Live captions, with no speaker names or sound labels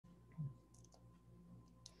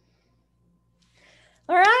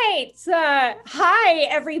right. Hi,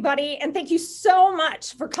 everybody. And thank you so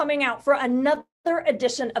much for coming out for another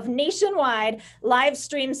edition of Nationwide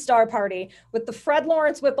Livestream Star Party with the Fred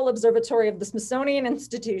Lawrence Whipple Observatory of the Smithsonian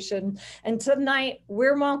Institution. And tonight,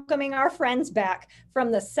 we're welcoming our friends back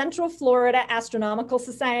from the Central Florida Astronomical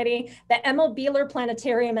Society, the Emil Beeler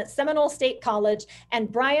Planetarium at Seminole State College,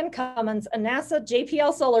 and Brian Cummins, a NASA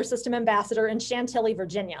JPL Solar System Ambassador in Chantilly,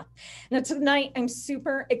 Virginia. Now, tonight, I'm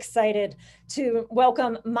super excited to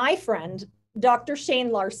welcome my friend, Dr.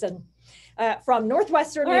 Shane Larson from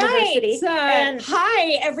Northwestern University. And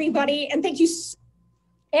hi, everybody, and thank you,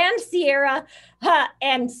 and CIERA,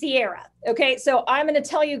 Okay, so I'm going to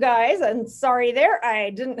tell you guys, and sorry there, I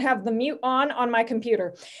didn't have the mute on my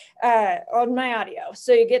computer, on my audio.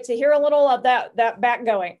 So you get to hear a little of that back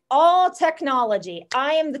going. All technology.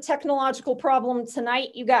 I am the technological problem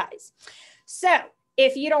tonight, you guys. So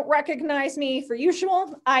if you don't recognize me for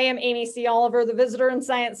usual, I am Amy C. Oliver, the Visitor and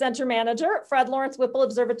Science Center Manager at Fred Lawrence Whipple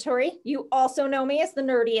Observatory. You also know me as the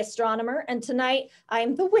nerdy astronomer, and tonight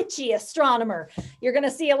I'm the witchy astronomer. You're going to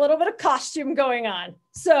see a little bit of costume going on.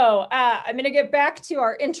 So I'm going to get back to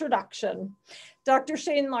our introduction. Dr.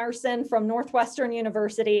 Shane Larson from Northwestern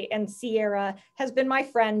University and CIERA has been my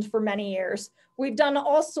friend for many years. We've done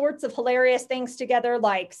all sorts of hilarious things together,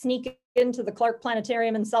 like sneak into the Clark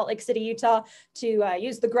Planetarium in Salt Lake City, Utah, to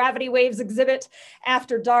use the gravity waves exhibit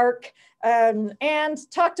after dark, and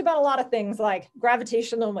talked about a lot of things like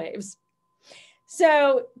gravitational waves.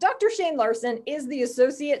 So Dr. Shane Larson is the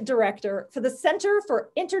Associate Director for the Center for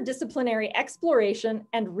Interdisciplinary Exploration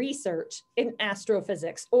and Research in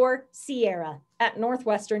Astrophysics, or CIERA, at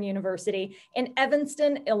Northwestern University in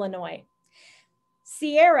Evanston, Illinois.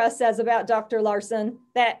 CIERA says about Dr. Larson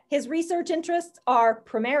that his research interests are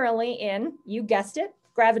primarily in, you guessed it,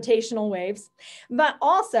 gravitational waves, but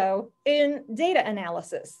also in data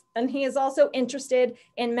analysis. And he is also interested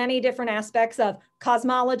in many different aspects of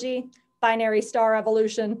cosmology, binary star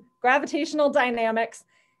evolution, gravitational dynamics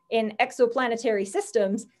in exoplanetary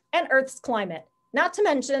systems, and Earth's climate, not to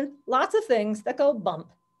mention lots of things that go bump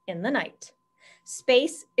in the night.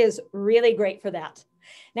 Space is really great for that.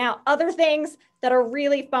 Now, other things that are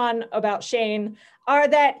really fun about Shane are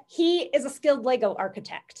that he is a skilled Lego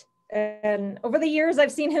architect. And over the years,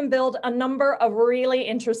 I've seen him build a number of really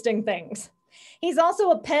interesting things. He's also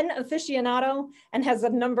a pen aficionado and has a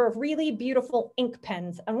number of really beautiful ink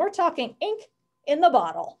pens. And we're talking ink in the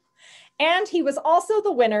bottle. And he was also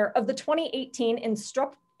the winner of the 2018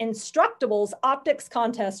 Instructables Optics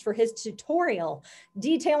Contest for his tutorial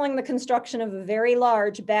detailing the construction of a very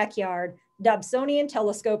large backyard Dobsonian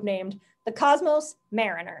telescope named the Cosmos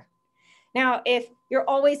Mariner. Now, if you're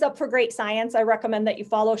always up for great science, I recommend that you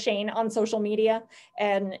follow Shane on social media,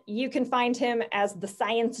 and you can find him as the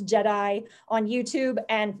Science Jedi on YouTube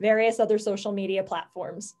and various other social media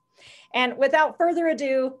platforms. And without further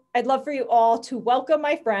ado, I'd love for you all to welcome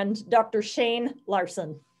my friend, Dr. Shane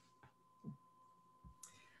Larson.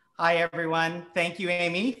 Hi, everyone. Thank you,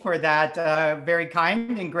 Amy, for that very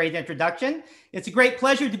kind and great introduction. It's a great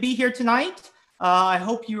pleasure to be here tonight. I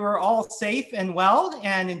hope you are all safe and well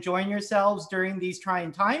and enjoying yourselves during these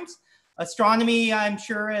trying times. Astronomy, I'm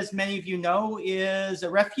sure, as many of you know, is a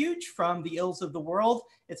refuge from the ills of the world.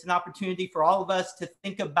 It's an opportunity for all of us to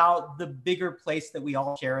think about the bigger place that we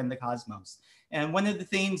all share in the cosmos. And one of the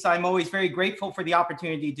things I'm always very grateful for the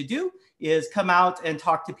opportunity to do is come out and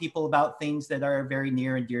talk to people about things that are very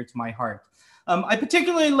near and dear to my heart. I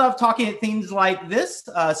particularly love talking at things like this,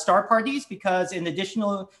 star parties, because in addition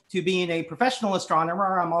to being a professional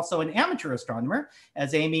astronomer, I'm also an amateur astronomer.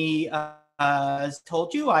 As Amy has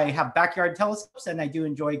told you, I have backyard telescopes and I do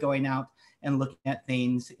enjoy going out and looking at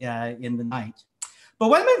things in the night. But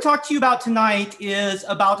what I'm going to talk to you about tonight is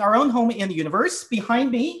about our own home in the universe.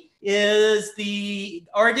 Behind me is the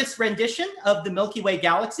artist's rendition of the Milky Way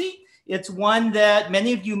galaxy. It's one that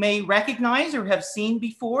many of you may recognize or have seen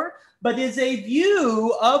before, but is a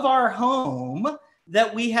view of our home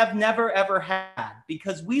that we have never, ever had,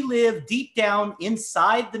 because we live deep down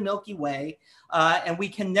inside the Milky Way, and we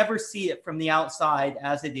can never see it from the outside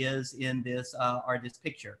as it is in this artist's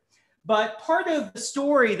picture. But part of the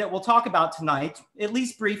story that we'll talk about tonight, at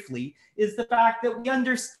least briefly, is the fact that we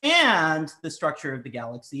understand the structure of the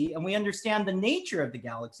galaxy and we understand the nature of the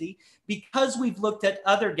galaxy because we've looked at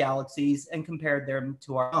other galaxies and compared them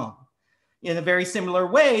to our own. In a very similar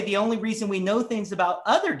way, the only reason we know things about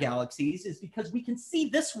other galaxies is because we can see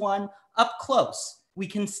this one up close. We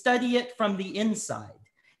can study it from the inside.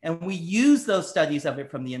 And we use those studies of it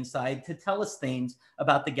from the inside to tell us things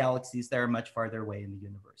about the galaxies that are much farther away in the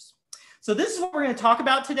universe. So this is what we're going to talk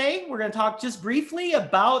about today. We're going to talk just briefly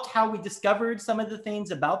about how we discovered some of the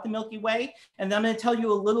things about the Milky Way. And then I'm going to tell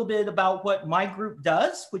you a little bit about what my group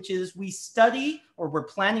does, which is we study, or we're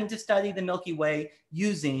planning to study, the Milky Way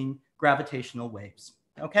using gravitational waves.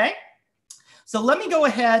 Okay? So let me go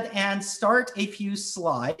ahead and start a few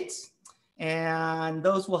slides, and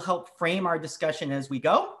those will help frame our discussion as we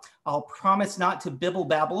go. I'll promise not to bibble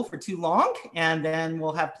babble for too long, and then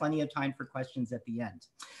we'll have plenty of time for questions at the end.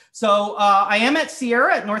 So I am at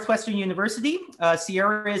CIERA at Northwestern University.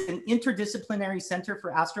 CIERA is an interdisciplinary center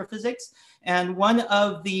for astrophysics. And one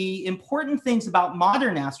of the important things about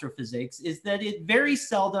modern astrophysics is that it very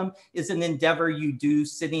seldom is an endeavor you do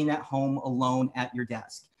sitting at home alone at your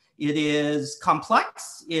desk. It is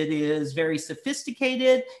complex, it is very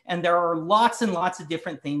sophisticated, and there are lots and lots of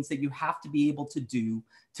different things that you have to be able to do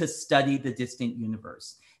to study the distant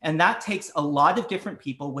universe. And that takes a lot of different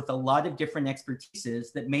people with a lot of different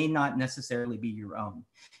expertises that may not necessarily be your own.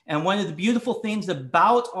 And one of the beautiful things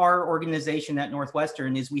about our organization at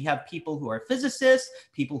Northwestern is we have people who are physicists,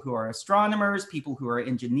 people who are astronomers, people who are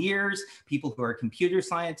engineers, people who are computer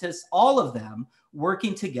scientists, all of them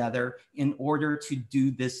working together in order to do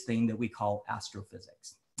this thing that we call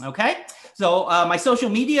astrophysics. Okay, so my social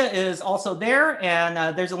media is also there,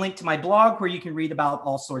 and there's a link to my blog where you can read about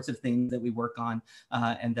all sorts of things that we work on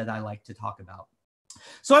and that I like to talk about.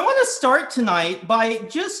 So I want to start tonight by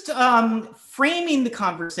just framing the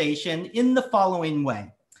conversation in the following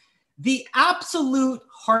way. The absolute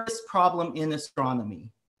hardest problem in astronomy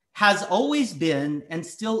has always been and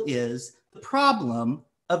still is the problem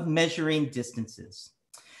of measuring distances.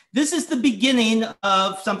 This is the beginning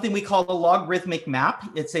of something we call a logarithmic map.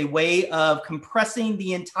 It's a way of compressing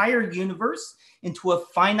the entire universe into a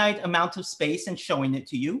finite amount of space and showing it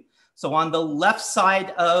to you. So on the left side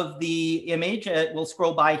of the image, we'll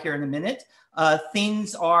scroll by here in a minute,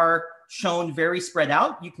 things are shown very spread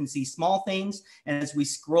out. You can see small things. And as we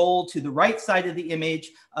scroll to the right side of the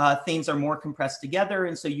image, things are more compressed together.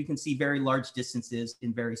 And so you can see very large distances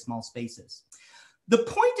in very small spaces. The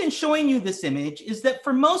point in showing you this image is that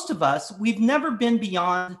for most of us, we've never been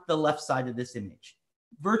beyond the left side of this image.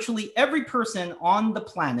 Virtually every person on the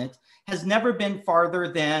planet has never been farther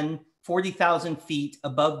than 40,000 feet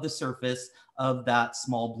above the surface of that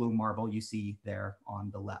small blue marble you see there on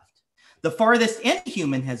the left. The farthest any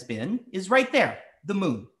human has been is right there, the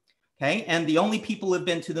moon. Okay, and the only people who have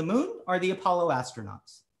been to the moon are the Apollo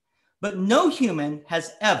astronauts. But no human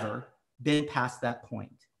has ever been past that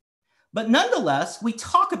point. But nonetheless, we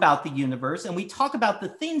talk about the universe and we talk about the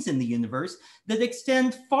things in the universe that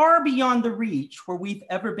extend far beyond the reach where we've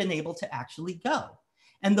ever been able to actually go.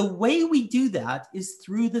 And the way we do that is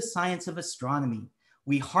through the science of astronomy.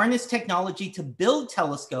 We harness technology to build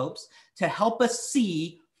telescopes to help us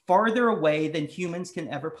see farther away than humans can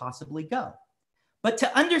ever possibly go. But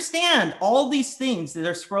to understand all these things that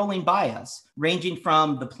are scrolling by us, ranging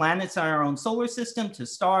from the planets in our own solar system to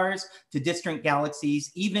stars, to distant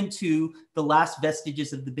galaxies, even to the last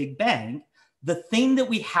vestiges of the Big Bang, the thing that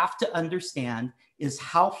we have to understand is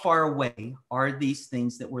how far away are these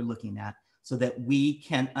things that we're looking at so that we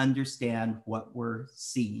can understand what we're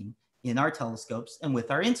seeing in our telescopes and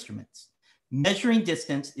with our instruments. Measuring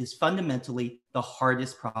distance is fundamentally the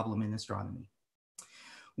hardest problem in astronomy.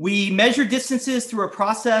 We measure distances through a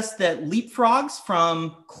process that leapfrogs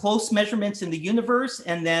from close measurements in the universe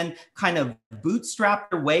and then kind of bootstrap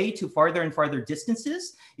their way to farther and farther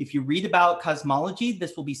distances. If you read about cosmology,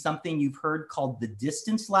 this will be something you've heard called the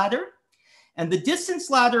distance ladder. And the distance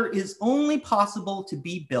ladder is only possible to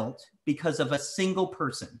be built because of a single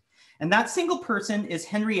person. And that single person is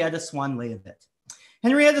Henrietta Swan-Leavitt.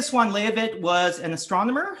 Henrietta Swan-Leavitt was an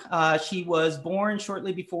astronomer. She was born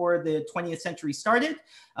shortly before the 20th century started,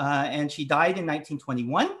 and she died in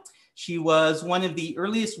 1921. She was one of the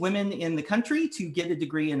earliest women in the country to get a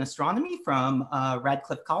degree in astronomy from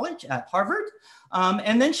Radcliffe College at Harvard.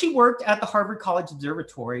 And then she worked at the Harvard College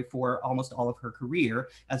Observatory for almost all of her career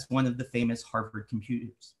as one of the famous Harvard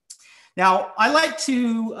computers. Now, I like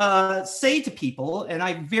to say to people, and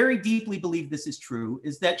I very deeply believe this is true,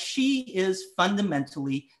 is that she is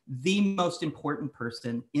fundamentally the most important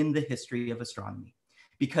person in the history of astronomy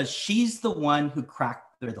because she's the one who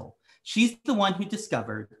cracked the riddle. She's the one who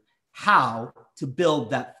discovered how to build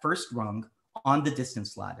that first rung on the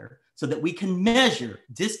distance ladder so that we can measure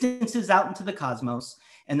distances out into the cosmos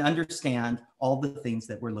and understand all the things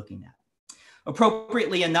that we're looking at.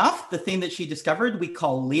 Appropriately enough, the thing that she discovered we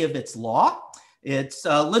call Leavitt's law. It's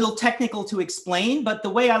a little technical to explain, but the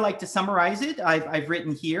way I like to summarize it, I've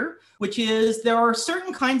written here, which is there are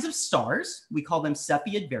certain kinds of stars, we call them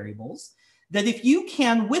Cepheid variables, that if you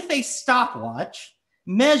can, with a stopwatch,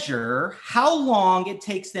 measure how long it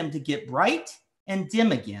takes them to get bright and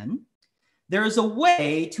dim again, there is a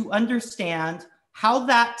way to understand how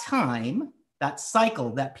that time, that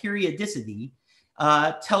cycle, that periodicity,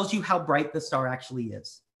 tells you how bright the star actually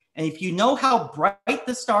is. And if you know how bright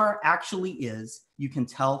the star actually is, you can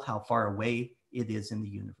tell how far away it is in the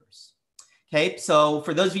universe. Okay, so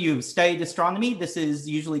for those of you who've studied astronomy, this is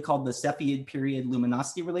usually called the Cepheid period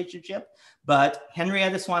luminosity relationship, but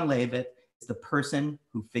Henrietta Swan-Leavitt is the person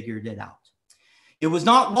who figured it out. It was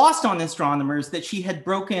not lost on astronomers that she had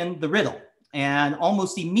broken the riddle, and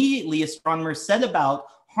almost immediately astronomers set about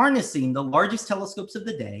harnessing the largest telescopes of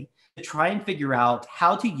the day to try and figure out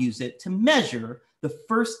how to use it to measure the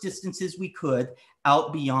first distances we could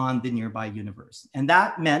out beyond the nearby universe. And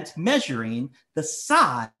that meant measuring the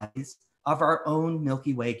size of our own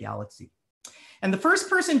Milky Way galaxy. And the first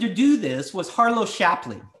person to do this was Harlow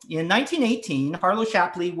Shapley. In 1918, Harlow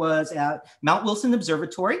Shapley was at Mount Wilson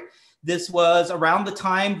Observatory. This was around the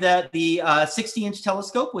time that the 60-inch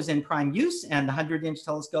telescope was in prime use and the 100-inch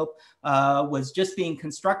telescope was just being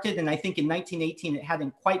constructed. And I think in 1918, it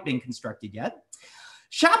hadn't quite been constructed yet.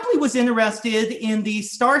 Shapley was interested in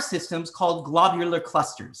these star systems called globular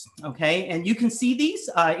clusters, okay? And you can see these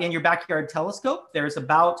in your backyard telescope. There's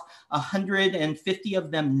about 150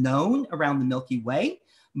 of them known around the Milky Way.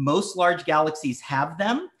 Most large galaxies have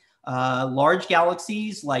them. Large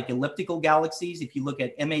galaxies like elliptical galaxies, if you look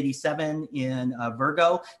at M87 in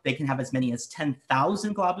Virgo, they can have as many as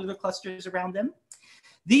 10,000 globular clusters around them.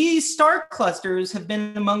 These star clusters have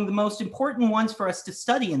been among the most important ones for us to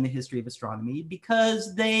study in the history of astronomy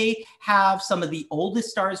because they have some of the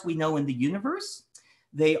oldest stars we know in the universe.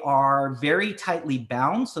 They are very tightly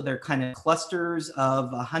bound, so they're kind of clusters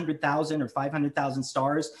of 100,000 or 500,000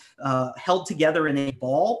 stars held together in a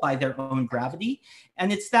ball by their own gravity.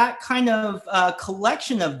 And it's that kind of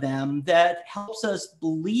collection of them that helps us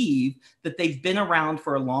believe that they've been around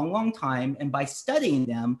for a long, long time. And by studying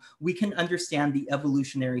them, we can understand the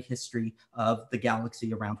evolutionary history of the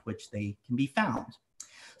galaxy around which they can be found.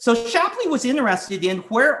 So Shapley was interested in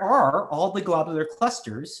where are all the globular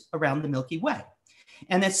clusters around the Milky Way.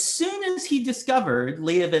 And as soon as he discovered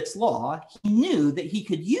Leavitt's law, he knew that he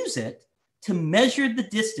could use it to measure the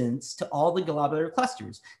distance to all the globular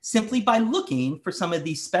clusters simply by looking for some of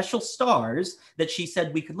these special stars that she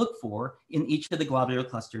said we could look for in each of the globular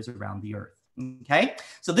clusters around the Earth. Okay,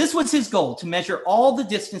 so this was his goal, to measure all the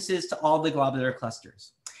distances to all the globular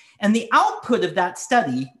clusters. And the output of that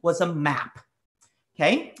study was a map.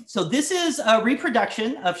 Okay, so this is a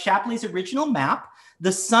reproduction of Shapley's original map.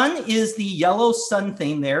 The sun is the yellow sun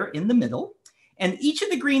thing there in the middle, and each of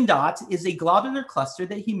the green dots is a globular cluster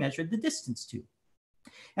that he measured the distance to.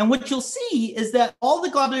 And what you'll see is that all the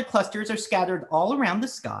globular clusters are scattered all around the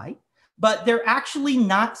sky, but they're actually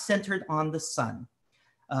not centered on the sun.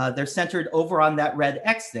 They're centered over on that red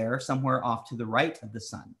X there, somewhere off to the right of the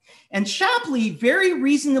sun. And Shapley very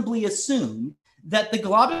reasonably assumed that the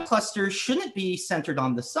globular clusters shouldn't be centered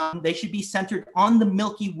on the sun. They should be centered on the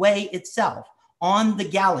Milky Way itself, on the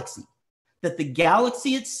galaxy. That the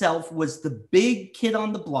galaxy itself was the big kid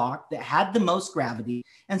on the block that had the most gravity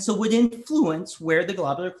and so would influence where the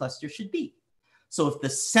globular cluster should be. So if the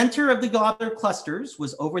center of the globular clusters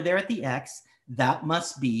was over there at the X, that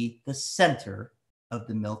must be the center of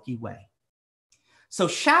the Milky Way. So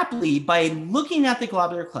Shapley, by looking at the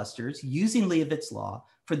globular clusters using Leavitt's law,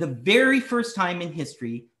 for the very first time in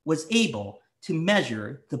history, was able to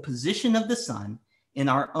measure the position of the sun in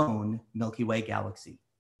our own Milky Way galaxy.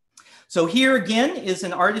 So here again is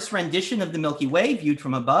an artist's rendition of the Milky Way viewed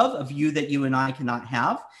from above, a view that you and I cannot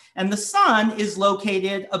have. And the sun is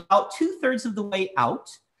located about 2/3 of the way out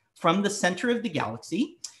from the center of the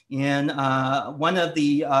galaxy in one of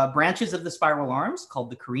the branches of the spiral arms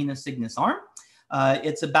called the Carina Cygnus arm.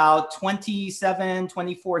 It's about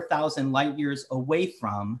 24,000 light years away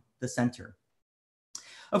from the center.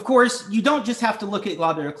 Of course, you don't just have to look at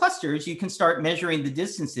globular clusters. You can start measuring the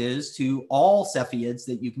distances to all Cepheids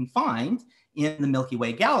that you can find in the Milky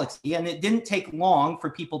Way galaxy. And it didn't take long for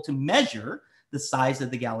people to measure the size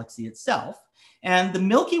of the galaxy itself. And the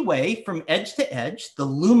Milky Way, from edge to edge, the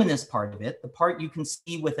luminous part of it, the part you can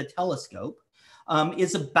see with a telescope,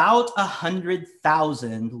 is about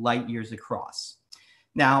 100,000 light years across.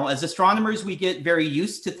 Now, as astronomers, we get very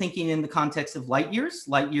used to thinking in the context of light years.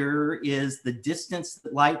 Light year is the distance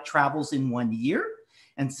that light travels in 1 year.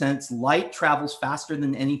 And since light travels faster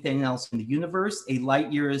than anything else in the universe, a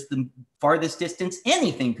light year is the farthest distance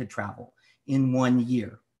anything could travel in 1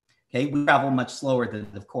 year. Okay, we travel much slower than,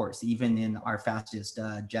 of course, even in our fastest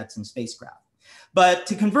jets and spacecraft. But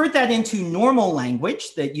to convert that into normal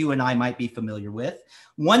language that you and I might be familiar with,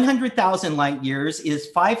 100,000 light years is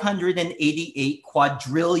 588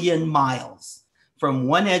 quadrillion miles from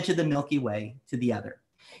one edge of the Milky Way to the other.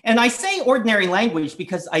 And I say ordinary language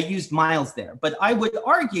because I used miles there, but I would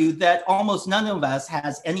argue that almost none of us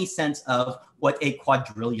has any sense of what a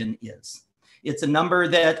quadrillion is. It's a number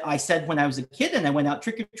that I said when I was a kid and I went out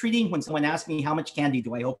trick-or-treating when someone asked me how much candy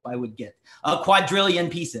do I hope I would get? A quadrillion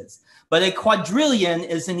pieces. But a quadrillion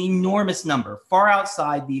is an enormous number, far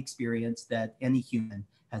outside the experience that any human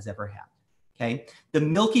has ever had, okay? The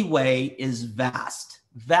Milky Way is vast,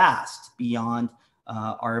 vast beyond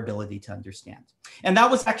our ability to understand. And that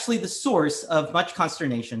was actually the source of much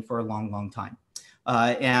consternation for a long, long time.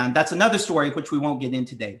 And that's another story which we won't get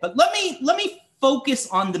into today. But let me focus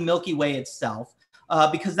on the Milky Way itself,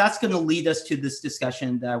 because that's going to lead us to this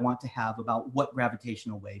discussion that I want to have about what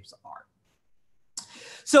gravitational waves are.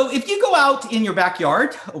 So if you go out in your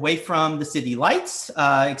backyard away from the city lights,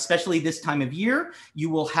 especially this time of year, you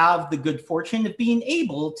will have the good fortune of being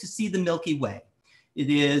able to see the Milky Way. It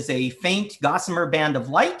is a faint gossamer band of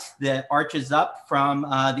light that arches up from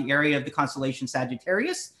the area of the constellation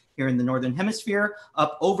Sagittarius here in the Northern Hemisphere,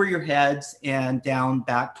 up over your heads and down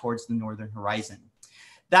back towards the northern horizon.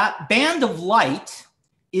 That band of light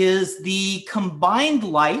is the combined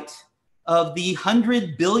light of the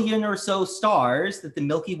 100 billion or so stars that the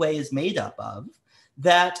Milky Way is made up of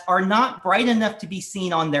that are not bright enough to be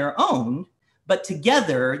seen on their own, but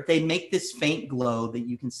together they make this faint glow that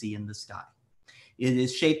you can see in the sky. It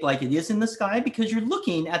is shaped like it is in the sky because you're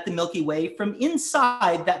looking at the Milky Way from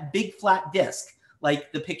inside that big flat disk,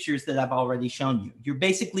 like the pictures that I've already shown you. You're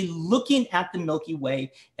basically looking at the Milky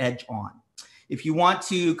Way edge on. If you want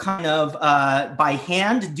to kind of by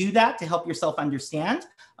hand do that to help yourself understand,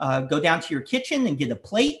 go down to your kitchen and get a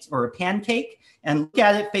plate or a pancake and look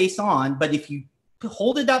at it face on. But if you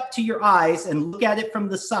hold it up to your eyes and look at it from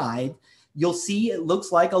the side, you'll see it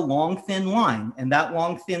looks like a long, thin line. And that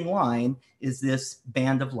long, thin line is this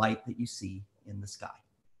band of light that you see in the sky.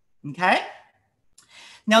 Okay?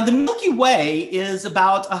 Now, the Milky Way is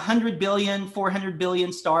about 100 billion, 400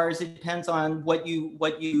 billion stars. It depends on what you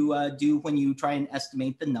do when you try and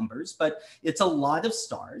estimate the numbers, but it's a lot of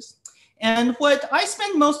stars. And what I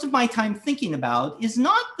spend most of my time thinking about is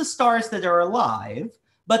not the stars that are alive,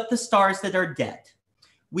 but the stars that are dead.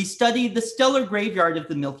 We study the stellar graveyard of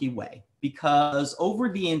the Milky Way because over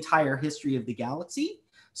the entire history of the galaxy,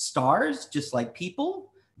 stars, just like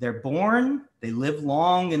people, they're born, they live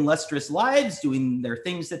long and lustrous lives doing their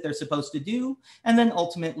things that they're supposed to do, and then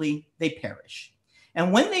ultimately they perish.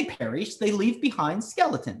 And when they perish, they leave behind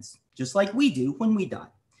skeletons, just like we do when we die.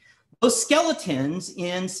 Those skeletons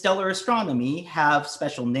in stellar astronomy have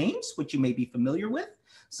special names, which you may be familiar with.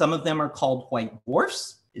 Some of them are called white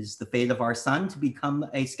dwarfs. It is the fate of our sun to become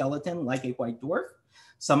a skeleton like a white dwarf.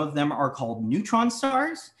 Some of them are called neutron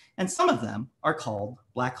stars, and some of them are called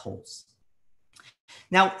black holes.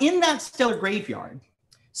 Now, in that stellar graveyard,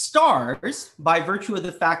 stars, by virtue of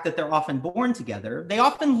the fact that they're often born together, they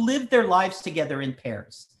often live their lives together in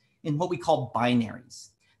pairs, in what we call binaries.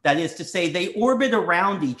 That is to say, they orbit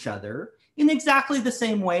around each other in exactly the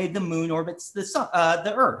same way the moon orbits the sun,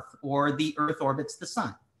 the Earth, or the Earth orbits the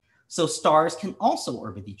sun. So stars can also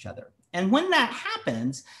orbit each other. And when that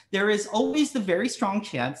happens, there is always the very strong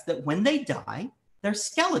chance that when they die, their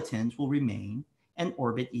skeletons will remain and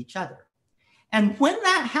orbit each other. And when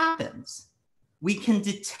that happens, we can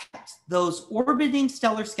detect those orbiting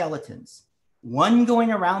stellar skeletons, one going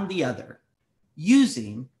around the other,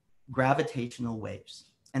 using gravitational waves.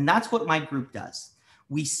 And that's what my group does.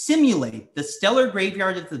 We simulate the stellar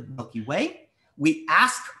graveyard of the Milky Way. We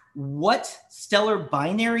ask what stellar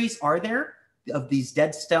binaries are there of these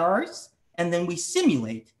dead stars, and then we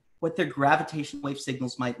simulate what their gravitational wave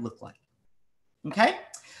signals might look like. Okay?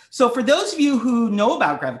 So for those of you who know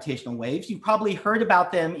about gravitational waves, you've probably heard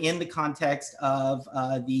about them in the context of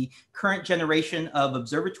the current generation of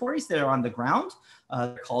observatories that are on the ground.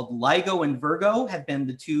 They're called LIGO and Virgo have been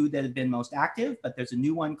the two that have been most active, but there's a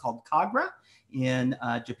new one called CIERA in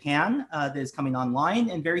Japan that is coming online,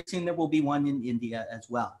 and very soon there will be one in India as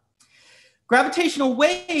well. Gravitational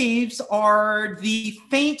waves are the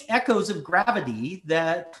faint echoes of gravity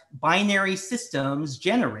that binary systems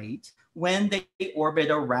generate when they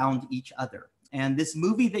orbit around each other. And this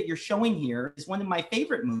movie that you're showing here is one of my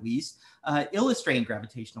favorite movies illustrating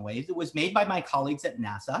gravitational waves. It was made by my colleagues at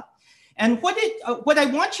NASA. And what I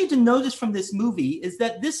want you to notice from this movie is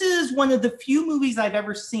that this is one of the few movies I've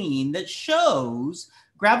ever seen that shows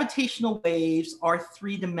gravitational waves are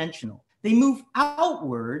three-dimensional. They move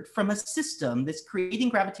outward from a system that's creating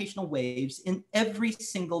gravitational waves in every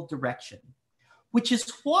single direction. which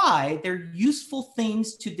is why they're useful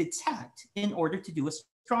things to detect in order to do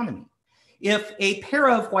astronomy. If a pair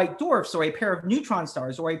of white dwarfs or a pair of neutron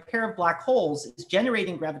stars or a pair of black holes is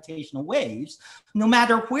generating gravitational waves, no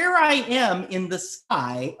matter where I am in the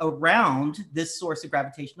sky around this source of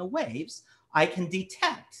gravitational waves, I can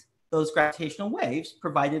detect those gravitational waves,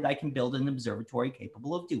 provided I can build an observatory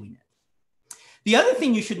capable of doing it. The other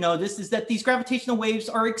thing you should notice is that these gravitational waves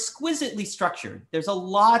are exquisitely structured. There's a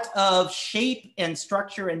lot of shape and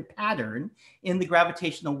structure and pattern in the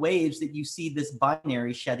gravitational waves that you see this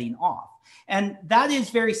binary shedding off. And that is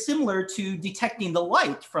very similar to detecting the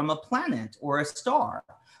light from a planet or a star.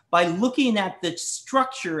 By looking at the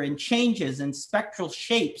structure and changes and spectral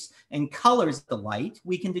shapes and colors of the light,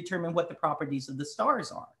 we can determine what the properties of the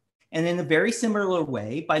stars are. And in a very similar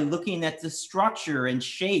way, by looking at the structure and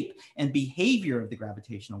shape and behavior of the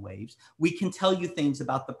gravitational waves, we can tell you things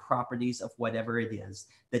about the properties of whatever it is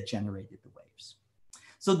that generated the waves.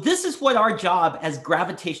 So this is what our job as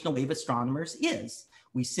gravitational wave astronomers is.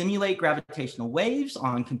 We simulate gravitational waves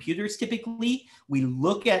on computers typically. We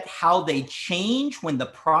look at how they change when the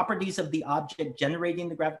properties of the object generating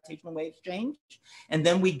the gravitational waves change. And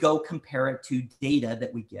then we go compare it to data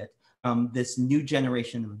that we get from this new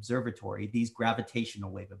generation of observatory, these gravitational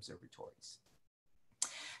wave observatories.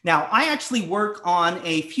 Now, I actually work on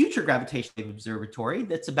a future gravitational wave observatory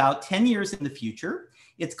that's about 10 years in the future.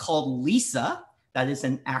 It's called LISA. That is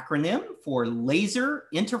an acronym for Laser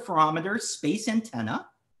Interferometer Space Antenna.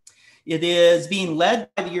 It is being led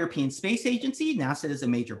by the European Space Agency. NASA is a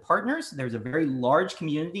major partner. So there's a very large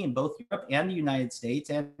community in both Europe and the United States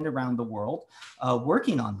and around the world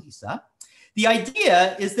working on LISA. The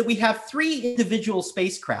idea is that we have 3 individual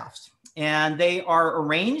spacecraft, and they are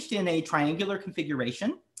arranged in a triangular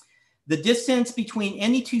configuration. The distance between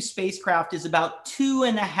any 2 spacecraft is about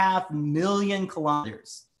 2.5 million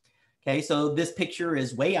kilometers. Okay, so this picture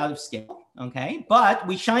is way out of scale, okay? But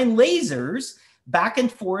we shine lasers back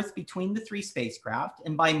and forth between the 3 spacecraft,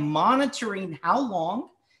 and by monitoring how long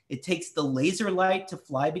it takes the laser light to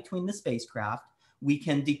fly between the spacecraft, we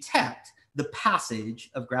can detect the passage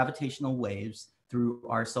of gravitational waves through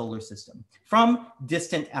our solar system from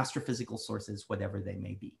distant astrophysical sources, whatever they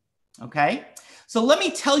may be. Okay, so let me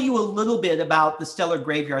tell you a little bit about the stellar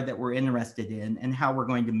graveyard that we're interested in and how we're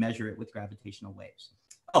going to measure it with gravitational waves.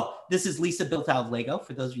 Oh, this is LISA built out of Lego,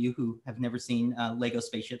 for those of you who have never seen Lego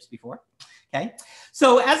spaceships before. Okay,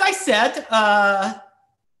 so as I said,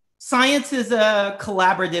 science is a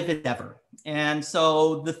collaborative endeavor. And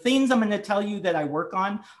so the things I'm going to tell you that I work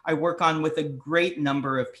on with a great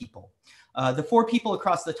number of people. The 4 people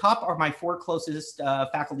across the top are my 4 closest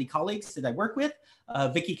faculty colleagues that I work with.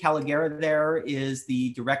 Vicky Caligera there is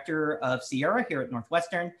the director of CIERA here at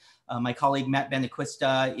Northwestern. My colleague Matt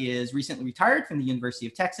Benaquista is recently retired from the University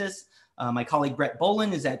of Texas. My colleague Brett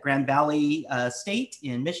Bolin is at Grand Valley State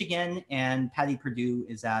in Michigan, and Patty Perdue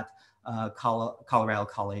is at Colorado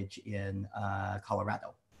College in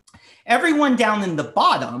Colorado. Everyone down in the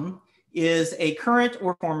bottom is a current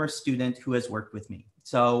or former student who has worked with me.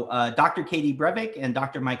 So Dr. Katie Breivik and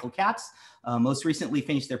Dr. Michael Katz most recently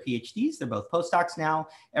finished their PhDs. They're both postdocs now.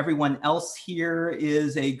 Everyone else here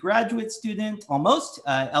is a graduate student, almost.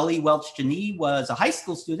 Ellie Welch-Janee was a high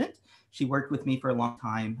school student. She worked with me for a long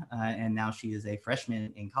time, and now she is a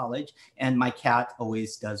freshman in college. And my cat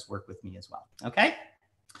always does work with me as well, okay?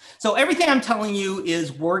 So everything I'm telling you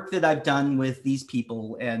is work that I've done with these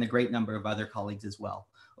people and a great number of other colleagues as well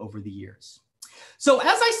over the years. So as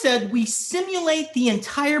I said, we simulate the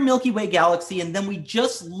entire Milky Way galaxy, and then we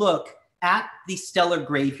just look at the stellar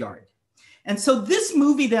graveyard. And so this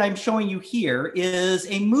movie that I'm showing you here is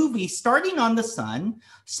a movie starting on the sun,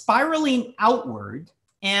 spiraling outward,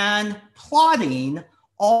 and plotting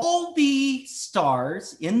all the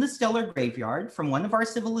stars in the stellar graveyard from one of our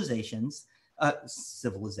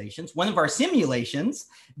one of our simulations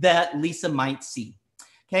that LISA might see.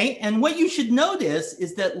 Okay, and what you should notice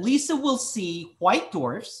is that LISA will see white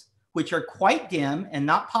dwarfs, which are quite dim and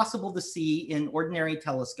not possible to see in ordinary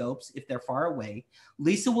telescopes if they're far away.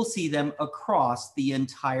 LISA will see them across the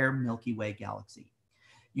entire Milky Way galaxy.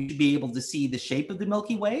 You should be able to see the shape of the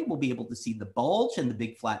Milky Way. We'll be able to see the bulge and the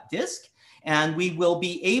big flat disk. And we will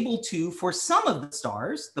be able to, for some of the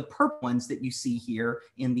stars, the purple ones that you see here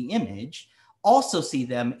in the image, also see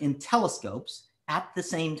them in telescopes at the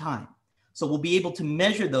same time. So we'll be able to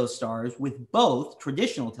measure those stars with both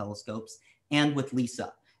traditional telescopes and with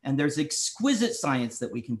LISA. And there's exquisite science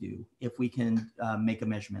that we can do if we can make a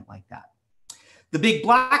measurement like that. The big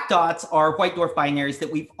black dots are white dwarf binaries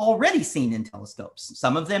that we've already seen in telescopes.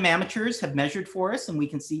 Some of them amateurs have measured for us and we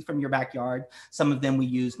can see from your backyard. Some of them we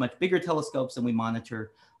use much bigger telescopes and we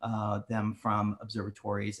monitor them from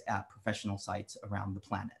observatories at professional sites around the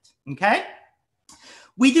planet. Okay?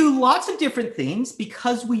 We do lots of different things.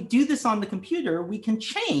 Because we do this on the computer, we can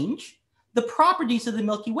change the properties of the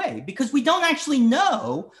Milky Way, because we don't actually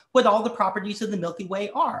know what all the properties of the Milky Way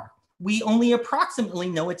are. We only approximately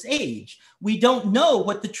know its age. We don't know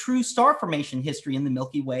what the true star formation history in the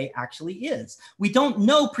Milky Way actually is. We don't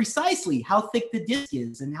know precisely how thick the disk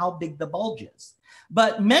is and how big the bulge is.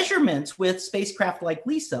 But measurements with spacecraft like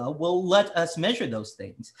LISA will let us measure those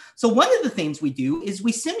things. So one of the things we do is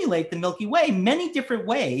we simulate the Milky Way many different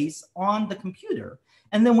ways on the computer.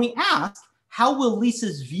 And then we ask, how will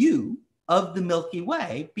LISA's view of the Milky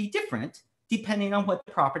Way be different depending on what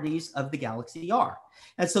the properties of the galaxy are?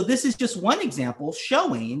 And so this is just one example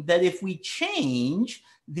showing that if we change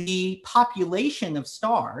the population of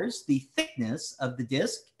stars, the thickness of the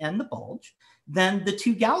disk and the bulge, then the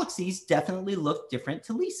two galaxies definitely look different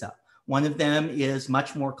to LISA. One of them is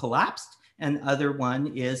much more collapsed, and the other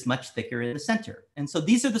one is much thicker in the center. And so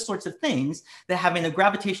these are the sorts of things that having a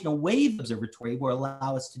gravitational wave observatory will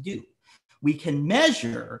allow us to do. We can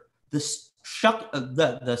measure the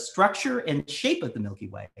structure and shape of the Milky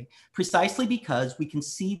Way precisely because we can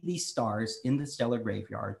see these stars in the stellar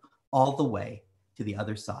graveyard all the way to the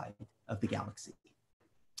other side of the galaxy.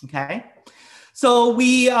 Okay? So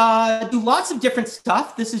we do lots of different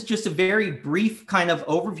stuff. This is just a very brief kind of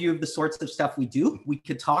overview of the sorts of stuff we do. We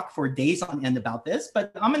could talk for days on end about this,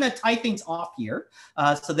 but I'm going to tie things off here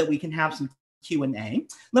so that we can have some Q&A.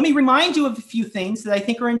 Let me remind you of a few things that I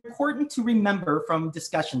think are important to remember from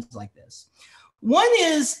discussions like this. One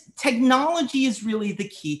is technology is really the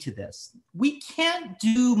key to this. We can't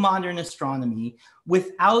do modern astronomy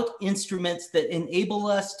without instruments that enable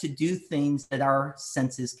us to do things that our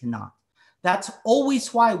senses cannot. That's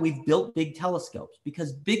always why we've built big telescopes,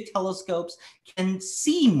 because big telescopes can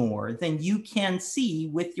see more than you can see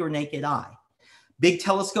with your naked eye. Big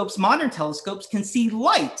telescopes, modern telescopes, can see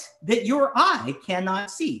light that your eye cannot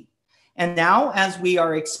see. And now, as we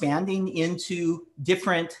are expanding into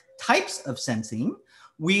different types of sensing,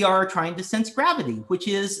 we are trying to sense gravity, which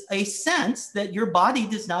is a sense that your body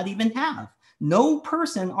does not even have. No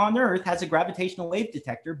person on Earth has a gravitational wave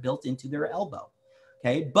detector built into their elbow.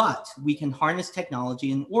 Okay, but we can harness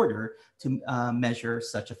technology in order to measure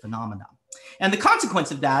such a phenomenon. And the consequence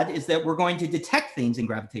of that is that we're going to detect things in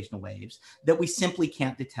gravitational waves that we simply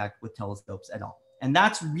can't detect with telescopes at all. And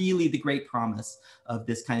that's really the great promise of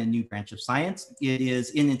this kind of new branch of science. It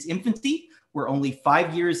is in its infancy. We're only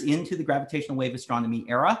 5 years into the gravitational wave astronomy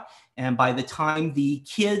era. And by the time the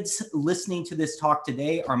kids listening to this talk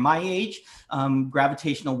today are my age,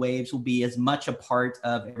 gravitational waves will be as much a part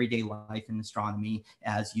of everyday life in astronomy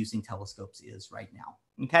as using telescopes is right now.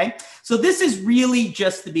 Okay, so this is really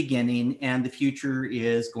just the beginning, and the future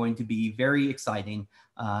is going to be very exciting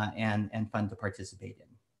and fun to participate in.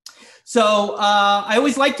 So I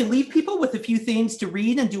always like to leave people with a few things to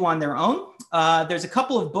read and do on their own. There's a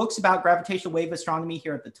couple of books about gravitational wave astronomy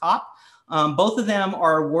here at the top. Both of them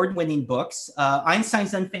are award-winning books.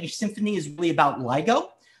 Einstein's Unfinished Symphony is really about LIGO,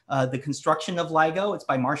 the construction of LIGO. It's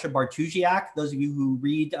by Marcia Bartusiak. Those of you who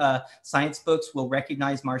read science books will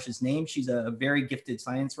recognize Marcia's name. She's a very gifted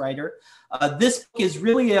science writer. This book is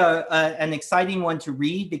really an exciting one to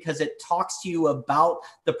read because it talks to you about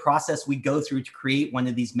the process we go through to create one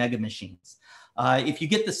of these mega machines. If you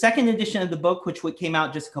get the second edition of the book, which came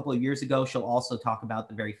out just a couple of years ago, she'll also talk about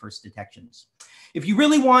the very first detections. If you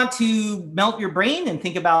really want to melt your brain and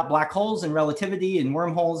think about black holes and relativity and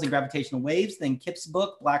wormholes and gravitational waves, then Kip's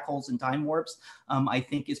book, Black Holes and Time Warps, I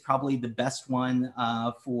think is probably the best one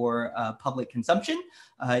for public consumption.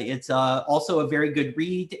 It's also a very good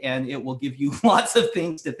read, and it will give you lots of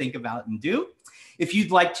things to think about and do. If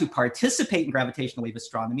you'd like to participate in gravitational wave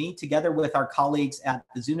astronomy, together with our colleagues at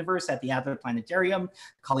the Zooniverse at the Adler Planetarium,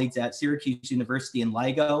 colleagues at Syracuse University and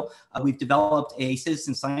LIGO, we've developed a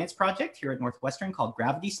citizen science project here at Northwestern called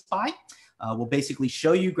Gravity Spy. We'll basically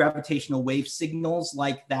show you gravitational wave signals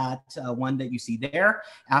like that one that you see there,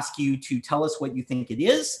 ask you to tell us what you think it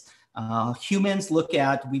is. Humans look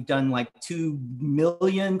at, we've done like 2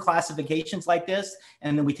 million classifications like this,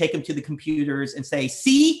 and then we take them to the computers and say,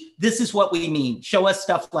 see, this is what we mean. Show us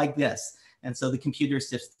stuff like this. And so the computer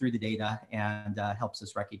sifts through the data and helps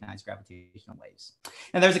us recognize gravitational waves.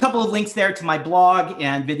 And there's a couple of links there to my blog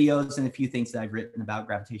and videos and a few things that I've written about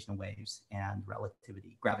gravitational waves and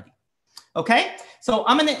relativity, gravity. Okay, so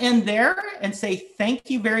I'm going to end there and say thank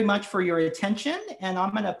you very much for your attention, and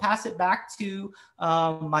I'm going to pass it back to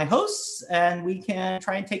my hosts, and we can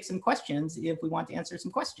try and take some questions if we want to answer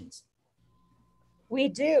some questions. We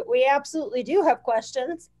do. We absolutely do have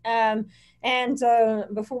questions.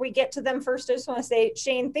 Before we get to them, first, I just want to say,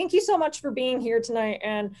 Shane, thank you so much for being here tonight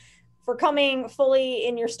and for coming fully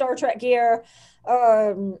in your Star Trek gear.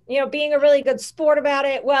 Being a really good sport about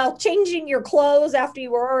it. Well, changing your clothes after you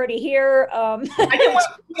were already here. I didn't want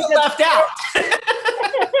to be left out.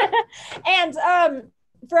 And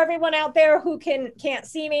for everyone out there who can't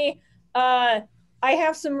see me, I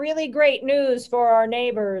have some really great news for our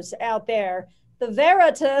neighbors out there. The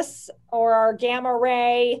Veritas, or our gamma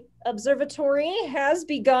ray observatory, has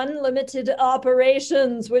begun limited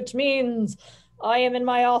operations, which means I am in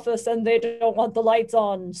my office and they don't want the lights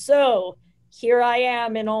on. So here I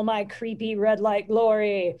am in all my creepy red light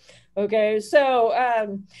glory. Okay,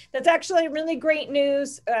 so that's actually really great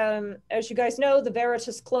news. As you guys know, the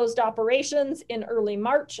Veritas closed operations in early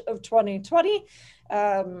March of 2020.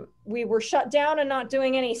 We were shut down and not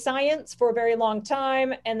doing any science for a very long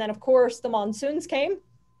time. And then, of course, the monsoons came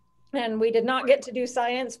and we did not get to do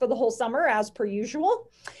science for the whole summer as per usual.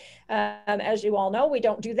 As you all know, we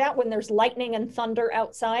don't do that when there's lightning and thunder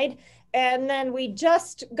outside. And then we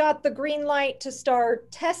just got the green light to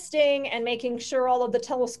start testing and making sure all of the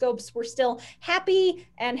telescopes were still happy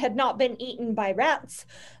and had not been eaten by rats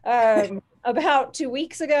about 2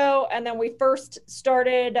 weeks ago. And then we first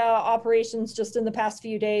started operations just in the past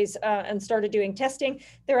few days and started doing testing.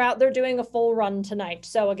 They're out there doing a full run tonight.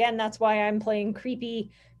 So again, that's why I'm playing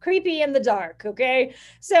creepy in the dark. Okay,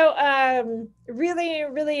 so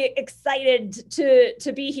really excited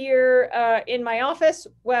to be here in my office.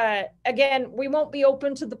 Again, we won't be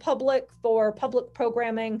open to the public for public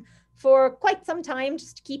programming for quite some time,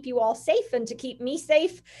 just to keep you all safe and to keep me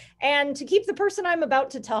safe and to keep the person I'm about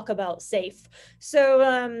to talk about safe.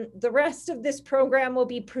 So the rest of this program will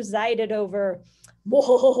be presided over.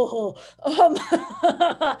 Whoa,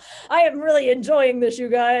 I am really enjoying this, you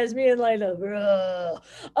guys. Me and Lila.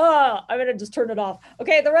 I'm gonna just turn it off.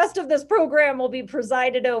 Okay, the rest of this program will be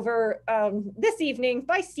presided over this evening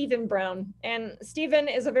by Stephen Brown. And Stephen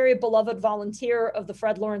is a very beloved volunteer of the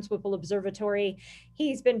Fred Lawrence Whipple Observatory.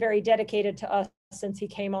 He's been very dedicated to us since he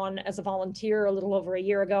came on as a volunteer a little over a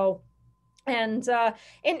year ago. And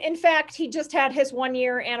in fact, he just had his 1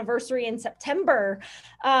 year anniversary in September,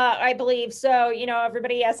 I believe. So,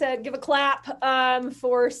 everybody has to give a clap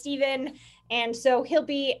for Stephen. And so he'll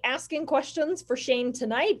be asking questions for Shane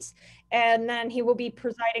tonight, and then he will be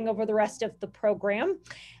presiding over the rest of the program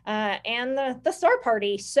and the Star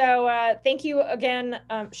Party. So thank you again,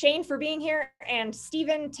 Shane, for being here, and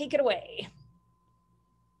Stephen, take it away.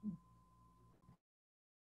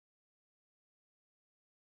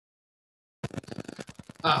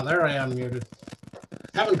 There I am muted.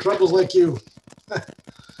 Having troubles like you.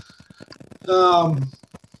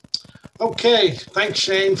 Okay, thanks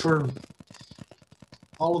Shane for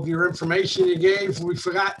all of your information you gave. We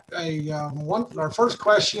forgot our first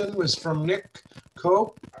question was from Nick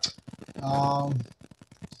Cope.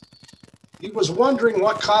 He was wondering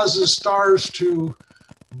what causes stars to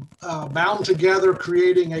bound together,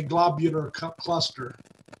 creating a globular cluster.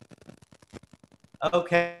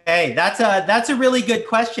 Okay, that's a really good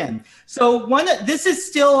question. So this is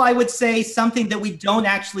still, I would say, something that we don't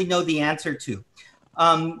actually know the answer to.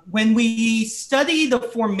 When we study the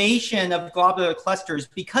formation of globular clusters,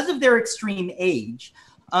 because of their extreme age,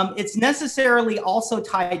 it's necessarily also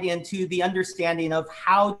tied into the understanding of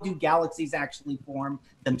how do galaxies actually form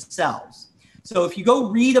themselves. So if you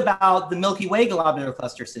go read about the Milky Way globular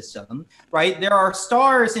cluster system, right, there are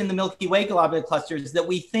stars in the Milky Way globular clusters that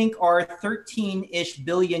we think are 13-ish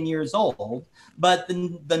billion years old, but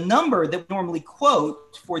the number that we normally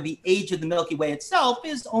quote for the age of the Milky Way itself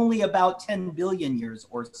is only about 10 billion years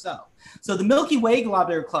or so. So the Milky Way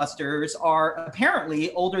globular clusters are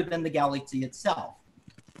apparently older than the galaxy itself.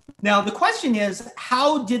 Now, the question is,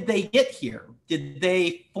 how did they get here? Did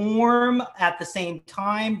they form at the same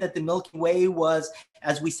time that the Milky Way was,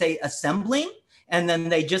 as we say, assembling? And then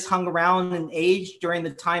they just hung around and aged during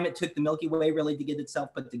the time it took the Milky Way really to get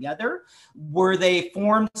itself put together? Were they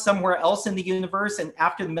formed somewhere else in the universe, and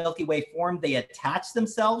after the Milky Way formed, they attached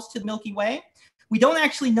themselves to the Milky Way? We don't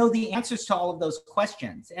actually know the answers to all of those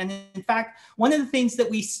questions. And in fact, one of the things that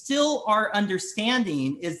we still are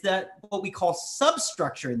understanding is that what we call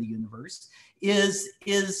substructure in the universe is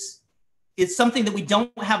something that we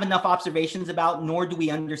don't have enough observations about, nor do we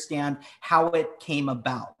understand how it came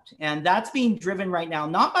about. And that's being driven right now,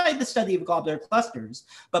 not by the study of globular clusters,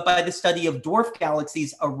 but by the study of dwarf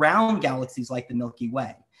galaxies around galaxies like the Milky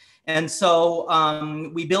Way. And so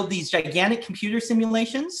we build these gigantic computer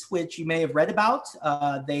simulations, which you may have read about.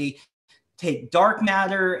 They take dark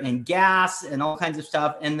matter and gas and all kinds of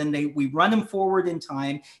stuff, and then we run them forward in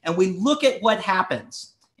time, and we look at what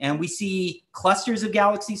happens. And we see clusters of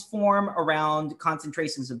galaxies form around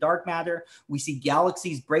concentrations of dark matter. We see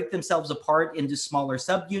galaxies break themselves apart into smaller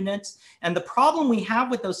subunits. And the problem we have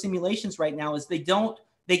with those simulations right now is they don't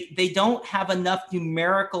have enough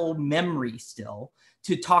numerical memory still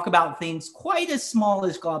to talk about things quite as small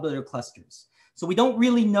as globular clusters. So we don't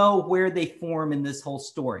really know where they form in this whole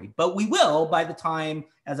story, but we will by the time,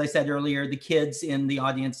 as I said earlier, the kids in the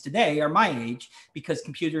audience today are my age, because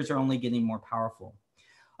computers are only getting more powerful.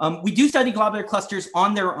 We do study globular clusters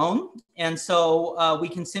on their own. And so we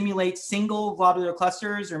can simulate single globular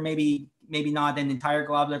clusters, or maybe not an entire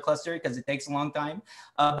globular cluster because it takes a long time.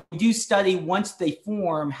 We do study once they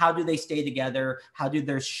form, how do they stay together? How do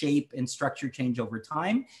their shape and structure change over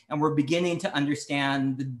time? And we're beginning to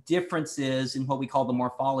understand the differences in what we call the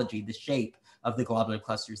morphology, the shape of the globular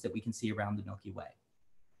clusters that we can see around the Milky Way.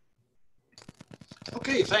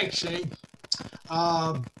 Okay, thanks, Shane.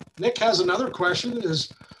 Nick has another question, is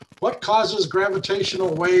what causes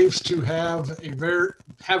gravitational waves to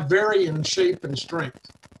vary in shape and strength?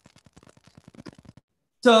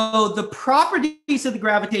 So the properties of the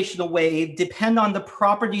gravitational wave depend on the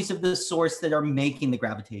properties of the source that are making the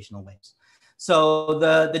gravitational waves. So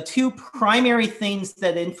the two primary things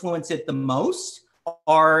that influence it the most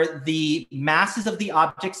are the masses of the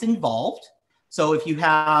objects involved. So if you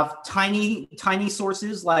have tiny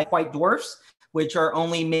sources like white dwarfs, which are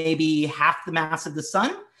only maybe half the mass of the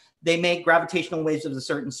sun, they make gravitational waves of a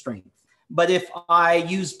certain strength. But if I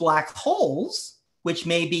use black holes, which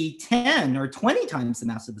may be 10 or 20 times the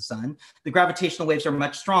mass of the sun, the gravitational waves are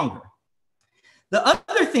much stronger. The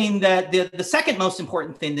other thing that, the second most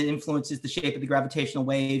important thing that influences the shape of the gravitational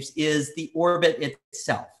waves is the orbit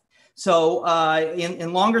itself. So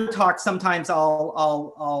in longer talks, sometimes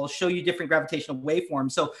I'll show you different gravitational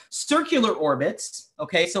waveforms. So circular orbits,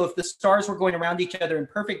 okay, so if the stars were going around each other in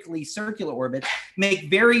perfectly circular orbits, make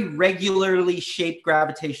very regularly shaped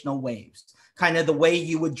gravitational waves, kind of the way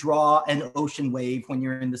you would draw an ocean wave when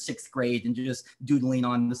you're in the 6th grade and just doodling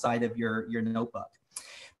on the side of your notebook.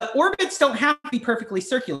 But orbits don't have to be perfectly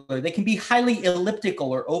circular. They can be highly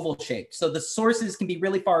elliptical or oval shaped. So the sources can be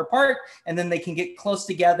really far apart, and then they can get close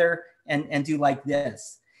together and do like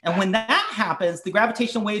this. And when that happens, the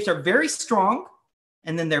gravitational waves are very strong,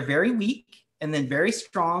 and then they're very weak, and then very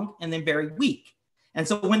strong, and then very weak. And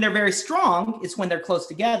so when they're very strong, it's when they're close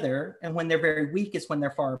together, and when they're very weak, it's when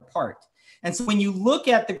they're far apart. And so when you look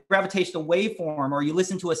at the gravitational waveform, or you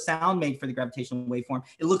listen to a sound made for the gravitational waveform,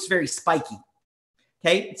 it looks very spiky.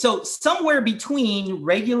 Okay, so somewhere between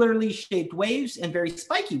regularly shaped waves and very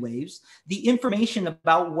spiky waves, the information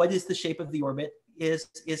about what is the shape of the orbit is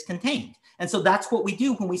contained. And so that's what we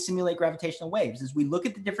do when we simulate gravitational waves, is we look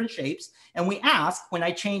at the different shapes and we ask, when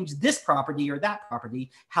I change this property or that property,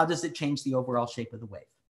 how does it change the overall shape of the wave?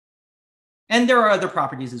 And there are other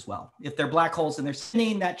properties as well. If they're black holes and they're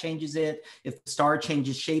spinning, that changes it. If the star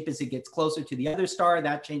changes shape as it gets closer to the other star,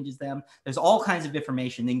 that changes them. There's all kinds of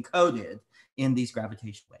information encoded in these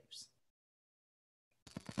gravitational waves.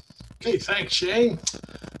 Okay, thanks, Shane.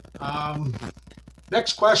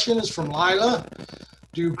 Next question is from Lila.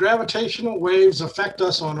 Do gravitational waves affect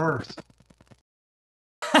us on Earth?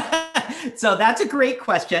 So that's a great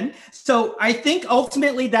question. So I think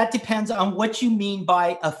ultimately that depends on what you mean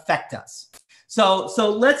by affect us. So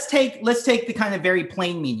let's take the kind of very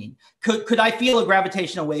plain meaning. Could I feel a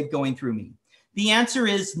gravitational wave going through me? The answer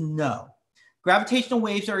is no. Gravitational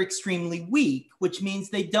waves are extremely weak, which means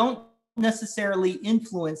they don't necessarily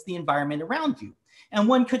influence the environment around you. And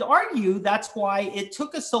one could argue that's why it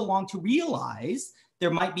took us so long to realize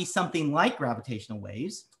there might be something like gravitational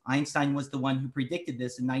waves. Einstein was the one who predicted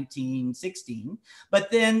this in 1916.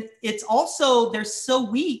 But then it's also, they're so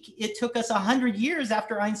weak, it took us 100 years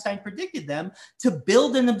after Einstein predicted them to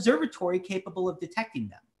build an observatory capable of detecting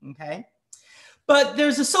them, okay? But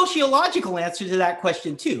there's a sociological answer to that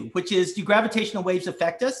question too, which is, do gravitational waves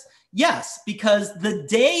affect us? Yes, because the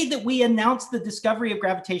day that we announced the discovery of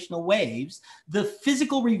gravitational waves, the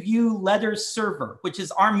Physical Review Letters server, which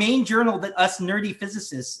is our main journal that us nerdy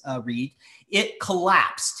physicists read, it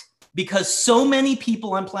collapsed because so many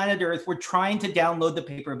people on planet Earth were trying to download the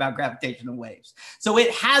paper about gravitational waves. So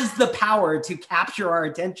it has the power to capture our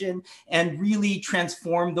attention and really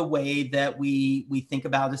transform the way that we think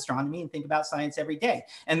about astronomy and think about science every day.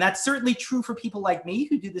 And that's certainly true for people like me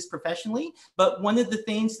who do this professionally. But one of the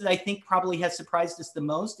things that I think probably has surprised us the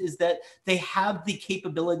most is that they have the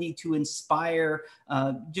capability to inspire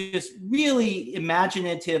just really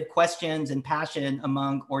imaginative questions and passion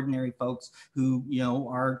among ordinary folks who, you know,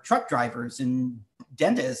 are truck drivers and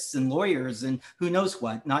dentists and lawyers and who knows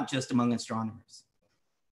what, not just among astronomers.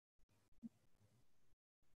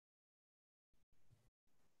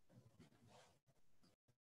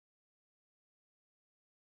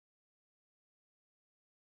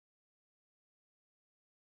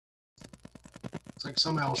 It's like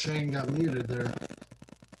somehow Shane got muted there.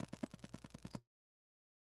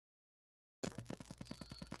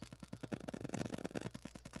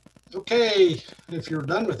 Okay, if you're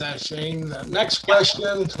done with that, Shane, the next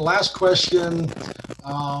question, last question.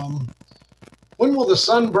 When will the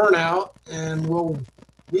sun burn out, and will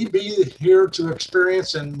we be here to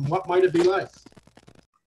experience, and what might it be like?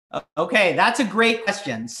 Okay, that's a great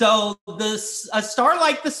question. So a star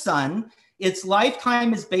like the sun, its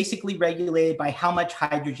lifetime is basically regulated by how much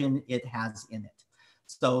hydrogen it has in it.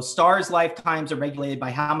 So stars' lifetimes are regulated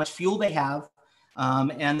by how much fuel they have.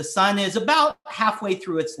 And the sun is about halfway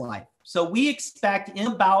through its life. So we expect in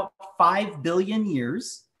about 5 billion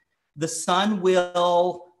years, the sun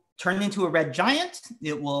will turn into a red giant.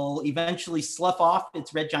 It will eventually slough off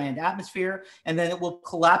its red giant atmosphere, and then it will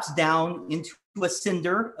collapse down into a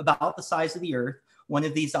cinder about the size of the Earth, one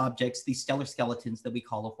of these objects, these stellar skeletons that we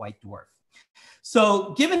call a white dwarf.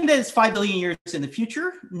 So given that it's 5 billion years in the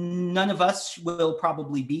future, none of us will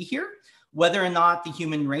probably be here. Whether or not the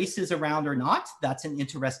human race is around or not, that's an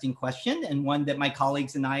interesting question, and one that my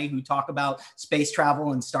colleagues and I who talk about space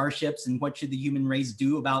travel and starships and what should the human race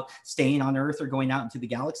do about staying on Earth or going out into the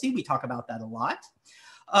galaxy, we talk about that a lot.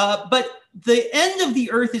 But the end of the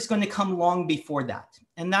Earth is going to come long before that.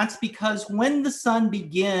 And that's because when the sun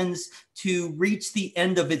begins to reach the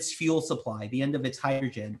end of its fuel supply, the end of its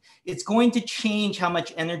hydrogen, it's going to change how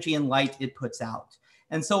much energy and light it puts out.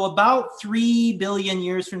 And so about 3 billion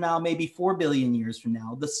years from now, maybe 4 billion years from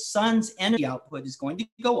now, the sun's energy output is going to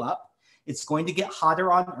go up. It's going to get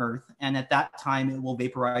hotter on Earth. And at that time, it will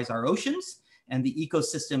vaporize our oceans. And the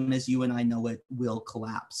ecosystem, as you and I know it, will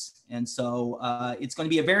collapse. And so it's going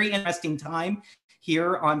to be a very interesting time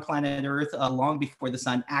here on planet Earth long before the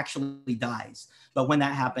sun actually dies. But when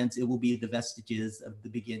that happens, it will be the vestiges of the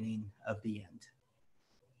beginning of the end.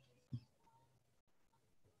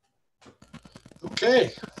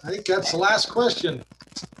 Okay, I think that's the last question.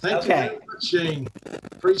 Thank you very much, Shane.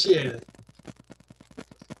 Appreciate it.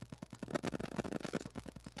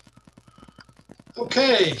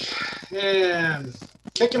 Okay, and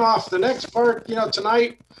kicking off the next part,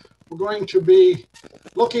 tonight we're going to be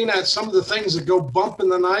looking at some of the things that go bump in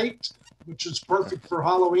the night, which is perfect for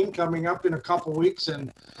Halloween coming up in a couple weeks.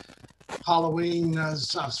 And Halloween,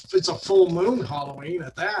 it's a full moon Halloween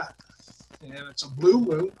at that, and it's a blue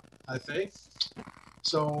moon, I think.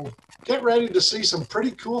 So get ready to see some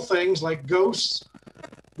pretty cool things like ghosts,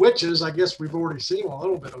 witches. I guess we've already seen a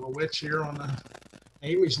little bit of a witch here on the,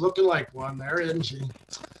 Amy's looking like one there, isn't she?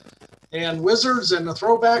 And wizards, and a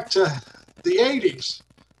throwback to the 80s,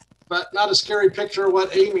 but not a scary picture of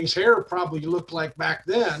what Amy's hair probably looked like back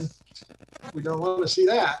then. We don't want to see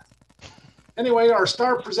that. Anyway, our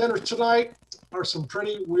star presenters tonight are some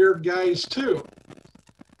pretty weird guys too,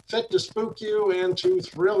 fit to spook you and to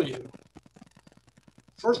thrill you.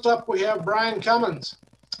 First up, we have Brian Cummins.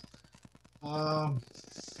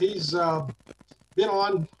 He's been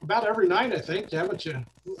on about every night, I think, haven't you,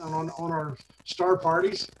 on our star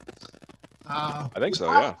parties? I think so,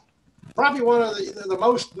 yeah. Probably one of the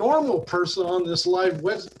most normal person on this live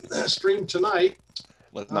web stream tonight.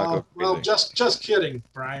 Let's not go well, crazy. just kidding,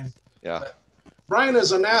 Brian. Yeah. But Brian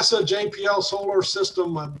is a NASA JPL Solar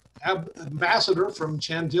System ambassador from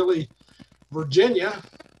Chantilly, Virginia.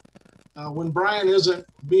 When Brian isn't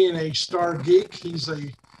being a star geek, he's a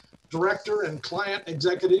director and client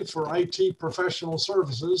executive for IT professional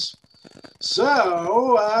services.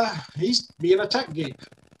 So he's being a tech geek.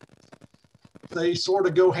 They sort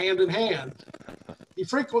of go hand in hand. He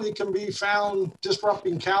frequently can be found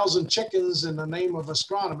disrupting cows and chickens in the name of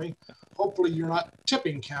astronomy. Hopefully you're not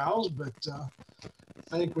tipping cows, but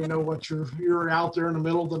I think we know what you're out there in the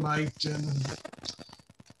middle of the night and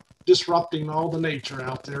disrupting all the nature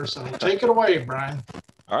out there. So take it away, Brian.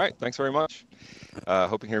 All right, thanks very much.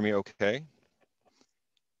 Hope you hear me okay.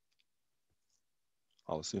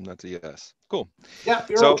 I'll assume that's a yes. Cool. Yeah,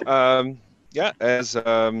 you're so, okay. Yeah, as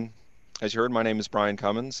you heard, my name is Brian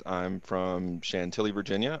Cummins. I'm from Chantilly,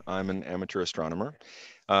 Virginia. I'm an amateur astronomer.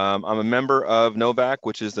 I'm a member of NOVAC,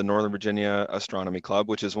 which is the Northern Virginia Astronomy Club,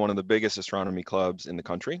 which is one of the biggest astronomy clubs in the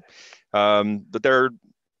country. But there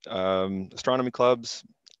are astronomy clubs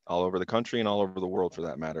all over the country and all over the world for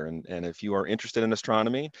that matter. And if you are interested in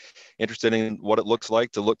astronomy, interested in what it looks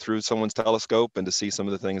like to look through someone's telescope and to see some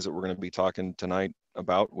of the things that we're going to be talking tonight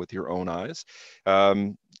about with your own eyes,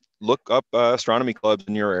 look up astronomy clubs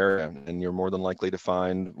in your area, and you're more than likely to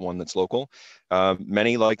find one that's local.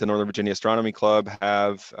 Many, like the Northern Virginia Astronomy Club,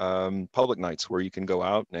 have public nights where you can go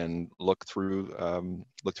out and look through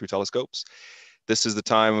telescopes. This is the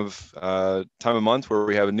time of month where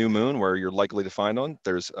we have a new moon, where you're likely to find one.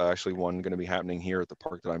 There's actually one going to be happening here at the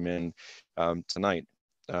park that I'm in tonight.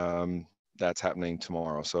 That's happening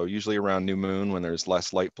tomorrow. So usually around new moon, when there's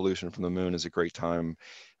less light pollution from the moon, is a great time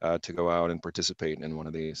to go out and participate in one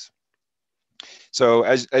of these. So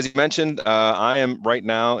as you mentioned, I am right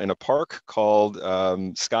now in a park called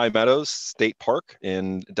Sky Meadows State Park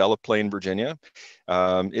in Delaplane, Virginia.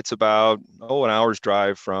 It's about, an hour's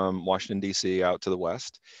drive from Washington, D.C. out to the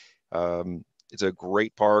west. It's a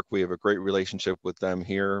great park. We have a great relationship with them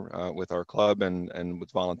here, with our club and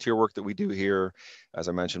with volunteer work that we do here. As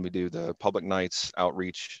I mentioned, we do the public nights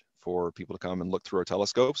outreach for people to come and look through our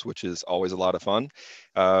telescopes, which is always a lot of fun.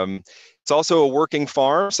 It's also a working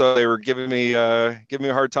farm, so they were giving me a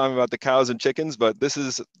hard time about the cows and chickens, but this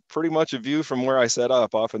is pretty much a view from where I set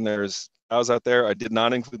up. Often there's cows out there. I did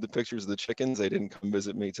not include the pictures of the chickens. They didn't come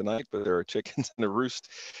visit me tonight, but there are chickens in a roost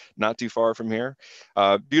not too far from here.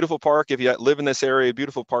 Beautiful park. If you live in this area,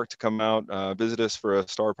 beautiful park to come out, visit us for a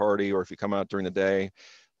star party, or if you come out during the day,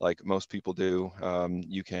 like most people do,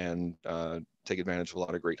 you can take advantage of a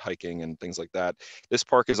lot of great hiking and things like that. This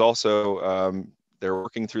park is also, they're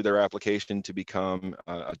working through their application to become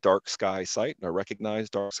a dark sky site, a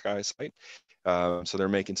recognized dark sky site. So they're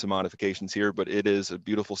making some modifications here, but it is a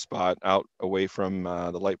beautiful spot out away from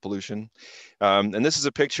the light pollution. And this is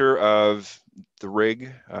a picture of the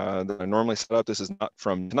rig that I normally set up. This is not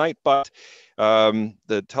from tonight, but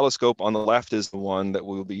the telescope on the left is the one that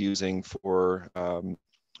we'll be using for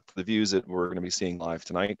the views that we're going to be seeing live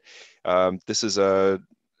tonight. This is a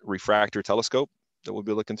refractor telescope that we'll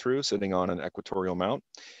be looking through, sitting on an equatorial mount.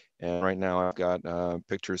 And right now I've got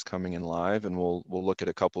pictures coming in live, and we'll look at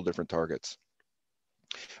a couple different targets.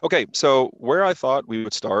 Okay, so where I thought we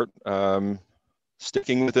would start,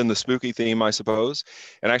 sticking within the spooky theme, I suppose,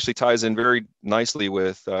 and actually ties in very nicely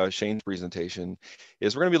with Shane's presentation,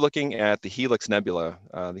 is we're going to be looking at the Helix Nebula.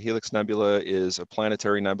 The Helix Nebula is a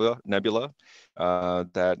planetary nebula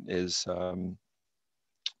that is a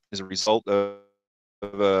result of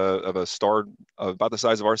a star about the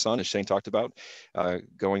size of our sun, as Shane talked about,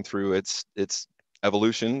 going through its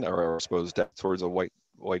evolution, or I suppose death, towards a white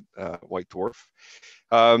dwarf.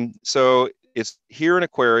 So it's here in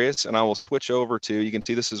Aquarius, and I will switch over to, you can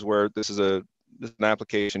see this is an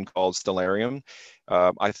application called Stellarium.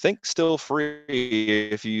 I think still free.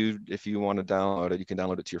 If you want to download it, you can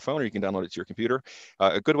download it to your phone, or you can download it to your computer.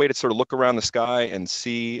 A good way to sort of look around the sky and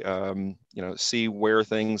see see where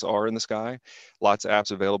things are in the sky. Lots of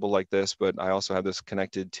apps available like this, but I also have this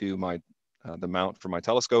connected to my the mount for my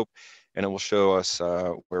telescope, and it will show us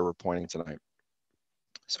where we're pointing tonight.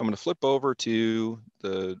 So I'm going to flip over to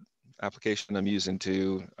the application I'm using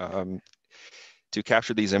to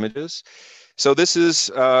capture these images. So this is,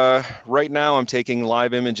 right now I'm taking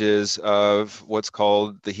live images of what's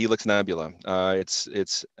called the Helix Nebula.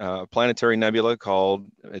 It's a planetary nebula called,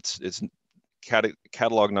 its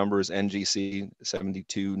catalog number is NGC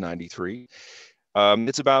 7293.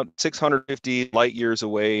 It's about 650 light years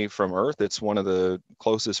away from Earth. It's one of the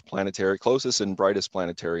closest and brightest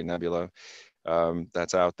planetary nebula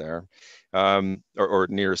that's out there, or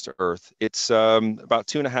nearest to Earth. It's about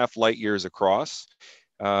 2.5 light years across,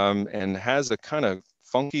 and has a kind of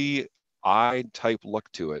funky eye type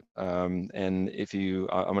look to it. And I'm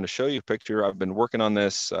going to show you a picture. I've been working on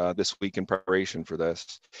this this week in preparation for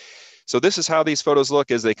this. So this is how these photos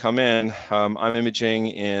look as they come in. I'm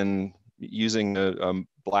imaging using a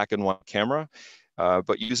black and white camera,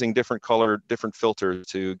 but using different filters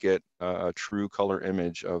to get a true color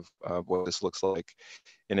image of what this looks like.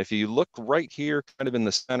 And if you look right here, kind of in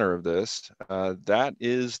the center of this, that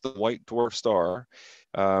is the white dwarf star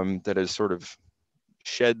that has sort of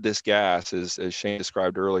shed this gas, as Shane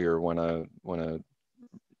described earlier, when a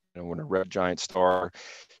red giant star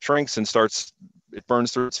shrinks and it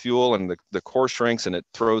burns through its fuel, and the core shrinks and it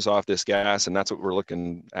throws off this gas, and that's what we're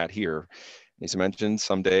looking at here. As I mentioned,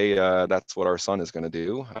 someday that's what our sun is going to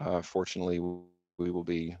do. Fortunately, we will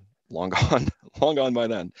be long gone by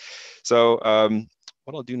then. So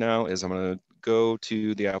what I'll do now is I'm going to go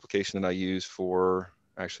to the application that I use for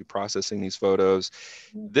actually processing these photos.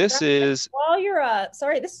 This is, while you're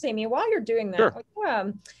sorry, this is Amy. While you're doing that,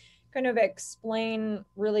 sure. kind of explain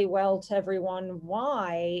really well to everyone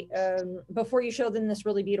why, before you show them this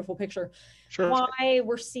really beautiful picture, Sure. why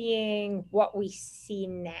we're seeing what we see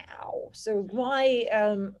now. So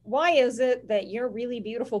why is it that your really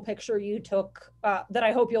beautiful picture you took, that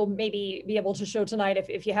I hope you'll maybe be able to show tonight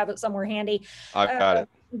if you have it somewhere handy? I've got it.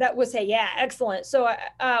 That would say, yeah, excellent. So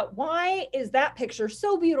why is that picture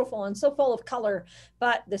so beautiful and so full of color,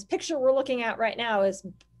 but this picture we're looking at right now is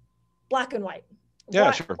black and white?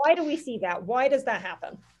 Yeah, sure. Why do we see that? Why does that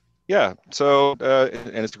happen? Yeah, so,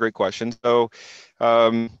 and it's a great question. So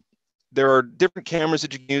there are different cameras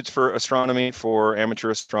that you can use for astronomy, for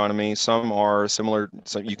amateur astronomy. Some are similar,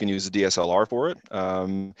 so you can use a DSLR for it.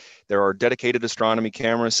 There are dedicated astronomy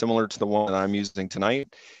cameras similar to the one that I'm using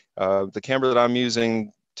tonight. The camera that I'm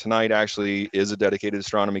using tonight actually is a dedicated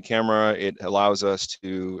astronomy camera. It allows us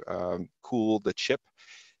to cool the chip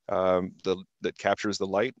that captures the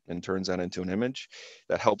light and turns that into an image.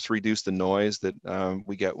 That helps reduce the noise that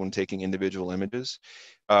we get when taking individual images.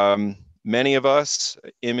 Many of us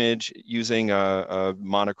image using a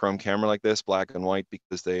monochrome camera like this, black and white,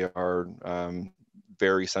 because they are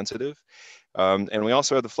very sensitive. And we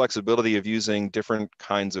also have the flexibility of using different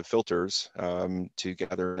kinds of filters to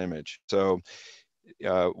gather an image. So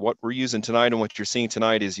what we're using tonight and what you're seeing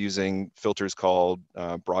tonight is using filters called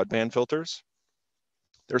broadband filters.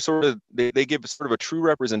 They're sort of, they give sort of a true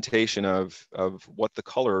representation of what the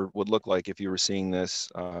color would look like if you were seeing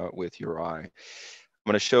this with your eye. I'm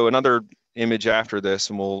going to show another image after this,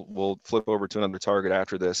 and we'll flip over to another target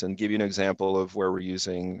after this and give you an example of where we're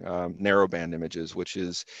using narrowband images, which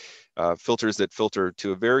is filters that filter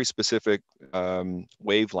to a very specific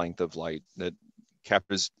wavelength of light that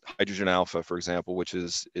captures hydrogen alpha, for example, which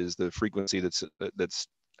is the frequency that's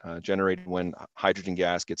generated when hydrogen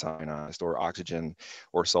gas gets ionized, or oxygen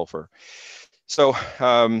or sulfur. So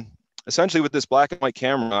essentially with this black and white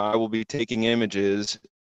camera, I will be taking images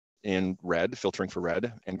in red, filtering for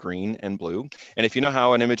red and green and blue. And if you know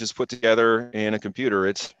how an image is put together in a computer,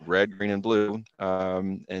 it's red, green, and blue.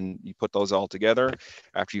 And you put those all together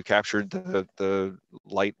after you captured the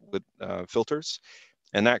light with filters.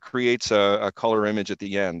 And that creates a color image at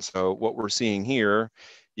the end. So what we're seeing here,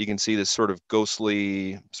 you can see this sort of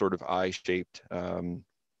ghostly, sort of eye-shaped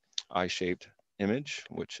image,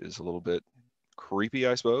 which is a little bit creepy,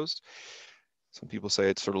 I suppose. Some people say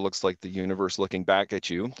it sort of looks like the universe looking back at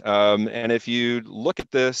you. And if you look at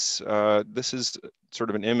this, this is sort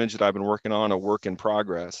of an image that I've been working on, a work in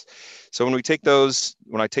progress. So when I take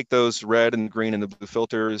those red and green and the blue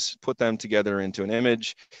filters, put them together into an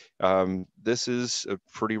image, this is a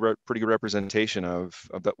pretty good representation of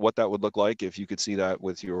what that would look like if you could see that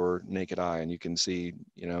with your naked eye. And you can see,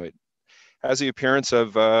 you know, it has the appearance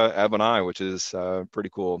of an eye, which is pretty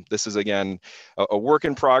cool. This is, again, a work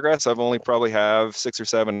in progress. I've only probably have 6 or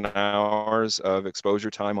 7 hours of exposure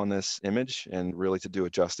time on this image, and really to do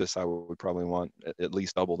it justice, I would probably want at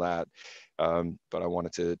least double that. But I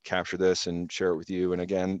wanted to capture this and share it with you. And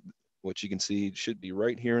again, what you can see should be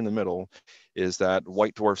right here in the middle is that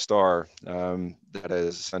white dwarf star that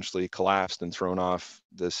has essentially collapsed and thrown off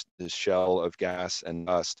this shell of gas and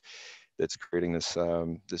dust that's creating this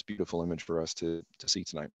this beautiful image for us to see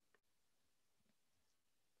tonight.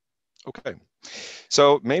 Okay,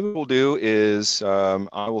 so maybe what we'll do is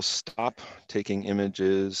I will stop taking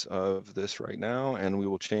images of this right now, and we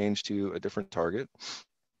will change to a different target.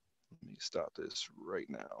 Let me stop this right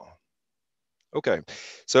now. Okay,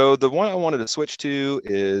 so the one I wanted to switch to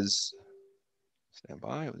is, stand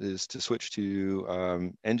by, is to switch to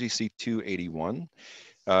NGC 281.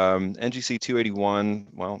 NGC 281,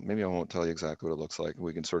 well, maybe I won't tell you exactly what it looks like.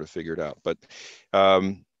 We can sort of figure it out. But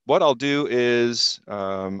what I'll do is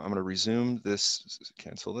I'm going to resume this,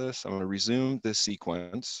 cancel this. I'm going to resume this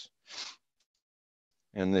sequence.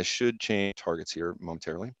 And this should change targets here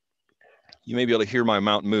momentarily. You may be able to hear my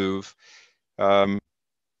mount move. And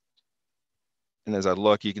as I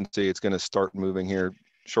look, you can see it's going to start moving here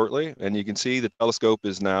shortly. And you can see the telescope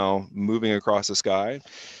is now moving across the sky.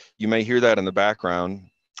 You may hear that in the background.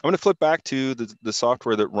 I'm going to flip back to the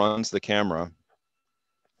software that runs the camera,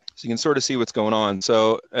 so you can sort of see what's going on.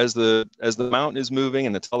 So as the mount is moving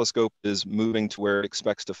and the telescope is moving to where it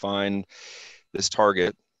expects to find this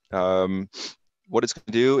target, what it's going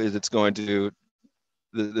to do is it's going to,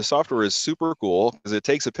 the software is super cool because it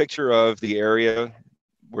takes a picture of the area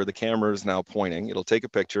where the camera is now pointing. It'll take a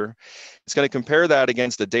picture. It's going to compare that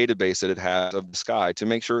against a database that it has of the sky to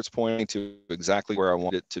make sure it's pointing to exactly where I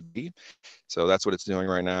want it to be. So that's what it's doing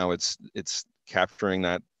right now. It's capturing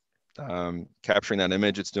that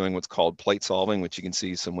image. It's doing what's called plate solving, which you can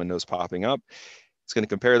see some windows popping up. It's going to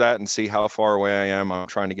compare that and see how far away I am. I'm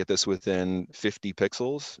trying to get this within 50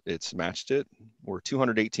 pixels. It's matched it. We're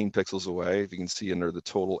 218 pixels away, if you can see under the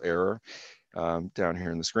total error down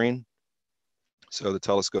here in the screen. So the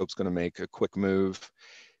telescope's going to make a quick move,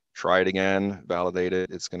 try it again, validate it.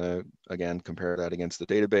 It's going to, again, compare that against the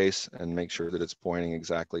database and make sure that it's pointing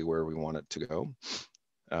exactly where we want it to go.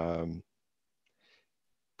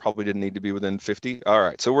 Probably didn't need to be within 50. All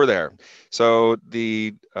right, so we're there. So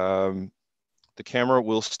the camera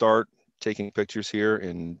will start taking pictures here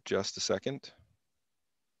in just a second.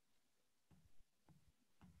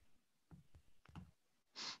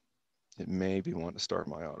 It may be wanting to start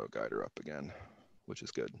my auto guider up again, which is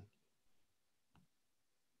good.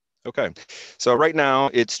 Okay, so right now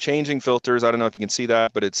it's changing filters. I don't know if you can see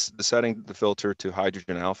that, but it's setting the filter to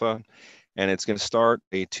hydrogen alpha, and it's going to start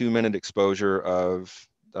a 2-minute exposure of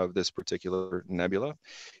this particular nebula.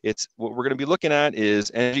 It's what we're going to be looking at is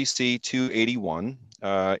NGC 281.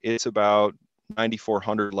 It's about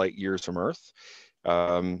 9,400 light years from Earth.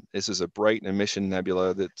 This is a bright emission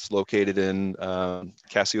nebula that's located in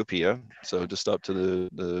Cassiopeia, so just up to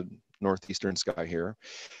the northeastern sky here.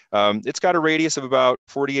 It's got a radius of about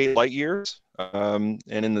 48 light years, and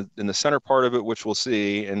in the center part of it, which we'll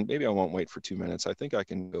see, and maybe I won't wait for 2 minutes. I think I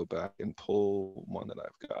can go back and pull one that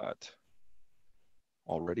I've got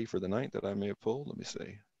already for the night that I may have pulled. Let me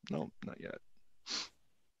see. No, not yet.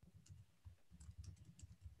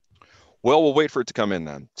 Well, we'll wait for it to come in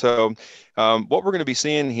then. So what we're going to be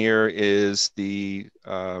seeing here is it's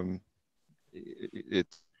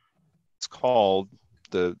called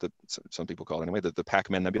some people call it anyway, the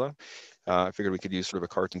Pac-Man Nebula. I figured we could use sort of a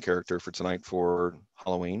cartoon character for tonight for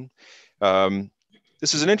Halloween.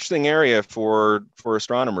 This is an interesting area for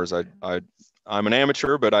astronomers. I'm an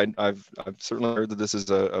amateur, but I've certainly heard that this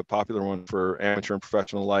is a popular one for amateur and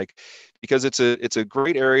professional alike, because it's a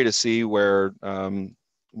great area to see where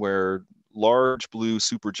large blue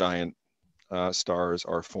supergiant stars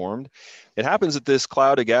are formed. It happens that this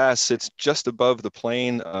cloud of gas sits just above the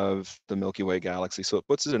plane of the Milky Way galaxy, so it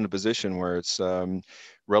puts it in a position where it's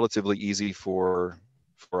relatively easy for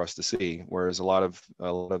us to see, whereas a lot of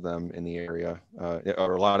them in the area,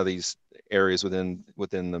 or a lot of these areas within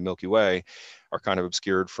the Milky Way are kind of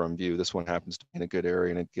obscured from view. This one happens to be in a good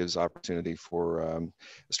area, and it gives opportunity for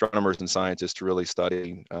astronomers and scientists to really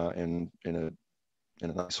study in a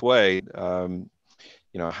nice way,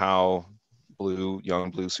 how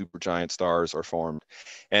young blue supergiant stars are formed.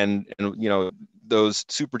 And those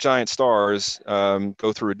supergiant stars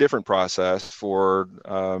go through a different process for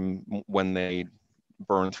when they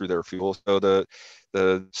burn through their fuel. So the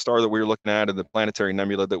star that we were looking at, and the planetary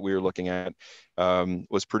nebula that we were looking at,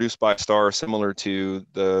 was produced by a star similar to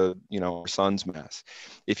our sun's mass.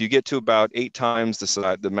 If you get to about 8 times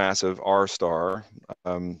the mass of our star,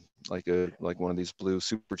 like one of these blue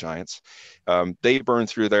supergiants, they burn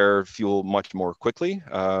through their fuel much more quickly,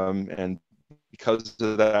 and because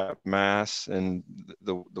of that mass and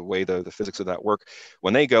the way the physics of that work,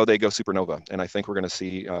 when they go supernova. And I think we're going to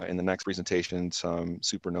see in the next presentation some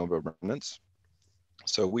supernova remnants.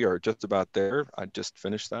 So we are just about there. I just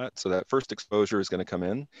finished that. So that first exposure is going to come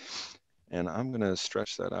in, and I'm going to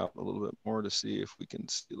stretch that out a little bit more to see if we can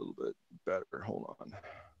see a little bit better. Hold on.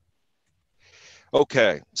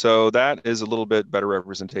 Okay, so that is a little bit better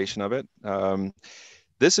representation of it.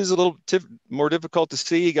 This is a little more difficult to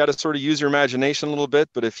see. You got to sort of use your imagination a little bit,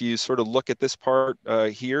 but if you sort of look at this part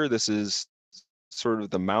here, this is sort of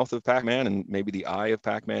the mouth of Pac-Man and maybe the eye of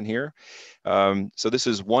Pac-Man here. So this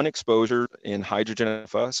is one exposure in hydrogen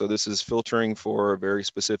alpha. So this is filtering for a very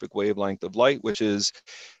specific wavelength of light, which is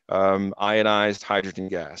ionized hydrogen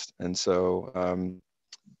gas. And so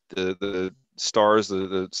the stars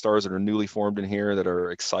that are newly formed in here that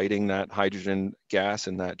are exciting that hydrogen gas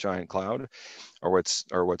in that giant cloud are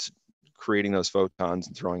what's creating those photons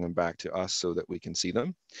and throwing them back to us so that we can see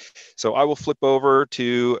them. So I will flip over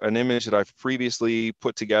to an image that I've previously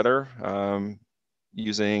put together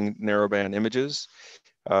using narrowband images.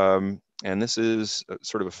 And this is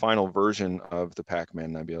sort of a final version of the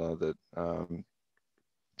Pac-Man Nebula that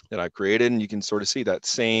I've created. And you can sort of see that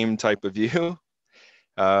same type of view.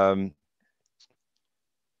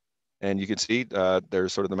 And you can see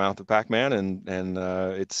there's sort of the mouth of Pac-Man, and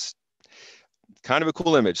it's kind of a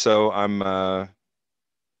cool image. So I'm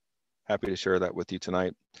happy to share that with you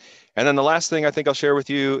tonight. And then the last thing I think I'll share with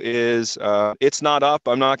you is it's not up.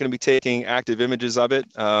 I'm not going to be taking active images of it.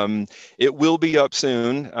 It will be up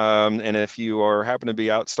soon. And if you happen to be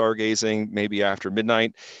out stargazing, maybe after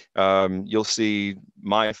midnight, you'll see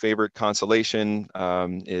my favorite constellation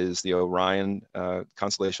is the Orion,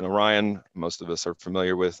 constellation Orion. Most of us are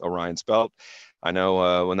familiar with Orion's belt. I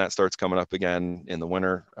know when that starts coming up again in the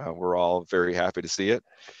winter, we're all very happy to see it,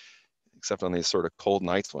 except on these sort of cold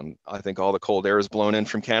nights when I think all the cold air is blown in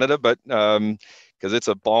from Canada, but because it's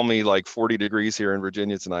a balmy like 40 degrees here in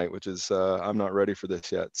Virginia tonight, which is, I'm not ready for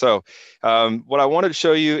this yet. So what I wanted to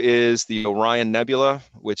show you is the Orion Nebula,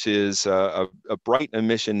 which is a bright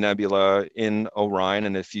emission nebula in Orion.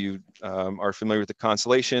 And if you are familiar with the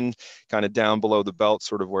constellation, kind of down below the belt,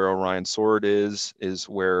 sort of where Orion's sword is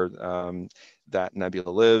where that nebula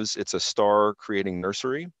lives. It's a star creating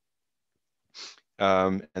nursery.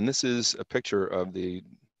 And this is a picture of the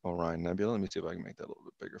Orion Nebula. Let me see if I can make that a little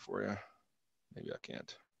bit bigger for you. Maybe I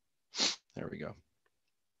can't. There we go.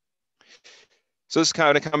 So this is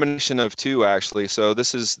kind of a combination of two, actually. So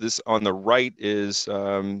this on the right is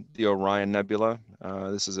the Orion Nebula.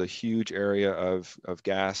 This is a huge area of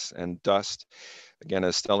gas and dust. Again,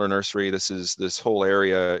 a stellar nursery. This whole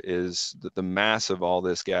area is the mass of all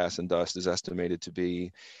this gas and dust is estimated to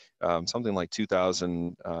be something like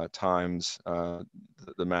 2,000 times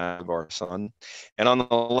the mass of our sun. And on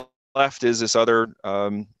the left is this other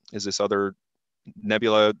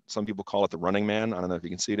nebula. Some people call it the running man. I don't know if you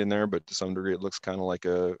can see it in there, but to some degree it looks kind of like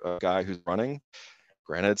a guy who's running.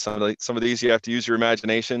 Granted, some of these you have to use your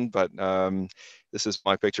imagination, but this is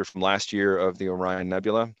my picture from last year of the Orion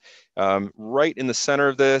Nebula. Right in the center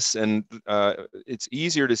of this, and it's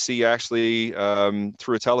easier to see actually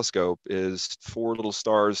through a telescope, is 4 little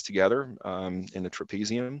stars together in a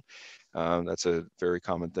trapezium. That's a very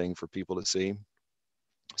common thing for people to see.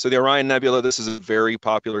 So the Orion Nebula, this is a very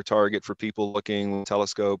popular target for people looking with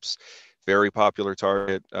telescopes. Very popular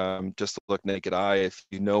target, just to look naked eye if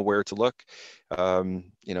you know where to look.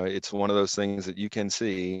 You know, it's one of those things that you can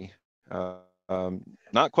see.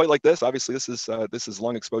 Not quite like this. Obviously, this is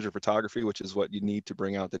long exposure photography, which is what you need to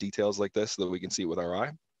bring out the details like this so that we can see it with our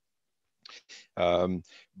eye.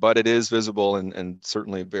 But it is visible and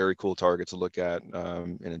certainly a very cool target to look at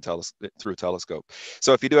through a telescope.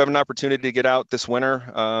 So if you do have an opportunity to get out this winter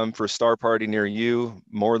for a star party near you,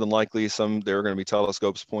 more than likely there are going to be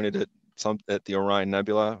telescopes pointed at the Orion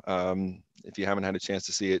Nebula. If you haven't had a chance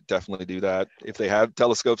to see it, definitely do that. If they have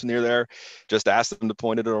telescopes near there, just ask them to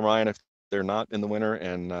point it at Orion if they're not in the winter,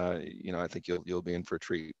 and you know, I think you'll be in for a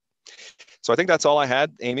treat. So I think that's all I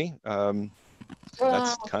had, Amy.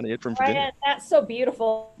 That's kind of it from Virginia. Ryan, that's so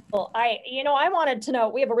beautiful. I wanted to know,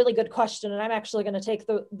 we have a really good question, and I'm actually going to take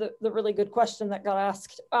the really good question that got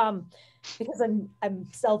asked because I'm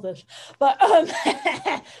selfish. But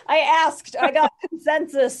I got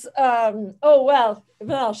consensus. Oh, well,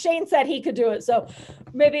 Shane said he could do it. So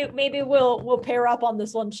maybe we'll pair up on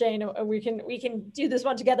this one, Shane, and we can do this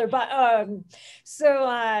one together. But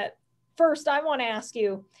first I want to ask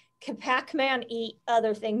you, can Pac-Man eat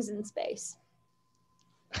other things in space?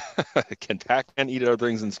 Can Pac-Man eat other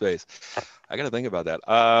things in space? I got to think about that.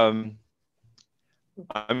 I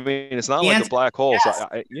mean, it's not like a black hole, yes. So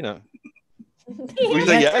you know. We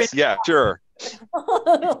say yes? Yeah, sure. It's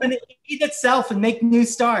going to eat itself and make new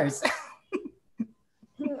stars.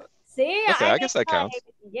 See? Okay, I guess that counts.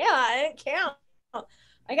 Yeah, it counts.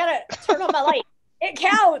 I got to turn on my light. It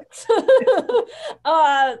counts.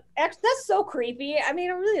 That's so creepy. I mean,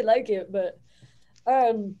 I really like it, but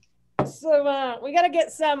so we got to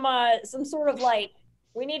get some sort of light.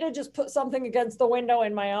 We need to just put something against the window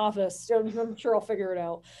in my office. So I'm sure I'll figure it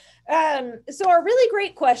out. So a really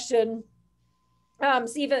great question,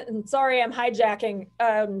 Stephen, sorry, I'm hijacking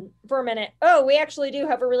for a minute. Oh, we actually do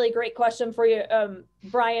have a really great question for you,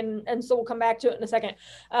 Brian, and so we'll come back to it in a second.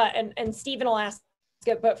 And Stephen will ask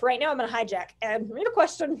it, but for right now I'm going to hijack. And read a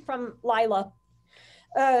question from Lila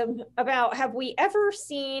about, have we ever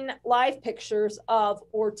seen live pictures of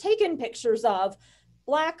or taken pictures of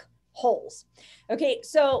black holes? Okay,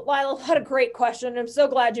 so Lila, what a great question. I'm so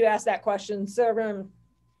glad you asked that question. So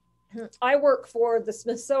I work for the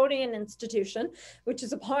Smithsonian Institution, which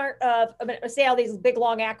is a part of, I'm going to say all these big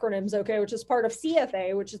long acronyms, okay, which is part of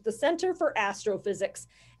CFA, which is the Center for Astrophysics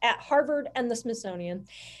at Harvard and the Smithsonian.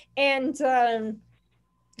 And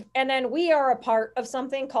then we are a part of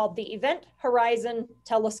something called the Event Horizon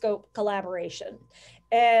Telescope Collaboration.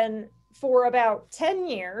 And for about 10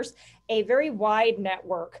 years, a very wide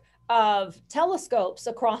network of telescopes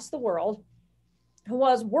across the world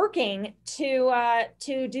was working to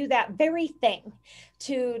do that very thing,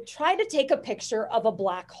 to try to take a picture of a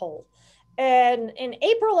black hole. And in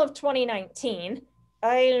April of 2019,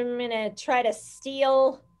 I'm gonna try to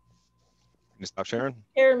steal. Can you stop sharing?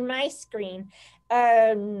 Share my screen.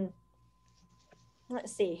 Let's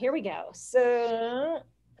see, here we go. So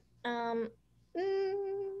I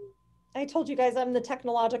told you guys I'm the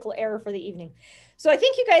technological error for the evening. So I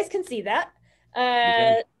think you guys can see that.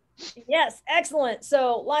 Yes, excellent.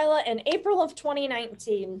 So Lila, in April of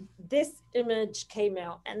 2019, this image came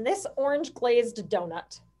out, and this orange glazed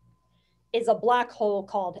donut is a black hole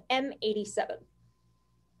called M87.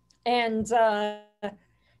 And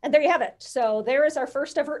there you have it. So there is our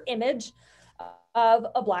first ever image of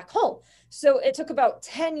a black hole. So it took about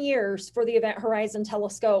 10 years for the Event Horizon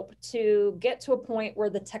Telescope to get to a point where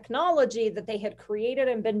the technology that they had created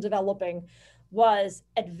and been developing was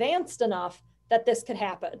advanced enough that this could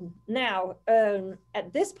happen. Now,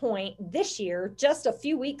 at this point, this year, just a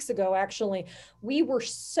few weeks ago, actually, we were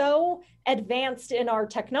so advanced in our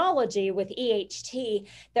technology with EHT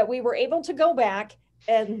that we were able to go back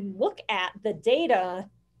and look at the data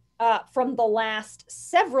from the last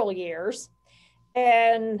several years.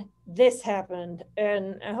 And this happened.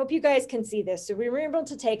 And I hope you guys can see this. So we were able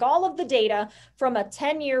to take all of the data from a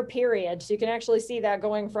 10-year period. So you can actually see that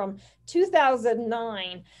going from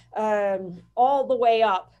 2009 all the way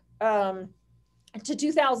up to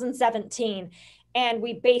 2017. And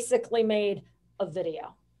we basically made a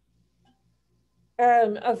video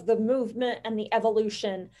of the movement and the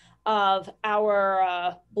evolution of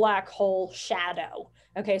our black hole shadow.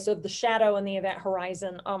 Okay, so the shadow and the event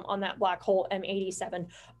horizon on that black hole M87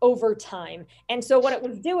 over time. And so what it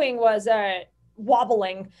was doing was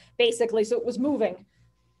wobbling, basically. So it was moving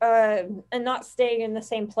and not staying in the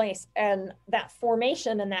same place. And that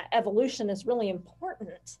formation and that evolution is really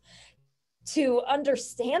important to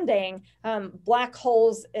understanding black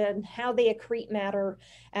holes and how they accrete matter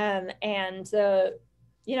and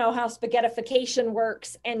you know, how spaghettification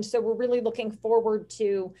works. And so we're really looking forward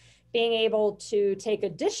to being able to take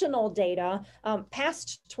additional data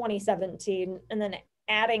past 2017 and then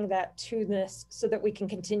adding that to this so that we can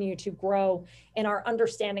continue to grow in our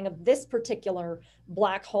understanding of this particular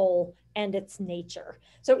black hole and its nature.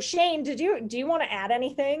 So Shane, do you want to add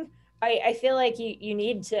anything? I feel like you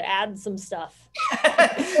need to add some stuff.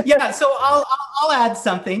 Yeah, so I'll add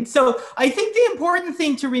something. So I think the important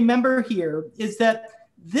thing to remember here is that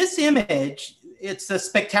this image, it's a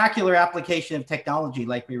spectacular application of technology,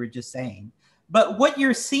 like we were just saying. But what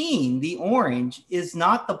you're seeing, the orange, is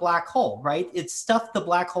not the black hole, right? It's stuff the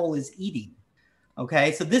black hole is eating.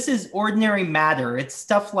 Okay, so this is ordinary matter. It's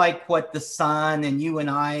stuff like what the sun and you and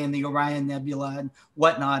I and the Orion Nebula and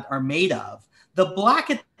whatnot are made of. The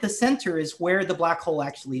black at the center is where the black hole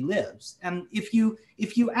actually lives. And if you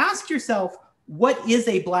ask yourself, what is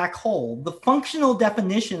a black hole? The functional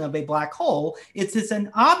definition of a black hole is an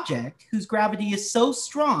object whose gravity is so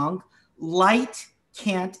strong, light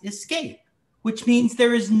can't escape, which means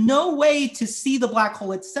there is no way to see the black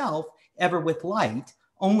hole itself ever with light,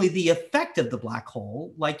 only the effect of the black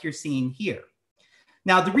hole, like you're seeing here.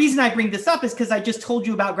 Now, the reason I bring this up is because I just told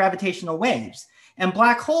you about gravitational waves. And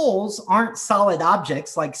black holes aren't solid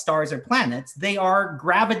objects like stars or planets. They are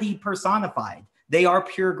gravity personified. They are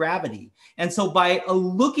pure gravity. And so by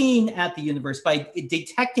looking at the universe, by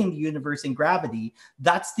detecting the universe in gravity,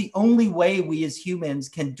 that's the only way we as humans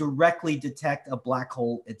can directly detect a black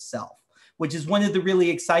hole itself, which is one of the really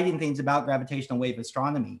exciting things about gravitational wave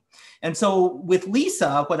astronomy. And so with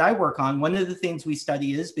Lisa, what I work on, one of the things we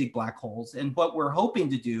study is big black holes. And what we're hoping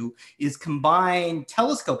to do is combine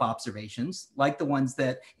telescope observations, like the ones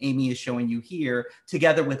that Amy is showing you here,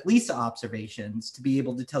 together with Lisa observations to be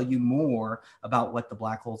able to tell you more about what the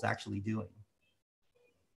black hole is actually doing.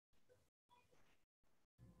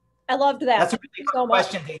 I loved that. That's a really good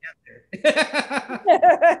question to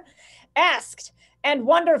answer. Asked. And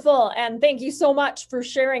wonderful. And thank you so much for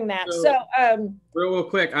sharing that. So real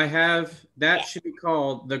quick, I have, that should be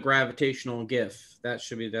called the gravitational GIF.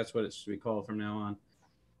 That's what it should be called from now on.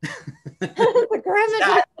 The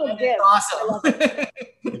gravitational gift. Awesome.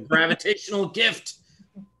 The gravitational gift.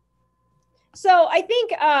 So I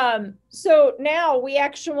think, so now we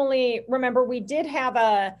actually, remember we did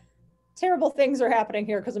have terrible things are happening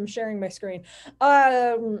here because I'm sharing my screen.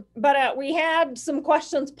 But we had some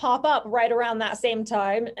questions pop up right around that same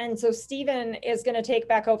time. And so Stephen is going to take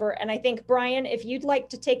back over. And I think, Brian, if you'd like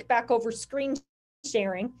to take back over screen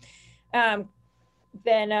sharing,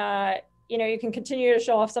 then, you know, you can continue to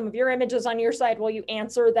show off some of your images on your side while you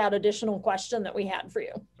answer that additional question that we had for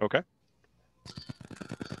you. Okay.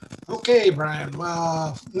 Okay, Brian.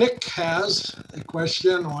 Well, Nick has a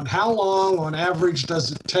question on how long on average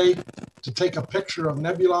does it take to take a picture of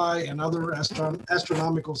nebulae and other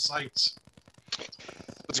astronomical sites?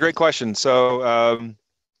 That's a great question. So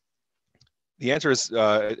the answer is,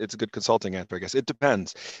 it's a good consulting answer, I guess. It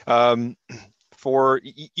depends. You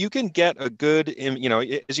can get a good, you know,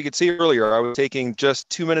 as you could see earlier, I was taking just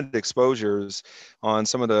 2-minute exposures on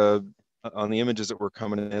some of on the images that were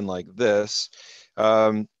coming in like this.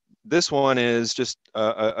 this one is just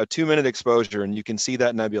a 2-minute exposure, and you can see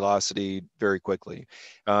that nebulosity very quickly.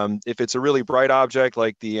 If it's a really bright object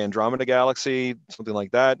like the Andromeda Galaxy, something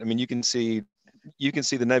like that, I mean, you can see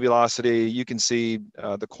the nebulosity, you can see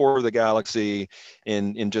the core of the galaxy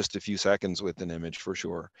in just a few seconds with an image for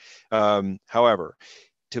sure. However,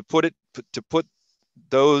 to put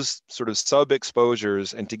those sort of sub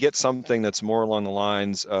exposures and to get something that's more along the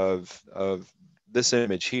lines of this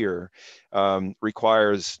image here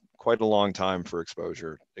requires quite a long time for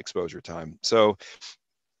exposure time. So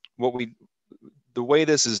the way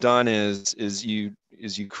this is done is you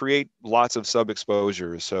create lots of sub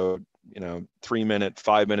exposures. So, 3-minute,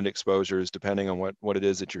 5-minute exposures, depending on what it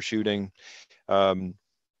is that you're shooting.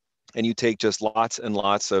 And you take just lots and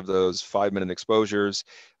lots of those 5-minute exposures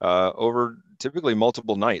over typically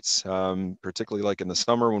multiple nights, particularly like in the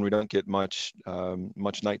summer when we don't get much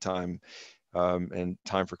nighttime and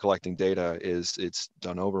time for collecting data. It's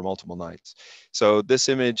done over multiple nights. So this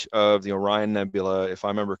image of the Orion Nebula, if I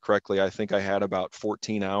remember correctly, I think I had about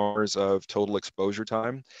 14 hours of total exposure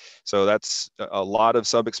time. So that's a lot of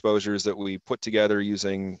sub exposures that we put together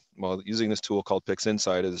using this tool called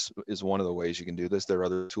PixInsight is one of the ways you can do this. There are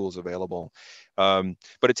other tools available. But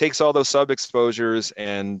it takes all those sub exposures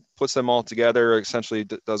and puts them all together, essentially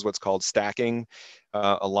does what's called stacking,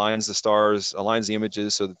 aligns the stars, aligns the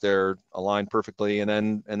images so that they're aligned perfectly.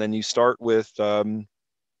 And then you start with some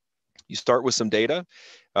data.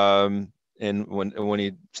 And when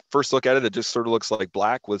you first look at it, it just sort of looks like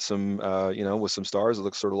black with some, with some stars. It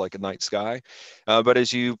looks sort of like a night sky. But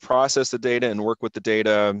as you process the data and work with the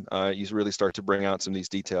data, you really start to bring out some of these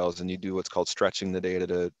details, and you do what's called stretching the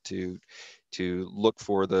data to look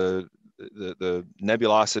for the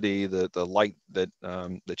nebulosity, the light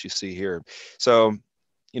that you see here. So,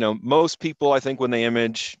 most people, I think, when they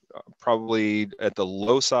image, probably at the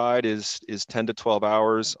low side is 10 to 12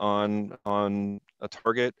 hours on a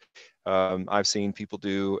target. I've seen people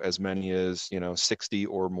do as many as 60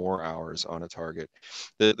 or more hours on a target.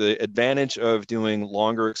 The advantage of doing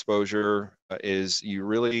longer exposure is you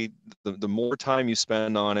really the more time you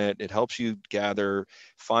spend on it, it helps you gather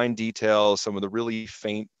fine details, some of the really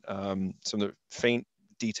faint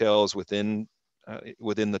details within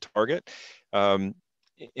the target.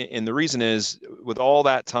 And the reason is, with all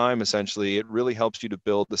that time, essentially, it really helps you to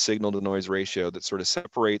build the signal to noise ratio that sort of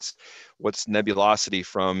separates what's nebulosity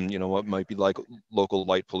from, what might be like local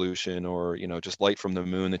light pollution or, just light from the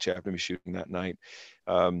moon that you happen to be shooting that night.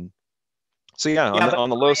 So yeah,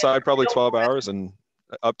 on the low side, probably 12 hours and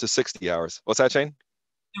up to 60 hours. What's that, Shane?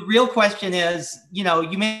 The real question is, you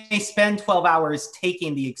may spend 12 hours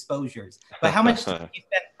taking the exposures, but how much do you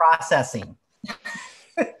spend processing?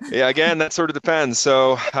 Yeah, again, that sort of depends.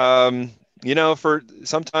 So, for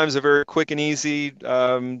sometimes a very quick and easy,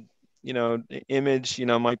 image,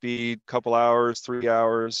 might be a couple hours, 3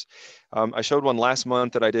 hours. I showed one last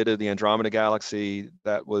month that I did of the Andromeda Galaxy.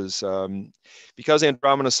 That was because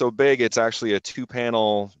Andromeda is so big, it's actually a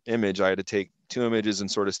 2-panel image. I had to take 2 images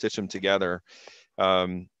and sort of stitch them together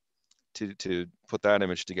to put that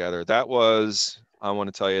image together. That was, I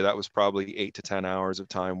want to tell you, that was probably 8 to 10 hours of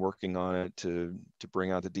time working on it to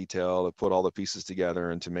bring out the detail, to put all the pieces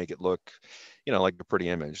together and to make it look, like a pretty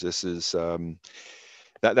image. This is,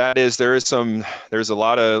 there's a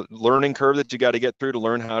lot of learning curve that you got to get through to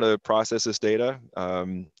learn how to process this data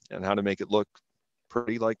and how to make it look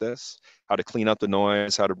pretty like this, how to clean up the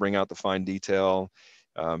noise, how to bring out the fine detail,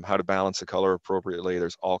 how to balance the color appropriately.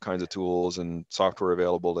 There's all kinds of tools and software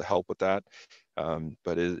available to help with that.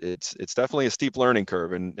 But it's definitely a steep learning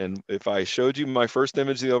curve. And if I showed you my first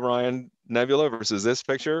image of the Orion Nebula versus this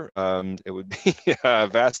picture, it would be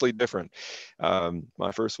vastly different.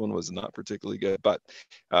 My first one was not particularly good, but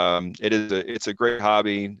it's a great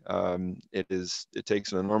hobby. It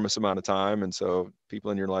takes an enormous amount of time, and so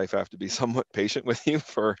people in your life have to be somewhat patient with you.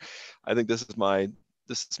 I think this is my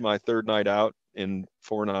 3rd night out in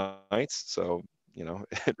 4 nights, so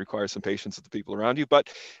it requires some patience with the people around you, but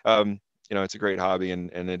it's a great hobby,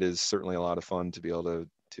 and it is certainly a lot of fun to be able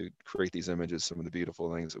to create these images, some of the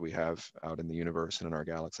beautiful things that we have out in the universe and in our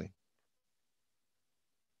galaxy.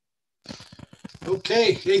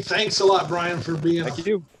 Okay. Hey, thanks a lot, Brian, for being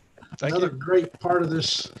another great part of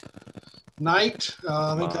this night.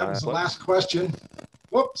 I think that was the last question.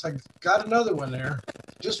 Whoops, I got another one there.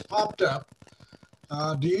 Just popped up.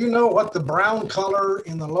 Do you know what the brown color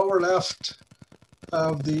in the lower left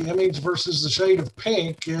of the image versus the shade of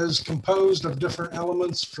pink is composed of different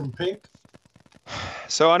elements from pink?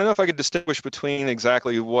 So I don't know if I could distinguish between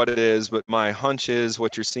exactly what it is, but my hunch is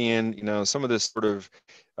what you're seeing, some of this sort of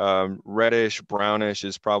reddish, brownish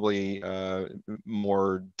is probably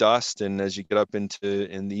more dust. And as you get up in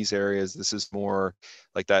these areas, this is more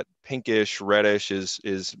like that pinkish reddish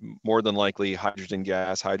is more than likely hydrogen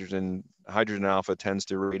gas. Hydrogen alpha tends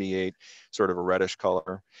to radiate sort of a reddish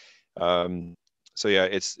color. So yeah,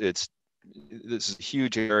 this is a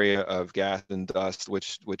huge area of gas and dust,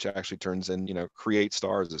 which actually turns in, creates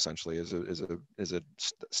stars essentially as a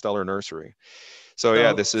stellar nursery. So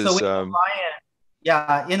yeah, this is in Orion,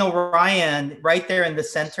 in Orion, right there in the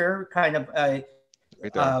center, kind of right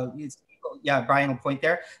there. Brian will point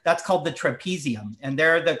there. That's called the trapezium, and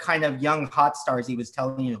they're the kind of young hot stars he was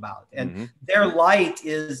telling you about. And their light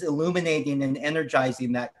is illuminating and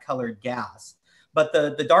energizing that colored gas. But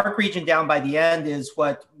the dark region down by the end is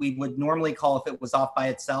what we would normally call, if it was off by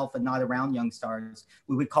itself and not around young stars,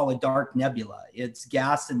 we would call a dark nebula. It's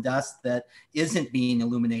gas and dust that isn't being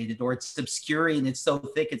illuminated, or it's obscuring. It's so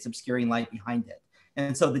thick it's obscuring light behind it.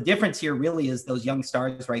 And so the difference here really is those young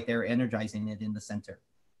stars right there energizing it in the center.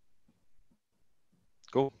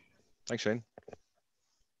 Cool. Thanks, Shane.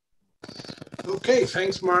 Okay,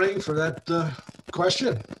 thanks, Marlene, for that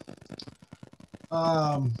question.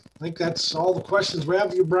 I think that's all the questions we have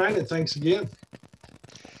for you, Brian, and thanks again.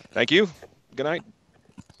 Thank you. Good night.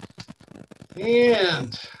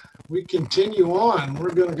 And we continue on.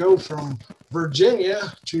 We're going to go from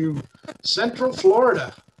Virginia to Central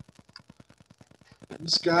Florida.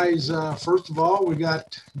 This guy's, first of all, we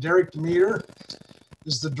got Derek Demeter,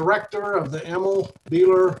 is the director of the Emil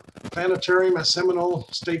Beeler Planetarium at Seminole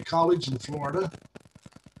State College in Florida.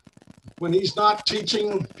 When he's not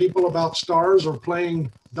teaching people about stars or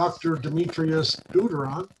playing Dr. Demetrius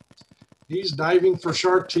Deuteron, he's diving for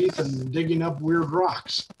shark teeth and digging up weird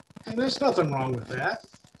rocks. And there's nothing wrong with that.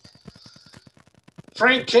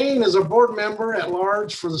 Frank Kane is a board member at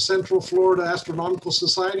large for the Central Florida Astronomical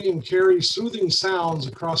Society and carries soothing sounds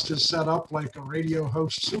across his setup like a radio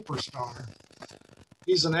host superstar.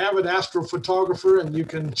 He's an avid astrophotographer, and you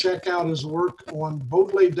can check out his work on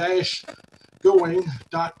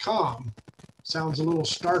Boatley-going.com. Sounds a little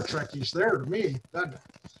Star Trek-ish there to me, doesn't it?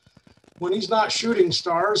 When he's not shooting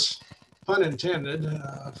stars, pun intended,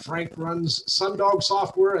 Frank runs Sundog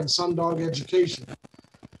Software and Sundog Education.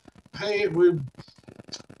 Hey, we're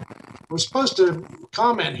supposed to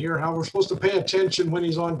comment here how we're supposed to pay attention when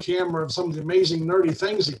he's on camera of some of the amazing nerdy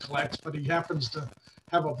things he collects, but he happens to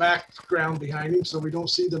have a background behind him, so we don't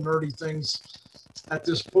see the nerdy things at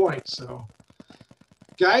this point. So,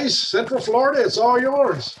 guys, Central Florida, it's all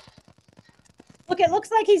yours. Look, it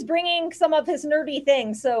looks like he's bringing some of his nerdy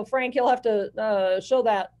things. So, Frank, you'll have to show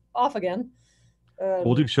that off again.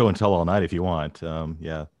 We'll do show and tell all night if you want.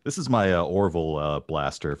 Yeah, this is my Orville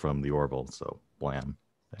blaster from the Orville. So, blam,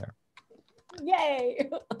 there. Yay!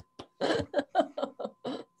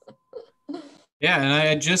 Yeah, and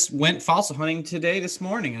I just went fossil hunting this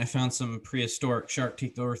morning. I found some prehistoric shark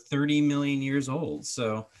teeth over 30 million years old.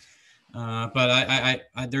 So, but I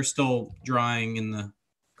they're still drying in the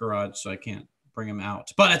garage, so I can't bring them out.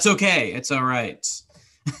 But it's okay. It's all right.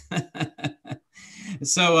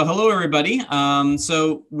 So hello, everybody.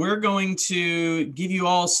 So we're going to give you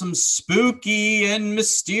all some spooky and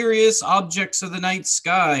mysterious objects of the night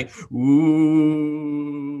sky.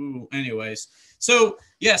 Ooh. Anyways, so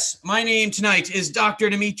yes, my name tonight is Dr.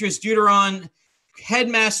 Demetrius Deuteron,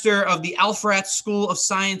 headmaster of the Alfrat School of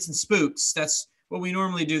Science and Spooks. That's what we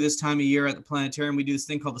normally do this time of year at the planetarium. We do this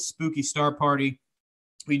thing called the Spooky Star Party.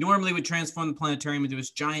 We normally would transform the planetarium into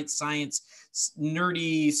this giant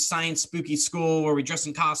nerdy science spooky school where we dress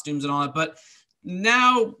in costumes and all that. But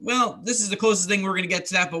now, well, this is the closest thing we're going to get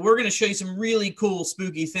to that, but we're going to show you some really cool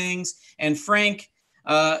spooky things. And Frank,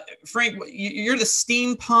 you're the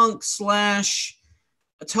steampunk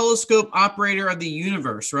 / telescope operator of the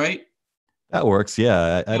universe, right? That works.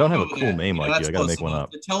 Yeah. I don't have a cool name like you. I got to make one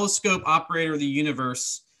up. The telescope operator of the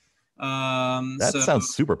universe. That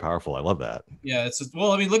sounds super powerful. I love that. Yeah,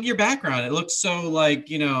 well, I mean, look at your background. It looks so like,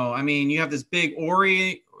 I mean, you have this big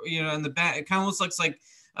Ori, in the back. It kind of looks like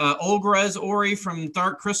Olgra's Ori from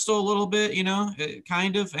Dark Crystal a little bit,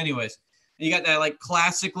 kind of. Anyways, and you got that like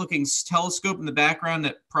classic looking telescope in the background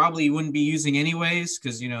that probably you wouldn't be using anyways,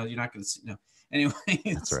 because you're not going to see. No, anyway.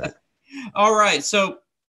 That's right. All right, so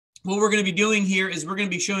what we're going to be doing here is we're going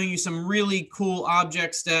to be showing you some really cool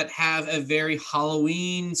objects that have a very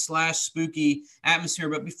Halloween / spooky atmosphere.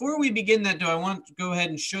 But before we begin that, I want to go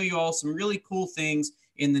ahead and show you all some really cool things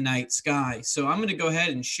in the night sky. So I'm going to go ahead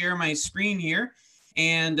and share my screen here.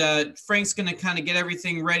 And Frank's going to kind of get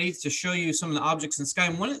everything ready to show you some of the objects in the sky.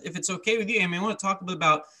 And if it's okay with you, Amy, I want to talk a bit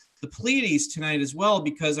about the Pleiades tonight as well,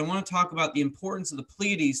 because I want to talk about the importance of the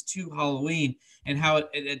Pleiades to Halloween and how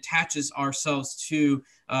it attaches ourselves to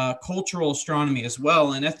cultural astronomy as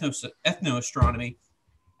well, and ethnoastronomy.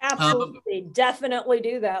 Absolutely, definitely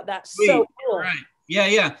do that. That's Sweet. so cool. Right.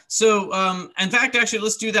 Yeah. So, in fact, actually,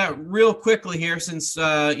 let's do that real quickly here, since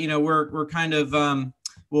we're kind of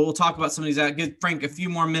we'll talk about some of these. Give Frank a few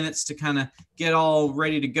more minutes to kind of get all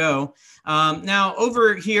ready to go. Now,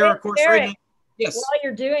 over here, of course, Eric, right now, yes. While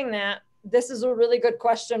you're doing that, this is a really good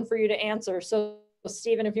question for you to answer. So,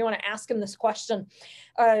 Stephen, if you want to ask him this question,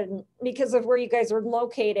 because of where you guys are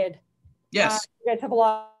located, yes, you guys have a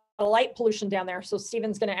lot of light pollution down there. So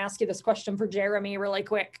Stephen's going to ask you this question for Jeremy really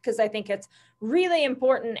quick, because I think it's really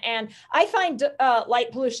important. And I find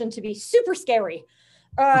light pollution to be super scary.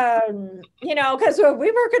 Because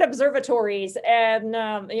we work at observatories, and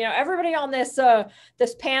everybody on this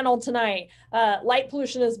panel tonight, light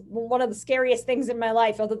pollution is one of the scariest things in my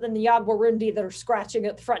life, other than the Yagwarundi that are scratching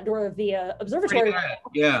at the front door of the observatory.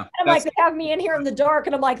 Yeah, and I'm like, they have me in here in the dark,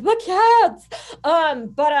 and I'm like, the cats.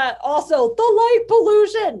 But also the light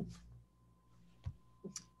pollution.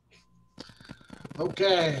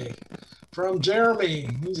 Okay, from Jeremy,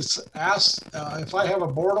 he just asked if I have a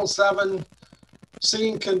Bortle 7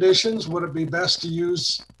 seeing conditions, would it be best to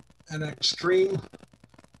use an extreme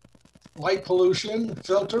light pollution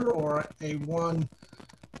filter or a 1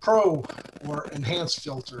 Pro or enhanced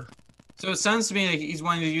filter? So it sounds to me like he's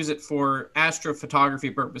wanting to use it for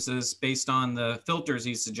astrophotography purposes based on the filters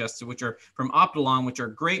he suggested, which are from Optilon, which are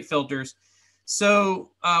great filters.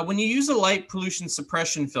 So when you use a light pollution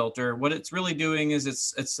suppression filter, what it's really doing is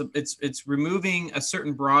it's removing a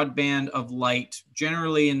certain broadband of light,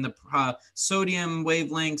 generally in the sodium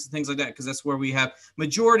wavelengths and things like that, because that's where we have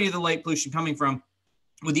majority of the light pollution coming from.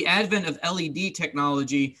 With the advent of LED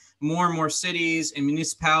technology, more and more cities and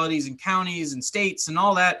municipalities and counties and states and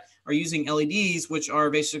all that are using LEDs, which are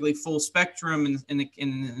basically full spectrum in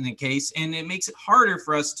the case, and it makes it harder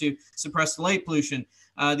for us to suppress the light pollution.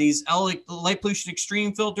 These light pollution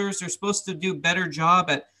extreme filters are supposed to do a better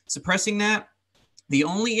job at suppressing that. The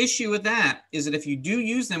only issue with that is that if you do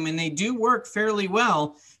use them, and they do work fairly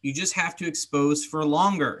well, you just have to expose for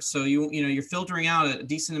longer. So you're filtering out a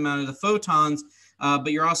decent amount of the photons,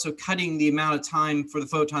 but you're also cutting the amount of time for the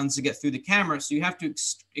photons to get through the camera. So you have to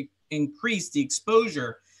increase the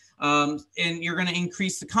exposure, and you're going to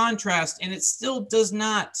increase the contrast, and it still does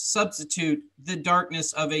not substitute the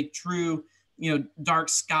darkness of a true dark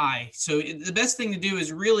sky. So the best thing to do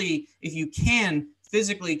is really, if you can,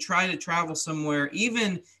 physically try to travel somewhere,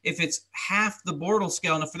 even if it's half the Bortle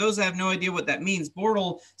scale. Now, for those that have no idea what that means,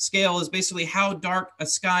 Bortle scale is basically how dark a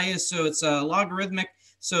sky is. So it's logarithmic.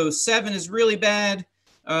 So 7 is really bad,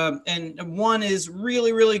 and 1 is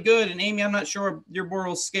really, really good. And Amy, I'm not sure what your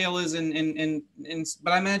Bortle scale is,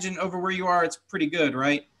 but I imagine over where you are, it's pretty good,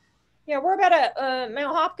 right? Yeah, we're about at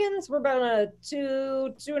Mount Hopkins. We're about a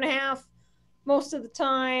 2.5 most of the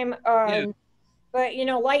time. But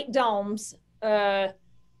light domes are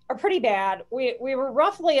pretty bad. We were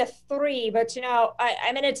roughly a 3, but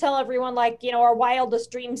I'm going to tell everyone, our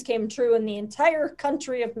wildest dreams came true, in the entire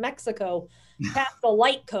country of Mexico passed the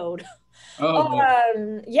light code.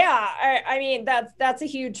 I mean, that's a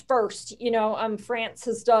huge first. France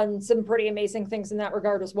has done some pretty amazing things in that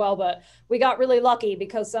regard as well, but we got really lucky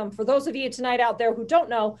because for those of you tonight out there who don't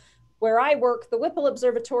know, where I work, the Whipple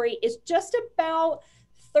Observatory is just about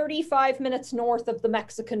 35 minutes north of the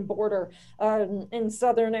Mexican border in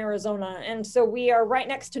southern Arizona. And so we are right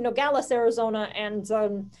next to Nogales, Arizona. And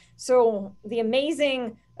so the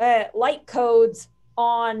amazing light codes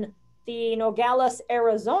on the Nogales,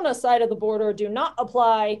 Arizona side of the border do not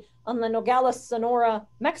apply on the Nogales, Sonora,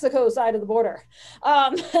 Mexico side of the border.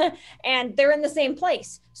 And they're in the same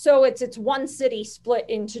place. So it's one city split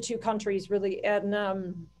into 2 countries, really.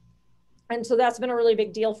 And so that's been a really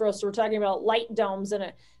big deal for us. So we're talking about light domes, and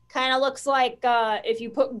it kind of looks like if you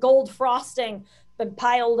put gold frosting and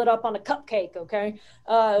piled it up on a cupcake, okay?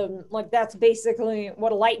 That's basically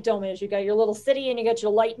what a light dome is. You got your little city and you got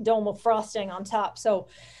your light dome of frosting on top. So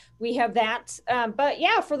we have that. But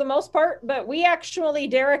yeah, for the most part, but we actually,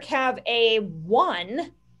 Derek, have a 1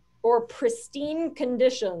 or pristine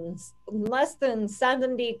conditions, less than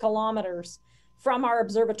 70 kilometers from our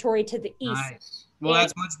observatory to the east. Nice. Well,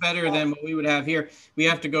 that's much better than what we would have here. We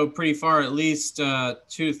have to go pretty far, at least 2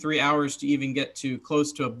 to 3 hours to even get to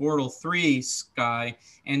close to a Bortle 3 sky.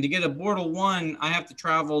 And to get a Bortle 1, I have to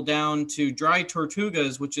travel down to Dry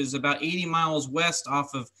Tortugas, which is about 80 miles west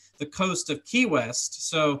off of the coast of Key West.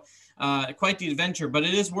 So quite the adventure, but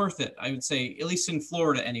it is worth it, I would say, at least in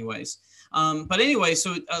Florida anyways. But anyway,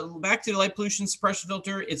 so back to the light pollution suppression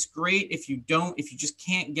filter. It's great if you just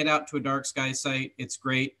can't get out to a dark sky site, it's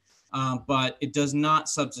great. But it does not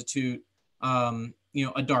substitute,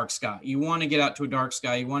 a dark sky. You want to get out to a dark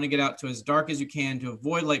sky. You want to get out to as dark as you can to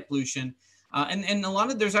avoid light pollution. And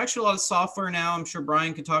there's actually a lot of software now. I'm sure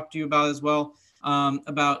Brian could talk to you about as well.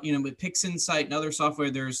 About with PixInsight and other software.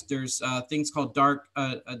 There's things called dark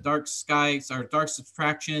sky or dark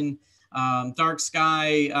subtraction, dark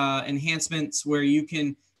sky enhancements, where you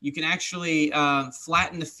can actually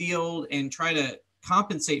flatten the field and try to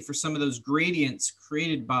compensate for some of those gradients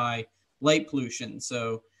created by light pollution.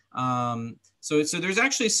 So there's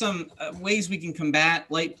actually some ways we can combat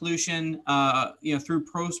light pollution, through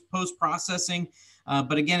post processing.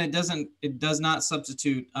 But again, it does not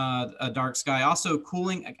substitute a dark sky. Also,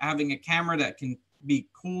 cooling, having a camera that can be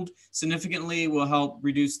cooled significantly will help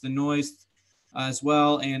reduce the noise as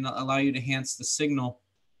well and allow you to enhance the signal.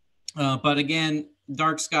 But again,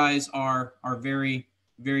 dark skies are very,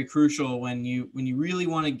 very crucial when you really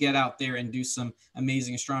want to get out there and do some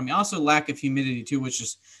amazing astronomy. Also, lack of humidity too, which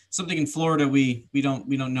is something in Florida we don't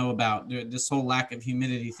know about. This whole lack of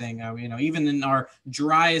humidity thing. Even in our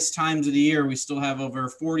driest times of the year, we still have over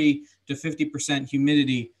 40 to 50%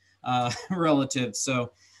 humidity relative.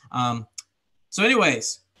 So,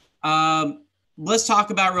 anyways. Let's talk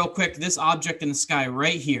about real quick this object in the sky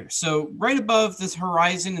right here. So right above this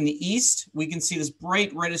horizon in the east, we can see this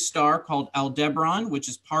bright reddish star called Aldebaran, which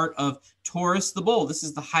is part of Taurus the Bull. This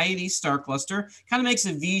is the Hyades star cluster. Kind of makes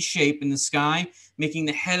a V shape in the sky, making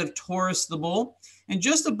the head of Taurus the Bull. And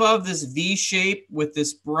just above this V shape with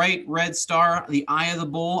this bright red star, the eye of the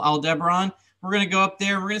bull, Aldebaran, we're going to go up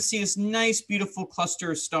there. We're going to see this nice, beautiful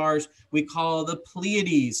cluster of stars we call the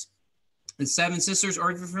Pleiades. The Seven Sisters,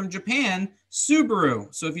 or from Japan, Subaru.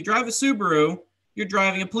 So if you drive a Subaru, you're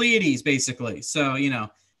driving a Pleiades, basically. So,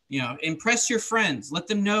 impress your friends. Let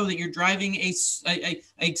them know that you're driving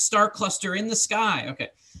a star cluster in the sky. Okay.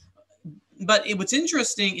 But what's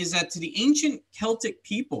interesting is that to the ancient Celtic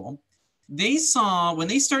people, they saw, when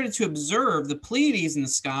they started to observe the Pleiades in the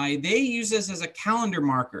sky, they used this as a calendar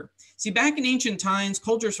marker. See, back in ancient times,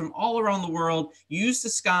 cultures from all around the world used the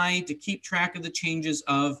sky to keep track of the changes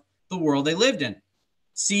of the world they lived in,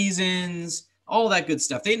 seasons, all that good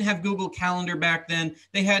stuff. They didn't have Google Calendar back then.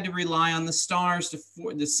 They had to rely on the stars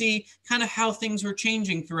to see kind of how things were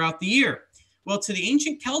changing throughout the year. Well, to the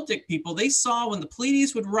ancient Celtic people, they saw when the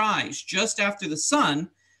Pleiades would rise just after the sun,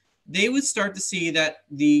 they would start to see that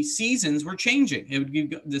the seasons were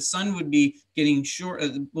changing. The sun would be getting short,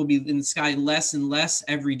 will be in the sky less and less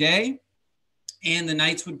every day, and the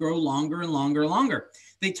nights would grow longer and longer and longer.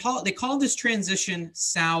 They called this transition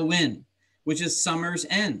Samhain, which is summer's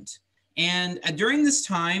end. And during this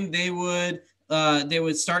time, they would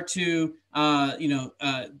start to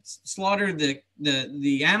slaughter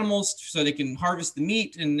the animals so they can harvest the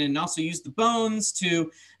meat, and then also use the bones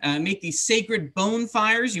to make these sacred bone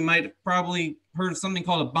fires. You might have probably heard of something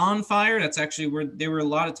called a bonfire. That's actually where they were a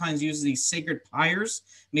lot of times using these sacred pyres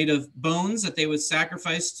made of bones that they would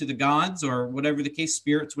sacrifice to the gods, or whatever the case,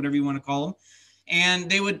 spirits, whatever you want to call them. And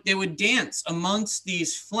they would dance amongst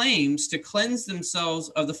these flames to cleanse themselves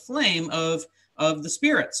of the flame of the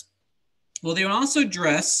spirits. Well, they would also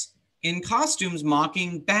dress in costumes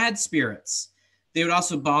mocking bad spirits. They would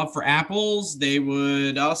also bob for apples. They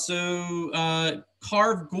would also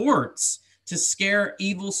carve gourds to scare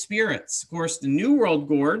evil spirits. Of course, the New World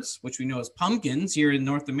gourds, which we know as pumpkins here in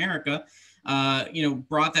North America,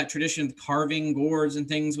 brought that tradition of carving gourds and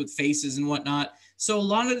things with faces and whatnot. So a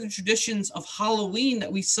lot of the traditions of Halloween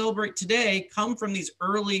that we celebrate today come from these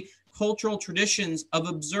early cultural traditions of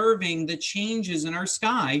observing the changes in our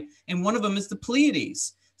sky. And one of them is the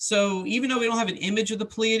Pleiades. So even though we don't have an image of the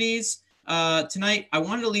Pleiades tonight, I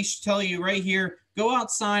wanted to at least tell you right here, go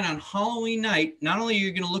outside on Halloween night. Not only are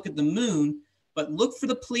you going to look at the moon, but look for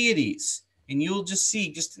the Pleiades. And you'll just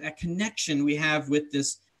see just that connection we have with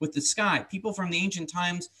the sky. People from the ancient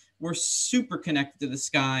times were super connected to the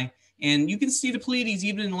sky. And you can see the Pleiades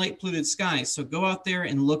even in light polluted skies. So go out there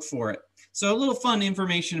and look for it. So a little fun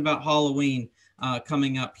information about Halloween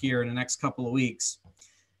coming up here in the next couple of weeks.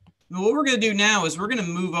 Now, what we're going to do now is we're going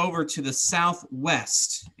to move over to the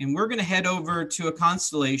southwest. And we're going to head over to a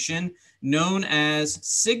constellation known as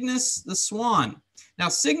Cygnus the Swan. Now,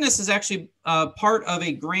 Cygnus is actually part of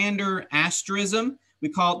a grander asterism. We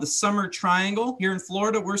call it the Summer Triangle. Here in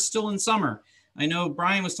Florida, we're still in summer. I know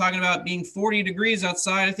Brian was talking about being 40 degrees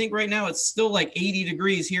outside. I think right now it's still like 80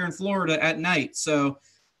 degrees here in Florida at night. So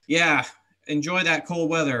yeah, enjoy that cold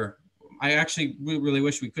weather. I actually really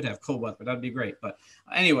wish we could have cold weather. That'd be great. But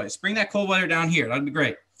anyways, bring that cold weather down here. That'd be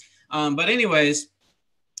great. But anyways,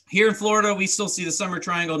 Here in Florida, we still see the summer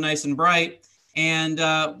triangle nice and bright. And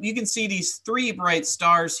you can see these 3 bright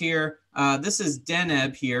stars here. This is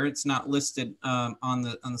Deneb here. It's not listed on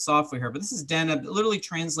the software here, but this is Deneb. It literally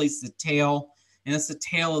translates the tail, and it's the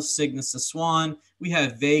tail of Cygnus, the swan. We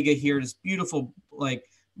have Vega here, this beautiful like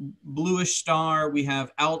bluish star. We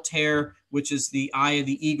have Altair, which is the eye of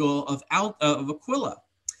the eagle of Aquila.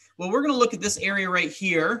 Well, we're going to look at this area right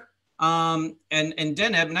here. And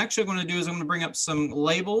Deneb, and actually what I'm going to do is I'm going to bring up some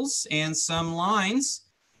labels and some lines.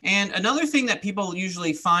 And another thing that people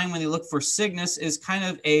usually find when they look for Cygnus is kind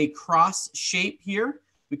of a cross shape here.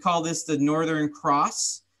 We call this the Northern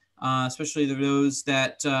Cross, especially those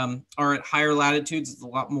that are at higher latitudes. It's a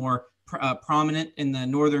lot more prominent in the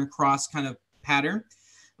Northern Cross kind of pattern.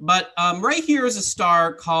 But right here is a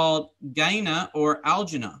star called Gaina or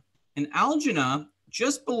Algina. And Algina,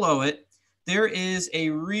 just below it, there is a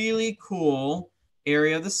really cool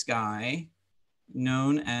area of the sky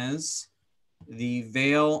known as the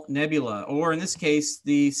Veil Nebula, or in this case,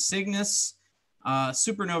 the Cygnus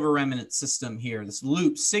supernova remnant system here, this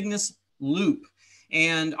loop, Cygnus loop.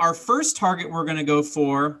 And our first target we're going to go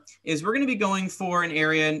for is we're going to be going for an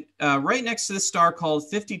area right next to the star called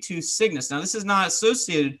 52 Cygnus. Now, this is not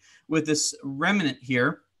associated with this remnant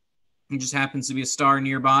here. It just happens to be a star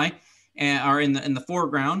nearby or in the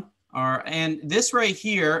foreground. And this right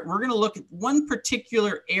here, we're going to look at one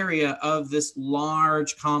particular area of this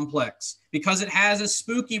large complex because it has a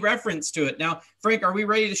spooky reference to it. Now, Frank, are we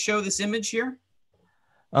ready to show this image here?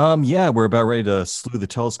 Yeah, we're about ready to slew the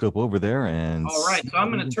telescope over there. And all right, so I'm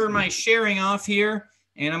going to turn my sharing off here,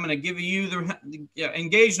 and I'm going to give you the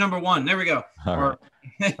engage number 1. There we go. All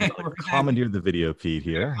right. Commandeer the video feed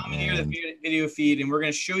here. Commandeer the video feed, and we're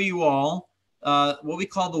going to show you all what we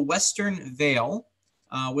call the Western Veil.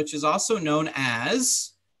 Which is also known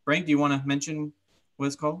as, Frank, do you want to mention what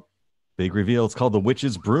it's called? Big reveal. It's called the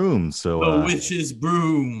Witch's Broom. So the Witch's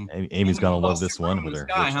Broom. Amy's going to love this one with her.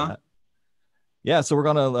 Huh? Yeah, so we're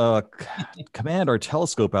going to command our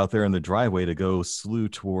telescope out there in the driveway to go slew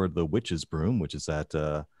toward the Witch's Broom, which is that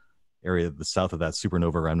area of the south of that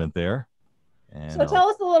supernova remnant there. And so tell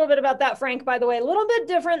us a little bit about that, Frank, by the way. A little bit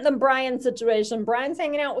different than Brian's situation. Brian's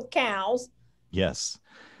hanging out with cows. Yes.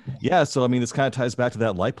 Yeah, so I mean, this kind of ties back to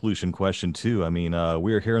that light pollution question too. I mean,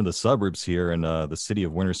 we're here in the suburbs here in the city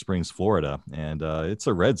of Winter Springs, Florida, and it's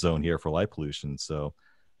a red zone here for light pollution. So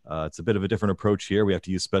it's a bit of a different approach here. We have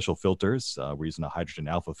to use special filters. We're using a hydrogen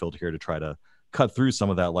alpha filter here to try to cut through some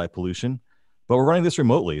of that light pollution. But we're running this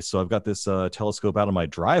remotely. So I've got this telescope out on my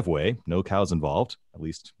driveway, no cows involved, at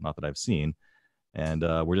least not that I've seen. And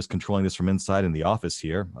we're just controlling this from inside in the office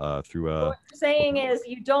here through a... What you're saying is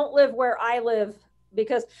you don't live where I live.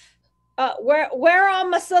 Because where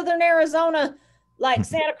on my southern Arizona, like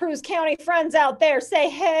Santa Cruz County friends out there say,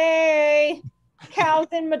 hey, cows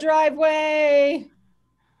in my driveway.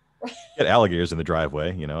 Get alligators in the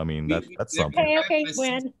driveway, you know, I mean, that's something. Okay,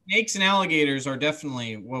 when snakes and alligators are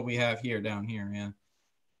definitely what we have here down here. Yeah.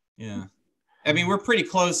 Yeah. I mean, we're pretty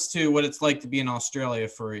close to what it's like to be in Australia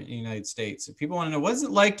for the United States. If people want to know what is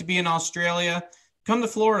it like to be in Australia, come to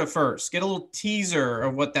Florida first. Get a little teaser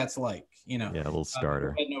of what that's like. You know, yeah, a little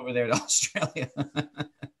starter. Heading over there to Australia.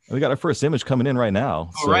 We got our first image coming in right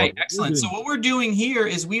now. All right, excellent. So what we're doing here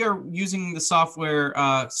is we are using the software,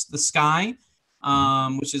 the Sky,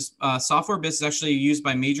 which is software based, actually used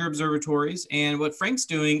by major observatories. And what Frank's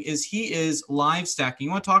doing is he is live stacking.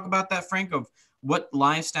 You want to talk about that, Frank, of what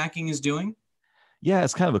live stacking is doing? Yeah,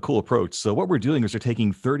 it's kind of a cool approach. So what we're doing is we're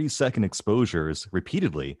taking 30-second exposures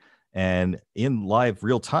repeatedly. And in live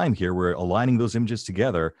real time here, we're aligning those images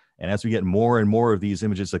together. And as we get more and more of these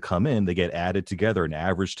images that come in, they get added together and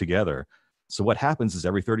averaged together. So what happens is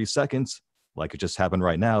every 30 seconds, like it just happened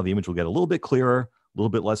right now, the image will get a little bit clearer, a little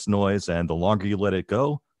bit less noise. And the longer you let it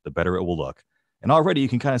go, the better it will look. And already you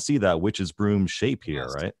can kind of see that witch's broom shape here,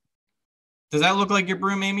 right? Does that look like your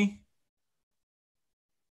broom, Amy?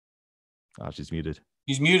 Oh, she's muted.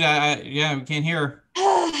 She's muted. Yeah, we can't hear her.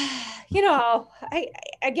 You know,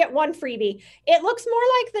 I get one freebie. It looks more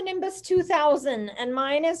like the Nimbus 2000, and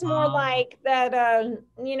mine is more like that.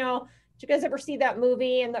 You know, did you guys ever see that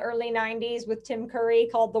movie in the early 90s with Tim Curry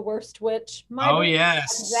called The Worst Witch?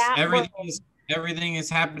 Yes, everything is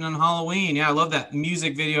happening on Halloween. Yeah, I love that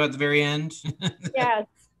music video at the very end. Yes,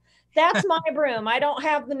 that's my broom. I don't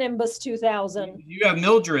have the Nimbus 2000. You have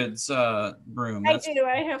Mildred's broom. I do.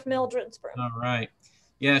 I have Mildred's broom. All right.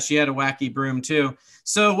 Yeah, she had a wacky broom too.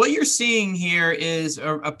 So what you're seeing here is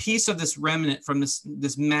a piece of this remnant from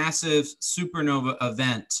this massive supernova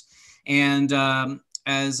event. And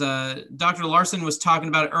as Dr. Larson was talking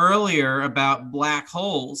about earlier about black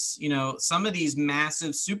holes, you know, some of these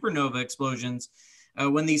massive supernova explosions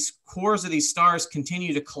when these cores of these stars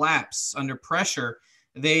continue to collapse under pressure,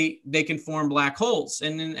 they can form black holes.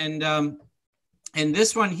 And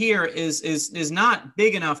this one here is not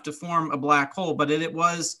big enough to form a black hole, but it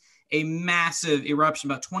was a massive eruption,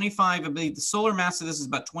 about 25, I believe the solar mass of this is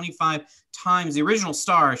about 25 times, the original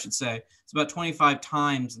star, I should say, it's about 25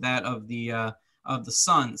 times that of the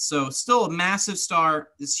sun. So still a massive star,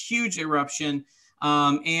 this huge eruption.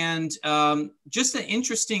 Just an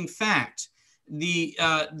interesting fact, the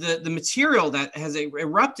material that has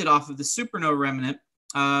erupted off of the supernova remnant,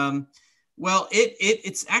 well,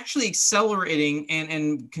 it's actually accelerating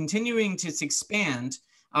and continuing to expand.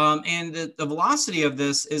 And the velocity of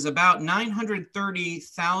this is about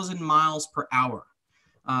 930,000 miles per hour,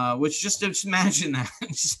 which just imagine that,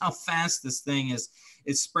 just how fast this thing is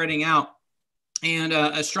spreading out. And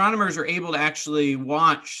astronomers are able to actually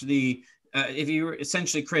watch if you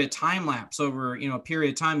essentially create a time lapse over a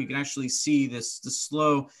period of time, you can actually see the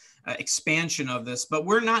slow expansion of this. But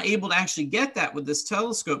we're not able to actually get that with this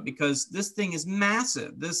telescope because this thing is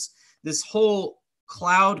massive. This whole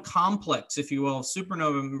cloud complex, if you will, of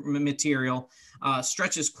supernova material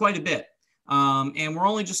stretches quite a bit. And we're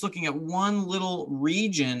only just looking at one little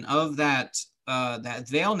region of that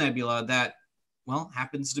Veil Nebula that, well,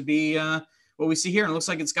 happens to be what we see here. And it looks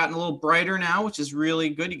like it's gotten a little brighter now, which is really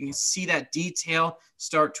good. You can see that detail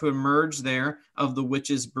start to emerge there of the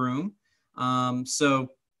witch's broom.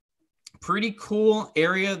 So pretty cool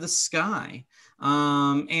area of the sky.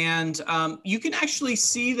 You can actually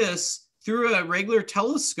see this through a regular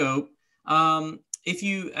telescope if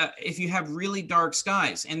you have really dark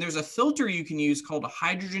skies. And there's a filter you can use called a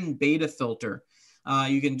hydrogen beta filter.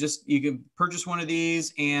 You can purchase one of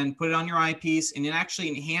these and put it on your eyepiece, and it actually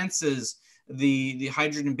enhances the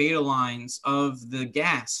hydrogen beta lines of the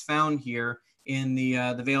gas found here in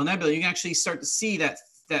the Veil Nebula. You can actually start to see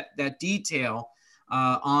that detail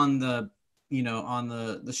on the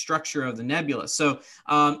structure of the nebula. So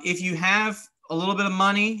if you have a little bit of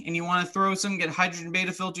money and you want to throw get a hydrogen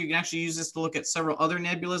beta filter, you can actually use this to look at several other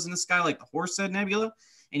nebulas in the sky, like the Horsehead Nebula.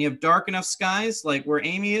 And you have dark enough skies, like where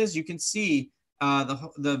Amy is, you can see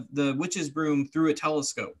the witch's broom through a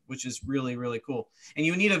telescope, which is really, really cool. And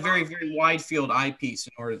you need a very, very wide field eyepiece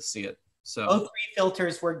in order to see it. So O3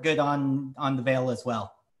 filters work good on the Veil as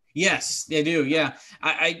well. Yes, they do. Yeah,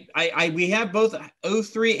 we have both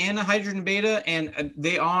O3 and a hydrogen beta, and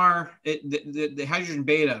they are the hydrogen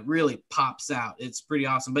beta really pops out. It's pretty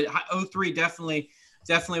awesome. But O3 definitely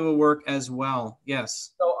will work as well.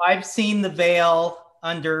 Yes. So I've seen the Veil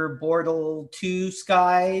under Bortle 2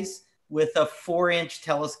 skies with a 4-inch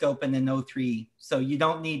telescope and an O3. So you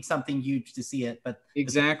don't need something huge to see it, but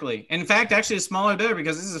exactly. In fact, actually, the smaller better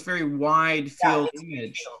because this is a very wide field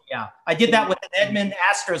image. Yeah, I did that with an Edmund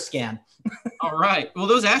Astroscan. All right. Well,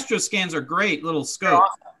 those Astroscans are great little scopes.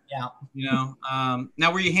 Awesome. Yeah.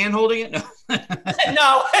 Now, were you hand holding it? No.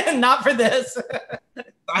 No, not for this.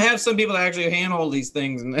 I have some people that actually hand hold these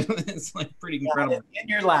things, and it's like pretty incredible. In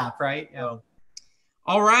your lap, right? Yeah.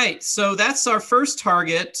 All right, so that's our first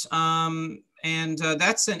target, and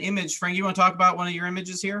that's an image. Frank, you want to talk about one of your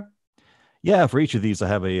images here? Yeah, for each of these, I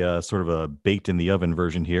have a sort of a baked in the oven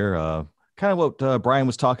version here. Kind of what Brian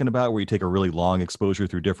was talking about, where you take a really long exposure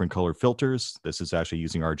through different color filters. This is actually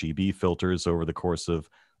using RGB filters over the course of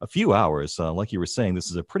a few hours. Like you were saying, this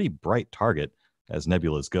is a pretty bright target as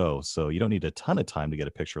nebulas go, so you don't need a ton of time to get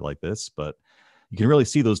a picture like this, but you can really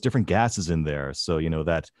see those different gases in there. So,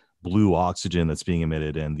 that blue oxygen that's being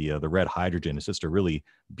emitted and the red hydrogen. It's just a really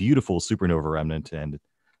beautiful supernova remnant and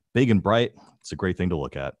big and bright. It's a great thing to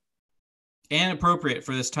look at. And appropriate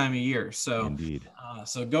for this time of year. So indeed.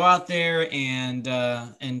 So go out there and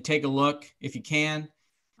take a look if you can.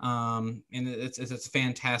 And it's a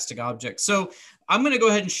fantastic object. So I'm going to go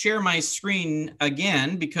ahead and share my screen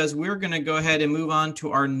again because we're going to go ahead and move on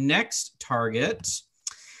to our next target.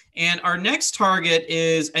 And our next target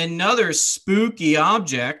is another spooky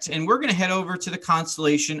object, and we're going to head over to the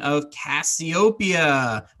constellation of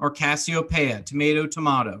Cassiopeia or Cassiopeia,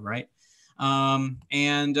 tomato, right?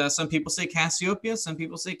 Some people say Cassiopeia, some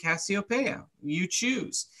people say Cassiopeia. You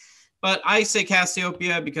choose. But I say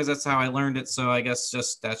Cassiopeia because that's how I learned it, so I guess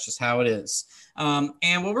that's just how it is.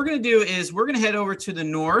 And what we're going to do is we're going to head over to the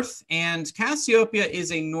north, and Cassiopeia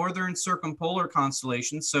is a northern circumpolar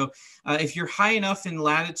constellation. So if you're high enough in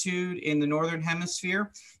latitude in the northern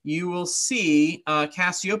hemisphere, you will see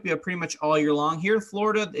Cassiopeia pretty much all year long. Here in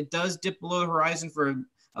Florida, it does dip below the horizon for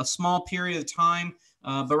a small period of time.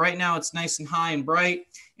 But right now it's nice and high and bright.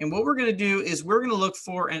 And what we're going to do is we're going to look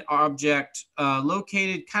for an object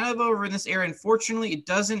located kind of over in this area. Unfortunately, it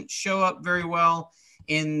doesn't show up very well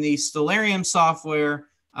in the Stellarium software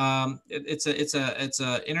It's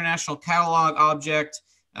a international catalog object.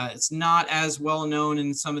 It's not as well known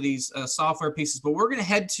in some of these software pieces, but we're going to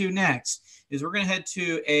head to next is we're going to head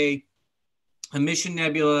to a mission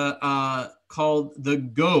nebula called the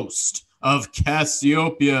Ghost of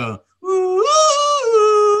Cassiopeia.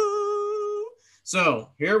 So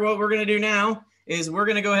here, what we're going to do now is we're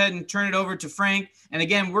going to go ahead and turn it over to Frank. And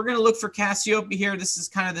again, we're going to look for Cassiopeia here. This is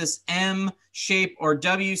kind of this M shape or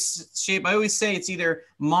W shape. I always say it's either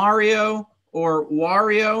Mario or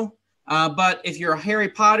Wario. But if you're a Harry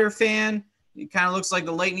Potter fan, it kind of looks like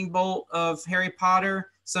the lightning bolt of Harry Potter.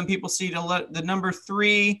 Some people see the number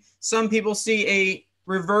 3. Some people see a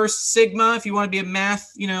reverse sigma. If you want to be a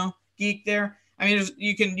math, geek there. I mean,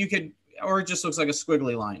 you could, or it just looks like a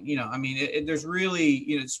squiggly line. I mean, there's really,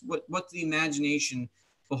 it's what the imagination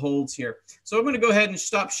beholds here. So I'm going to go ahead and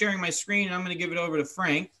stop sharing my screen. And I'm going to give it over to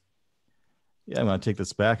Frank. Yeah, I'm going to take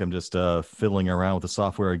this back. I'm just fiddling around with the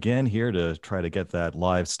software again here to try to get that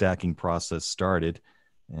live stacking process started.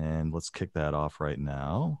 And let's kick that off right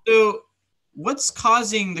now. So what's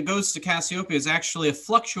causing the Ghost of Cassiopeia is actually a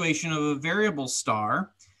fluctuation of a variable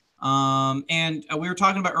star. And we were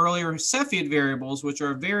talking about earlier Cepheid variables, which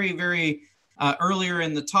are very, very earlier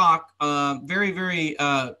in the talk, very, very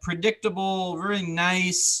predictable, really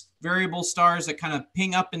nice variable stars that kind of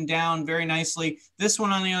ping up and down very nicely. This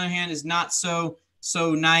one, on the other hand, is not so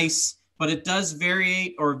nice, but it does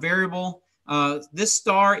variate or variable. This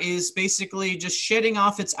star is basically just shedding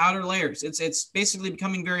off its outer layers. It's basically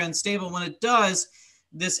becoming very unstable. When it does,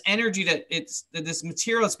 this energy that this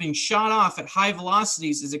material that's being shot off at high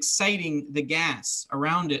velocities is exciting the gas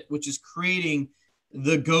around it, which is creating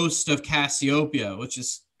the Ghost of Cassiopeia, which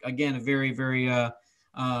is, again, a very, very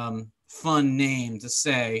fun name to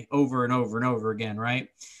say over and over and over again, right?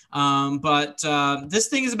 But this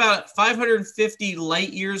thing is about 550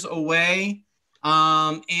 light years away.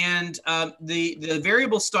 And the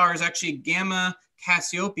variable star is actually Gamma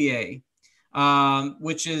Cassiopeiae,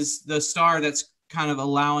 which is the star that's kind of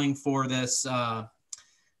allowing for this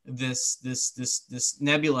this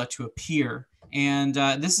nebula to appear. And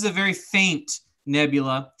this is a very faint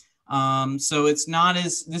nebula. So it's not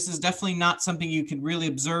this is definitely not something you can really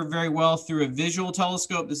observe very well through a visual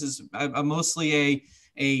telescope. This is mostly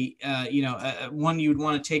a one you would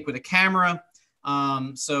want to take with a camera.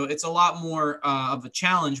 So it's a lot more of a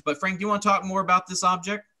challenge. But Frank, do you want to talk more about this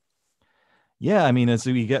object? Yeah, I mean, as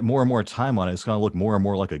we get more and more time on it, it's going to look more and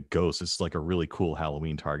more like a ghost. It's like a really cool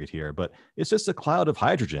Halloween target here, but it's just a cloud of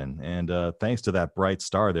hydrogen. And thanks to that bright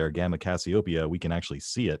star there, Gamma Cassiopeia, we can actually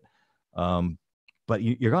see it. But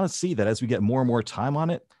you're going to see that as we get more and more time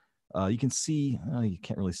on it, you can see, you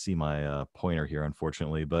can't really see my pointer here,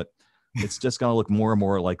 unfortunately, but it's just going to look more and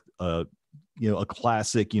more like a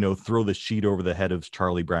classic, throw the sheet over the head of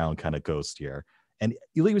Charlie Brown kind of ghost here. And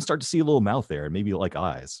you'll even start to see a little mouth there and maybe like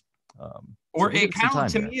eyes. Or it kind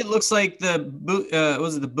of, to me, it looks like the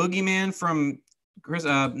boogeyman from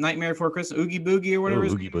Nightmare Before Christmas, Oogie Boogie or whatever.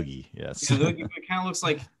 Oogie Boogie, yes. Yeah, Oogie Boogie kind of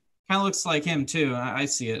looks like him too. I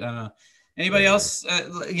see it. I don't know. Anybody else?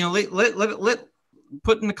 Let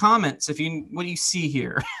put in the comments what do you see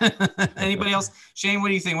here? Anybody else? Shane, what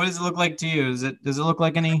do you think? What does it look like to you? Does it look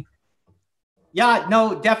like any? Yeah,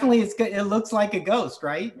 no, definitely. It looks like a ghost,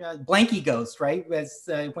 right? Blanky ghost, right? As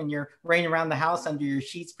when you're running around the house under your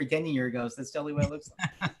sheets pretending you're a ghost. That's totally what it looks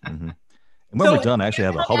like. Mm-hmm. And when we're done, I actually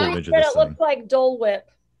have a Hubble image of this thing. It looks like Dole Whip.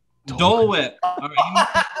 Dole Whip. All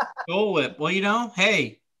right. Dole Whip. Well,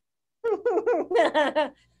 hey.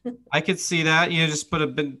 I could see that. Just put a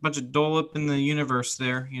bunch of Dole Whip in the universe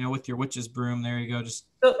there, with your witch's broom. There you go. Just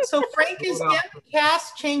so Frank, is Gamma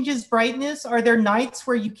Cass changes brightness? Are there nights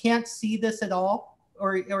where you can't see this at all?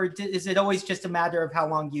 Or is it always just a matter of how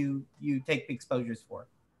long you take the exposures for?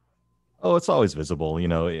 Oh, it's always visible.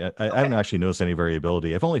 I haven't actually noticed any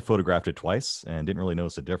variability. I've only photographed it twice and didn't really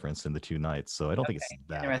notice a difference in the 2 nights. So I don't think it's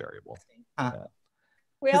that variable. Huh. Yeah.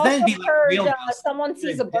 We also heard someone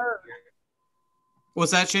sees a bird.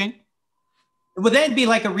 What's that, Shane? Well, then it'd be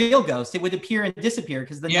like a real ghost. It would appear and disappear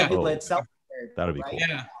because the nebula itself. That would be cool.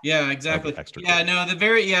 Yeah, exactly. Yeah, cool.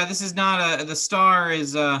 No, this is not the star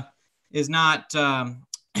is not.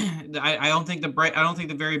 I don't think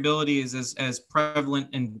the variability is as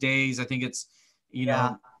prevalent in days. I think it's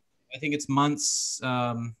I think it's months.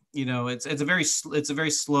 It's a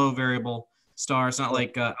very slow variable star. It's not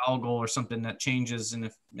like algal or something that changes in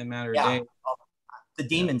a matter of days. The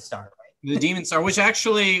demon star. The demon star, which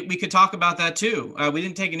actually we could talk about that too. We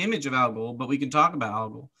didn't take an image of algal, but we can talk about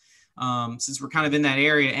algal since we're kind of in that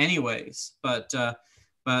area anyways. But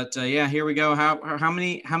But yeah, here we go. How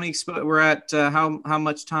many we're at? How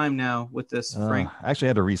much time now with this, Frank? I actually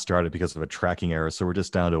had to restart it because of a tracking error, so we're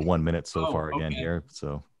just down to 1 minute so far again here.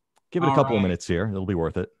 So give it a couple of minutes here; it'll be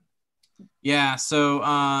worth it. Yeah.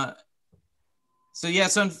 So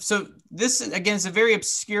this again is a very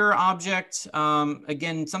obscure object.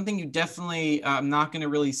 Again, something you definitely I'm not going to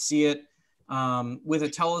really see it with a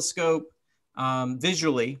telescope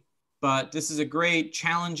visually. But this is a great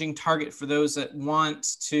challenging target for those that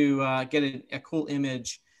want to get a cool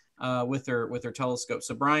image with their telescope.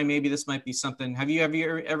 So Brian, maybe this might be something. Have you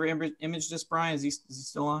ever imaged this, Brian? Is he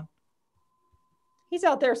still on? He's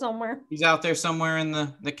out there somewhere. He's out there somewhere in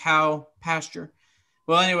the cow pasture.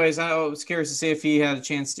 Well, anyways, I was curious to see if he had a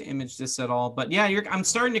chance to image this at all. But yeah, I'm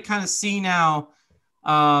starting to kind of see now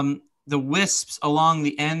the wisps along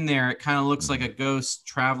the end there. It kind of looks like a ghost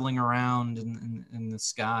traveling around in the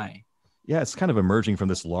sky. Yeah, it's kind of emerging from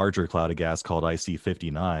this larger cloud of gas called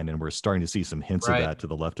IC59, and we're starting to see some hints of that to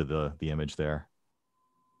the left of the image there.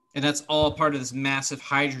 And that's all part of this massive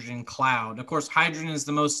hydrogen cloud. Of course, hydrogen is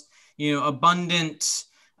the most, abundant,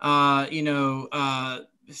 normal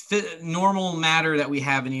matter that we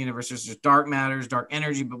have in the universe. There's just dark matters, dark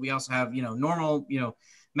energy, but we also have, normal,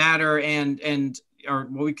 matter and or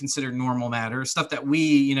what we consider normal matter, stuff that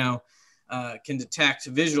we, can detect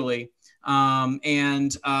visually.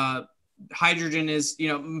 Hydrogen is,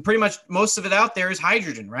 pretty much most of it out there is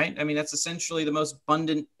hydrogen, right? I mean, that's essentially the most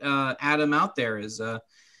abundant atom out there is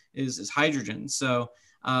hydrogen. So,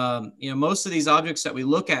 most of these objects that we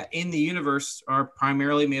look at in the universe are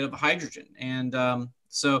primarily made of hydrogen. And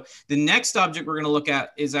so the next object we're going to look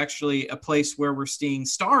at is actually a place where we're seeing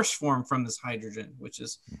stars form from this hydrogen, which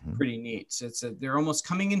is pretty neat. So they're almost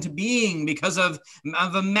coming into being because of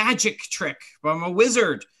a magic trick from a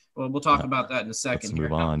wizard. Well, we'll talk about that in a second. Let's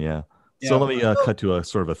move on, yeah. So let me cut to a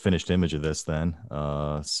sort of a finished image of this then.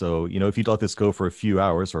 So, if you let this go for a few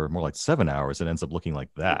hours or more like 7 hours, it ends up looking like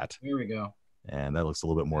that. Here we go. And that looks a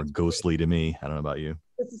little bit more ghostly to me. I don't know about you.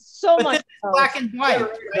 This is so much black and white.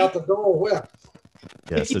 Got the door whip.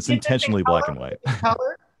 Yes, it's intentionally black and white.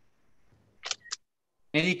 Color?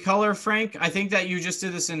 Any color, Frank? I think that you just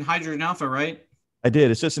did this in hydrogen alpha, right? I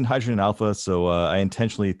did. It's just in hydrogen alpha, so I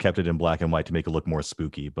intentionally kept it in black and white to make it look more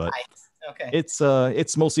spooky. But okay.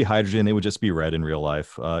 It's mostly hydrogen. It would just be red in real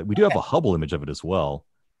life. We do have a Hubble image of it as well,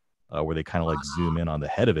 where they kind of like zoom in on the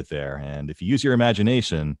head of it there. And if you use your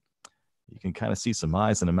imagination, you can kind of see some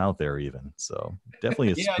eyes and a mouth there even. So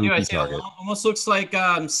definitely a spooky target. It almost looks like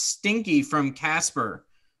Stinky from Casper.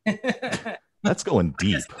 That's going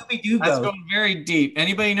deep. That's going very deep.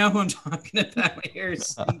 Anybody know who I'm talking about here?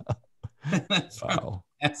 Wow.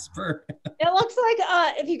 Casper. It looks like,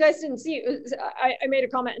 if you guys didn't see it, I made a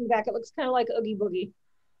comment in the back. It looks kind of like Oogie Boogie.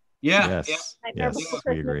 Yeah. Yes,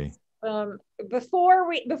 we agree.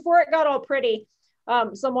 Before it got all pretty,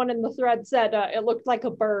 someone in the thread said it looked like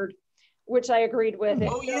a bird, which I agreed with.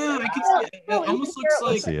 Oh yeah, I can see it. It almost looks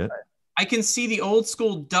like I can see the old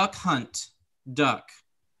school duck hunt duck.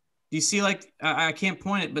 Do you see like I can't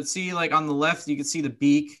point it, but see like on the left you can see the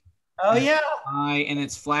beak. Oh yeah. Eye, and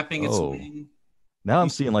it's flapping its wing. Now I'm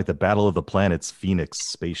seeing like the Battle of the Planets Phoenix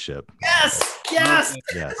spaceship. Yes.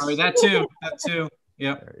 Sorry, that too.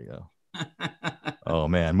 Yep. There you go. Oh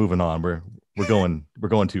man, moving on. We're going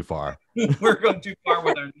too far. We're going too far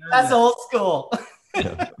with our nerds. That's old school.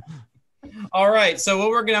 Yeah. All right. So I'm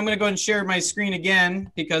going to go ahead and share my screen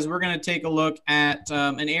again because we're going to take a look at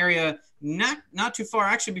an area not too far.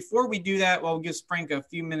 Actually, before we do that, we'll give Frank a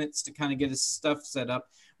few minutes to kind of get his stuff set up.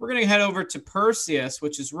 We're going to head over to Perseus,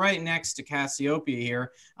 which is right next to Cassiopeia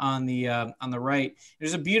here on the right.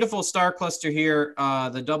 There's a beautiful star cluster here,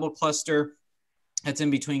 the double cluster that's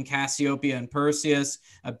in between Cassiopeia and Perseus.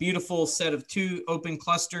 A beautiful set of two open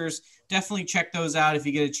clusters. Definitely check those out if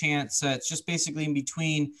you get a chance. It's just basically in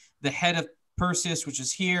between the head of Perseus, which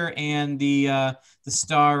is here, and the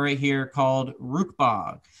star right here called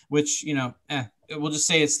Rukbog, which we'll just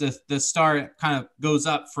say it's the star that kind of goes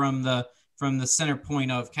up from the center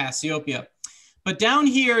point of Cassiopeia. But down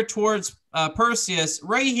here towards Perseus,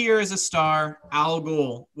 right here is a star,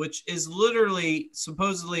 Algol, which is literally,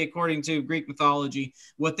 supposedly, according to Greek mythology,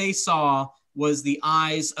 what they saw was the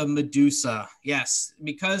eyes of Medusa. Yes,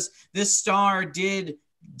 because this star did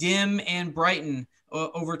dim and brighten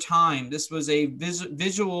over time. This was a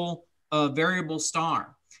visual variable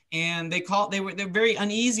star. And they're very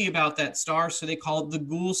uneasy about that star, so they called it the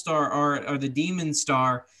ghoul star or the demon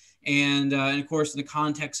star. And of course, in the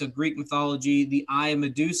context of Greek mythology, the eye of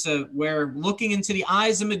Medusa, where looking into the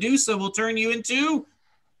eyes of Medusa will turn you into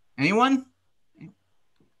anyone?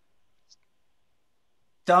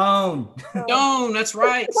 Stone. Stone, that's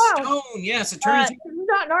right. Wow. Stone, yes, it turns you.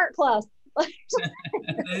 not in art class.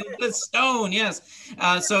 The stone, yes.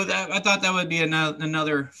 So I thought that would be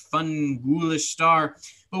another fun, ghoulish star.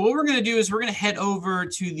 But what we're going to do is we're going to head over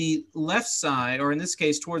to the left side, or in this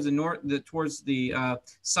case, towards the north, towards the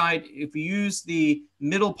side. If we use the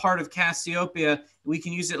middle part of Cassiopeia, we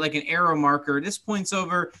can use it like an arrow marker. This points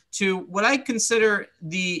over to what I consider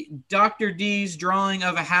the Dr. D's drawing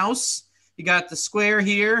of a house. You got the square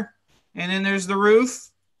here, and then there's the roof.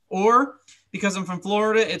 Or because I'm from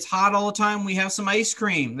Florida, it's hot all the time, we have some ice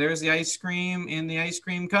cream. There's the ice cream in the ice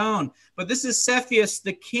cream cone. But this is Cepheus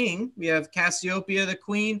the king. We have Cassiopeia the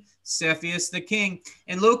queen, Cepheus the king.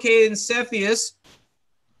 And located in Cepheus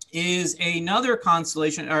is another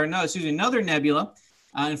constellation, or no, excuse me, another nebula.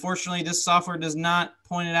 Unfortunately, this software does not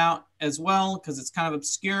point it out as well because it's kind of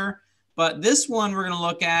obscure. But this one we're going to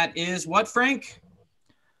look at is what, Frank?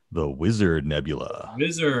 The Wizard Nebula.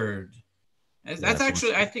 Wizard. That's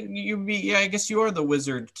actually, I think I guess you are the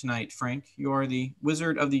wizard tonight, Frank. You are the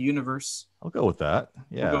wizard of the universe. I'll go with that.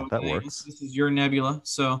 Yeah, that works. This is your nebula,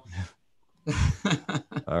 so.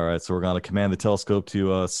 All right, so we're going to command the telescope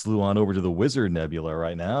to slew on over to the Wizard Nebula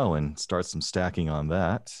right now and start some stacking on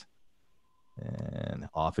that. And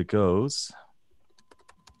off it goes.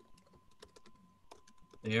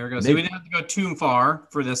 There we go. So we didn't have to go too far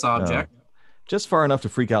for this object. No. Just far enough to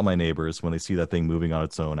freak out my neighbors when they see that thing moving on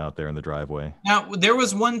its own out there in the driveway. Now, there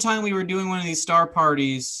was one time we were doing one of these star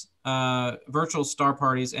parties, virtual star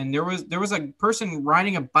parties, and there was a person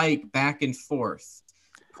riding a bike back and forth,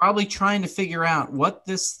 probably trying to figure out what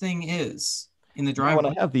this thing is in the driveway.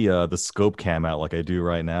 When I have the scope cam out like I do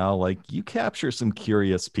right now, like you capture some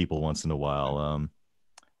curious people once in a while.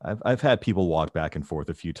 I've had people walk back and forth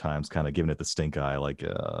a few times, kind of giving it the stink eye, like,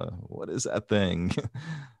 what is that thing?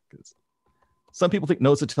 Some people think,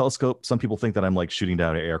 no, it's a telescope. Some people think that I'm like shooting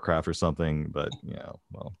down an aircraft or something, but yeah,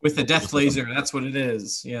 well. With a death laser, that's what it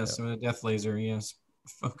is. Yes, yeah. With a death laser, yes.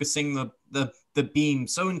 Focusing the beam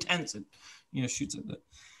so intense it shoots at it.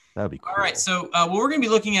 That'd be cool. All right, so what we're going to be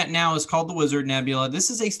looking at now is called the Wizard Nebula. This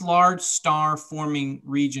is a large star-forming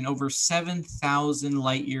region over 7,000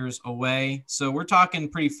 light years away. So we're talking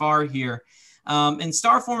pretty far here. And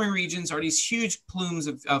star-forming regions are these huge plumes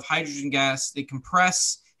of hydrogen gas. They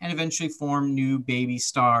compress and eventually form new baby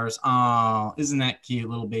stars. Oh, isn't that cute,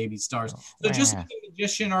 little baby stars? So just like a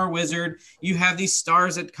magician or a wizard, you have these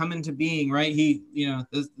stars that come into being, right? The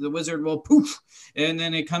wizard will poof, and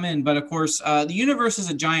then they come in. But of course, the universe is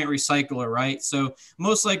a giant recycler, right? So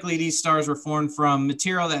most likely these stars were formed from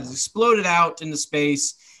material that has exploded out into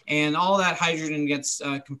space, and all that hydrogen gets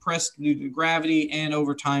compressed due to gravity, and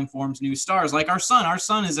over time forms new stars. Like our sun. Our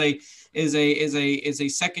sun is a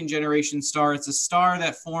second generation star. It's a star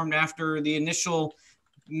that formed after the initial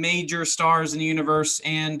major stars in the universe,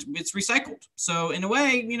 and it's recycled. So in a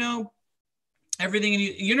way, everything in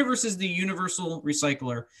the universe is the universal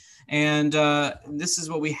recycler, and this is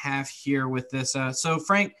what we have here with this. So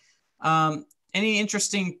Frank, any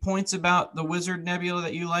interesting points about the Wizard Nebula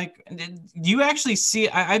that you like? Do you actually see?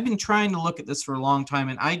 I've been trying to look at this for a long time,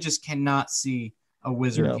 and I just cannot see a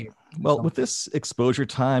wizard here. Well, with this exposure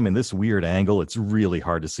time and this weird angle, it's really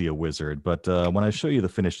hard to see a wizard. But when I show you the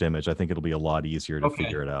finished image, I think it'll be a lot easier to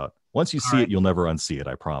figure it out. Once you see it, you'll never unsee it,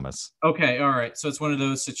 I promise. Okay, all right. So it's one of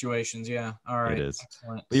those situations, yeah. All right. It is.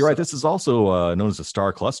 Excellent. But you're right. This is also known as a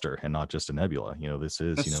star cluster and not just a nebula. This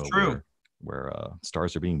is, true. Where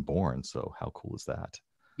stars are being born. So how cool is that?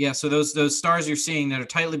 Yeah, so those stars you're seeing that are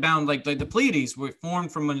tightly bound, like the Pleiades, were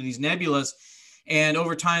formed from one of these nebulas. And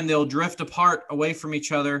over time, they'll drift apart away from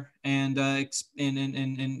each other and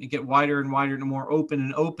get wider and wider and more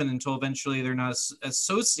open until eventually they're not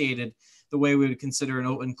associated the way we would consider an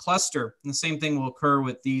open cluster. And the same thing will occur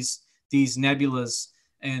with these nebulas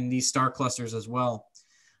and these star clusters as well.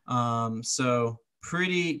 So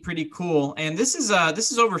pretty cool. And this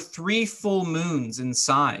is over 3 full moons in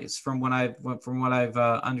size from what I've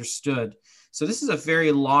understood. So this is a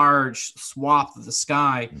very large swath of the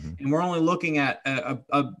sky, and we're only looking at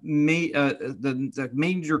the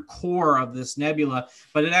major core of this nebula,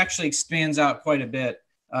 but it actually expands out quite a bit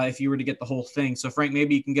if you were to get the whole thing. So Frank,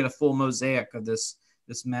 maybe you can get a full mosaic of this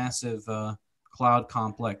massive cloud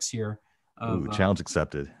complex here. Challenge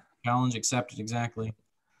accepted. Challenge accepted, exactly.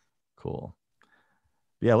 Cool.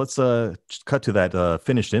 Yeah, let's just cut to that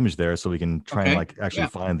finished image there so we can try and actually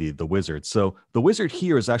find the wizard. So the wizard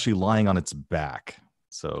here is actually lying on its back.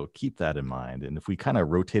 So keep that in mind. And if we kind of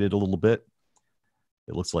rotate it a little bit,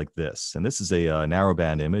 it looks like this. And this is a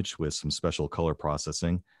narrowband image with some special color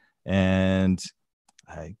processing. And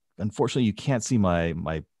unfortunately, you can't see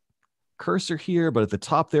my cursor here, but at the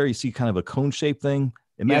top there, you see kind of a cone-shaped thing.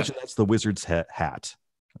 Imagine that's the wizard's hat.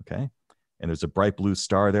 Okay. and there's a bright blue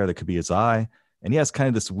star there that could be his eye. And he has kind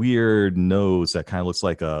of this weird nose that kind of looks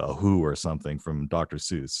like a Who or something from Dr.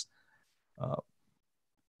 Seuss.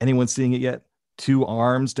 Anyone seeing it yet? 2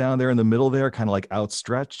 arms down there in the middle there, kind of like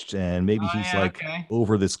outstretched, and maybe he's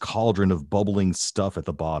over this cauldron of bubbling stuff at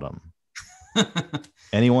the bottom.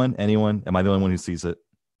 Anyone? Am I the only one who sees it?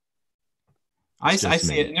 I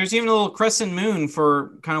see it. And there's even a little crescent moon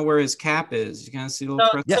for kind of where his cap is. You kind of see the little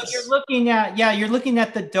crescent. Yes. So you're looking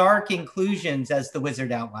at the dark inclusions as the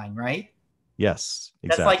wizard outline, right? Yes,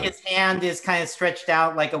 exactly. That's like his hand is kind of stretched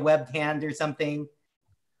out like a webbed hand or something.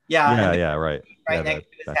 Yeah. Yeah, right. Right next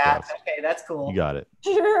to his hat. Okay, that's cool. You got it.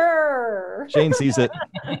 Sure. Shane sees it.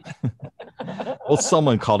 Well,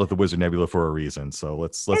 someone called it the Wizard Nebula for a reason, so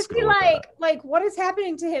let's go. Is he like what is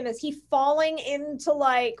happening to him? Is he falling into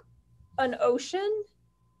like an ocean?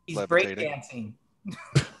 He's breakdancing.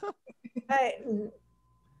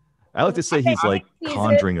 I like to say he's like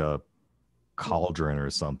conjuring a cauldron or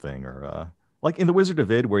something, or like in the Wizard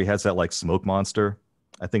of Id where he has that like smoke monster.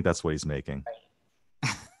 I think that's what he's making.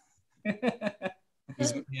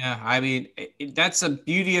 Yeah, I mean, that's a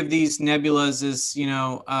beauty of these nebulas is,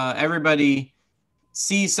 everybody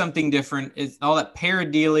sees something different. It's all that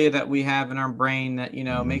pareidolia that we have in our brain that,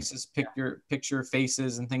 makes us picture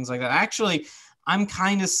faces and things like that. Actually, I'm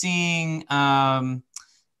kind of seeing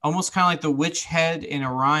almost kind of like the witch head in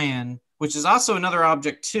Orion, which is also another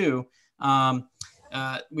object too.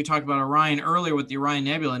 We talked about Orion earlier with the Orion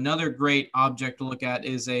Nebula. Another great object to look at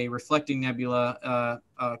is a reflecting nebula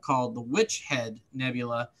called the Witch Head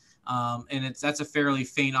Nebula. And that's a fairly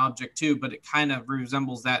faint object too, but it kind of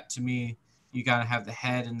resembles that to me. You got to have the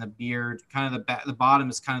head and the beard. Kind of the bottom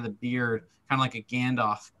is kind of the beard, kind of like a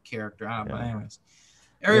Gandalf character. I don't know, but anyways.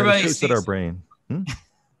 Everybody shapes that our brain. I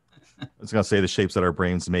was going to say the shapes that our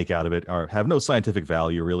brains make out of it have no scientific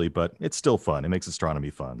value really, but it's still fun. It makes astronomy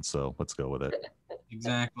fun. So let's go with it.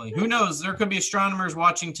 Exactly. Who knows? There could be astronomers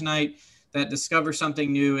watching tonight that discover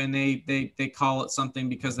something new and they call it something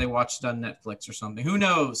because they watched it on Netflix or something. Who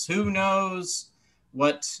knows? Who knows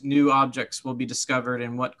what new objects will be discovered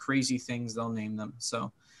and what crazy things they'll name them.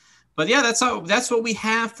 So, but yeah, that's what we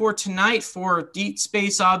have for tonight for Deep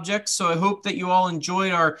Space Objects. So I hope that you all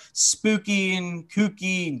enjoyed our spooky and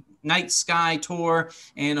kooky night sky tour,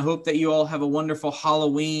 and I hope that you all have a wonderful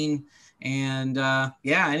Halloween. And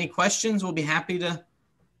any questions, we'll be happy to.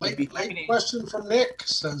 Late question from Nick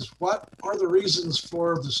says, what are the reasons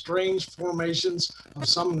for the strange formations of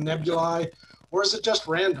some nebulae, or is it just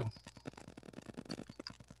random?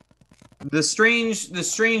 The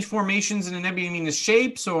strange formations in a nebula, you mean the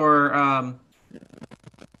shapes, or I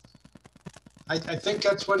think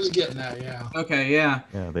that's what he's getting at, yeah. Okay, yeah.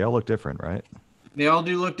 Yeah, they all look different, right? They all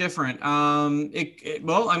do look different.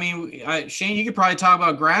 Shane, you could probably talk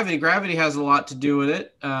about gravity. Gravity has a lot to do with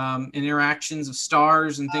it. Interactions of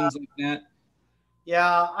stars and things like that.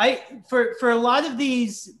 Yeah, for a lot of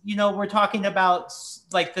these, we're talking about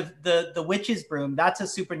like the witch's broom. That's a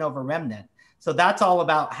supernova remnant. So that's all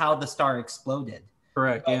about how the star exploded.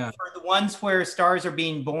 Correct. But yeah. For the ones where stars are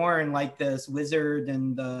being born, like this wizard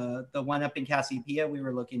and the one up in Cassiopeia we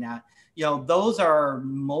were looking at, those are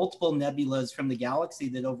multiple nebulas from the galaxy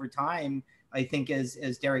that over time, I think, as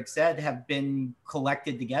Derek said, have been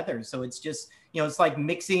collected together. So it's just, it's like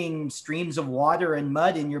mixing streams of water and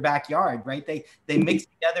mud in your backyard, right? They mix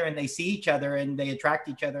together and they see each other and they attract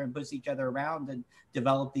each other and push each other around and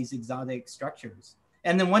develop these exotic structures.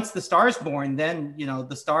 And then once the star's born, then,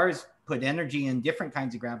 the stars put energy and different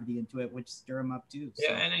kinds of gravity into it, which stir them up too. So,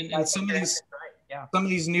 yeah, and some of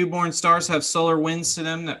these newborn stars have solar winds to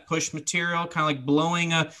them that push material, kind of like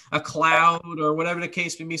blowing a cloud or whatever the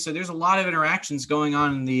case may be. So there's a lot of interactions going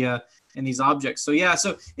on in these objects. So yeah,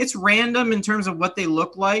 so it's random in terms of what they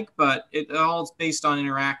look like, but it all is based on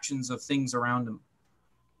interactions of things around them.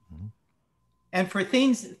 And for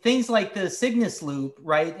things like the Cygnus loop,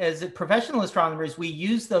 right, as professional astronomers, we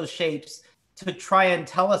use those shapes to try and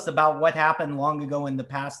tell us about what happened long ago in the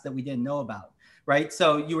past that we didn't know about, right?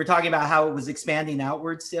 So you were talking about how it was expanding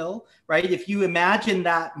outward still, right? If you imagine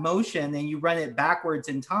that motion and you run it backwards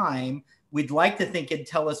in time, we'd like to think it'd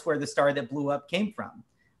tell us where the star that blew up came from.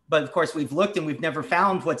 But of course, we've looked and we've never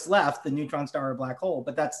found what's left, the neutron star or black hole.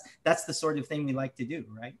 But that's the sort of thing we like to do,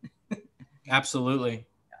 right? Absolutely.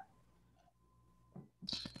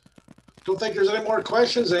 Don't think there's any more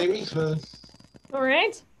questions, Amy. All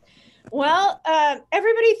right. Well,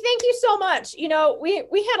 everybody, thank you so much.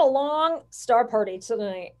 We had a long star party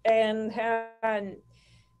tonight, and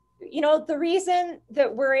the reason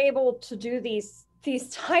that we're able to do these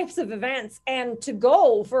types of events and to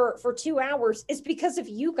go for 2 hours is because of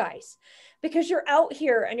you guys. because you're out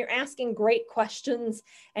here and you're asking great questions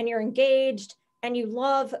and you're engaged and you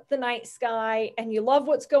love the night sky and you love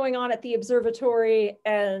what's going on at the observatory,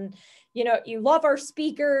 and you know, you love our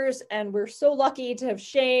speakers, and we're so lucky to have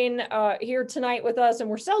Shane here tonight with us, and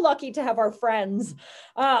we're so lucky to have our friends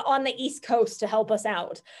on the East Coast to help us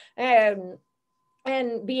out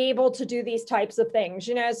and be able to do these types of things.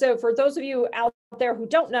 You know, so for those of you out there who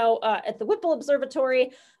don't know, at the Whipple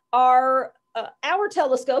Observatory, our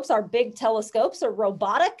telescopes, our big telescopes, are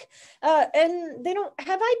robotic, and they don't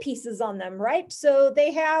have eyepieces on them, right? So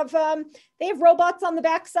they have robots on the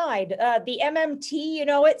backside. The MMT, you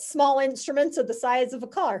know, it's small instruments of the size of a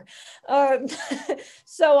car.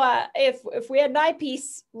 So if we had an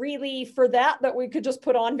eyepiece really for that we could just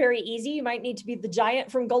put on very easy, you might need to be the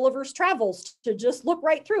giant from Gulliver's Travels to just look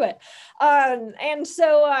right through it. And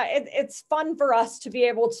so it's fun for us to be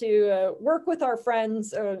able to work with our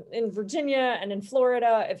friends in Virginia and in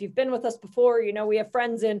Florida. If you've been with us before, you know, we have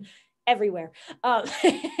friends in everywhere.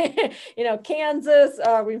 You know, Kansas,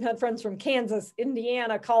 we've had friends from Kansas,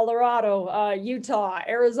 Indiana, Colorado, Utah,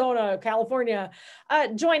 Arizona, California,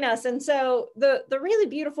 join us. And so the really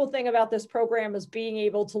beautiful thing about this program is being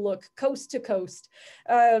able to look coast to coast,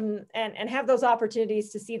 and have those opportunities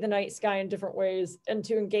to see the night sky in different ways and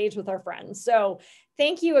to engage with our friends. So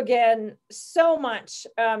thank you again so much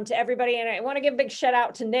to everybody. And I want to give a big shout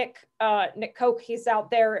out to Nick Koch. He's out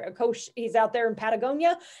there, he's out there in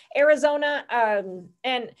Patagonia, Arizona.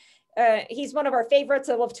 And he's one of our favorites.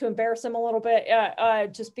 I love to embarrass him a little bit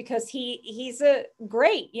just because he's a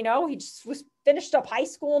great, you know, he just finished up high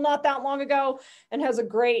school not that long ago and has a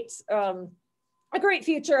great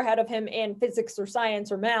future ahead of him in physics or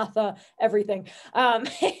science or math, everything.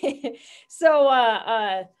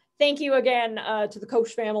 So thank you again to the Koch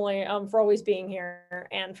family for always being here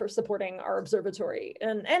and for supporting our observatory,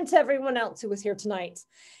 and to everyone else who was here tonight.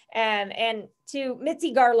 And to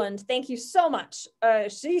Mitzi Garland, thank you so much.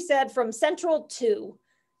 She said from Central 2.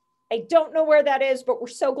 I don't know where that is, but we're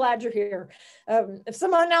so glad you're here. If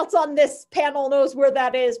someone else on this panel knows where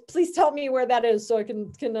that is, please tell me where that is so I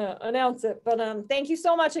can announce it. But thank you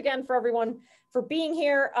so much again for everyone for being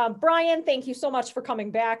here. Brian, thank you so much for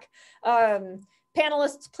coming back.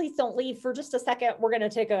 Panelists, please don't leave for just a second. We're going to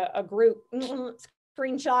take a group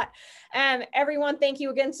screenshot. Everyone, thank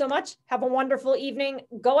you again so much. Have a wonderful evening.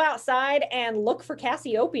 Go outside and look for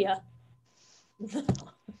Cassiopeia.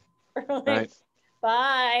 Right.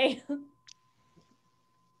 Bye.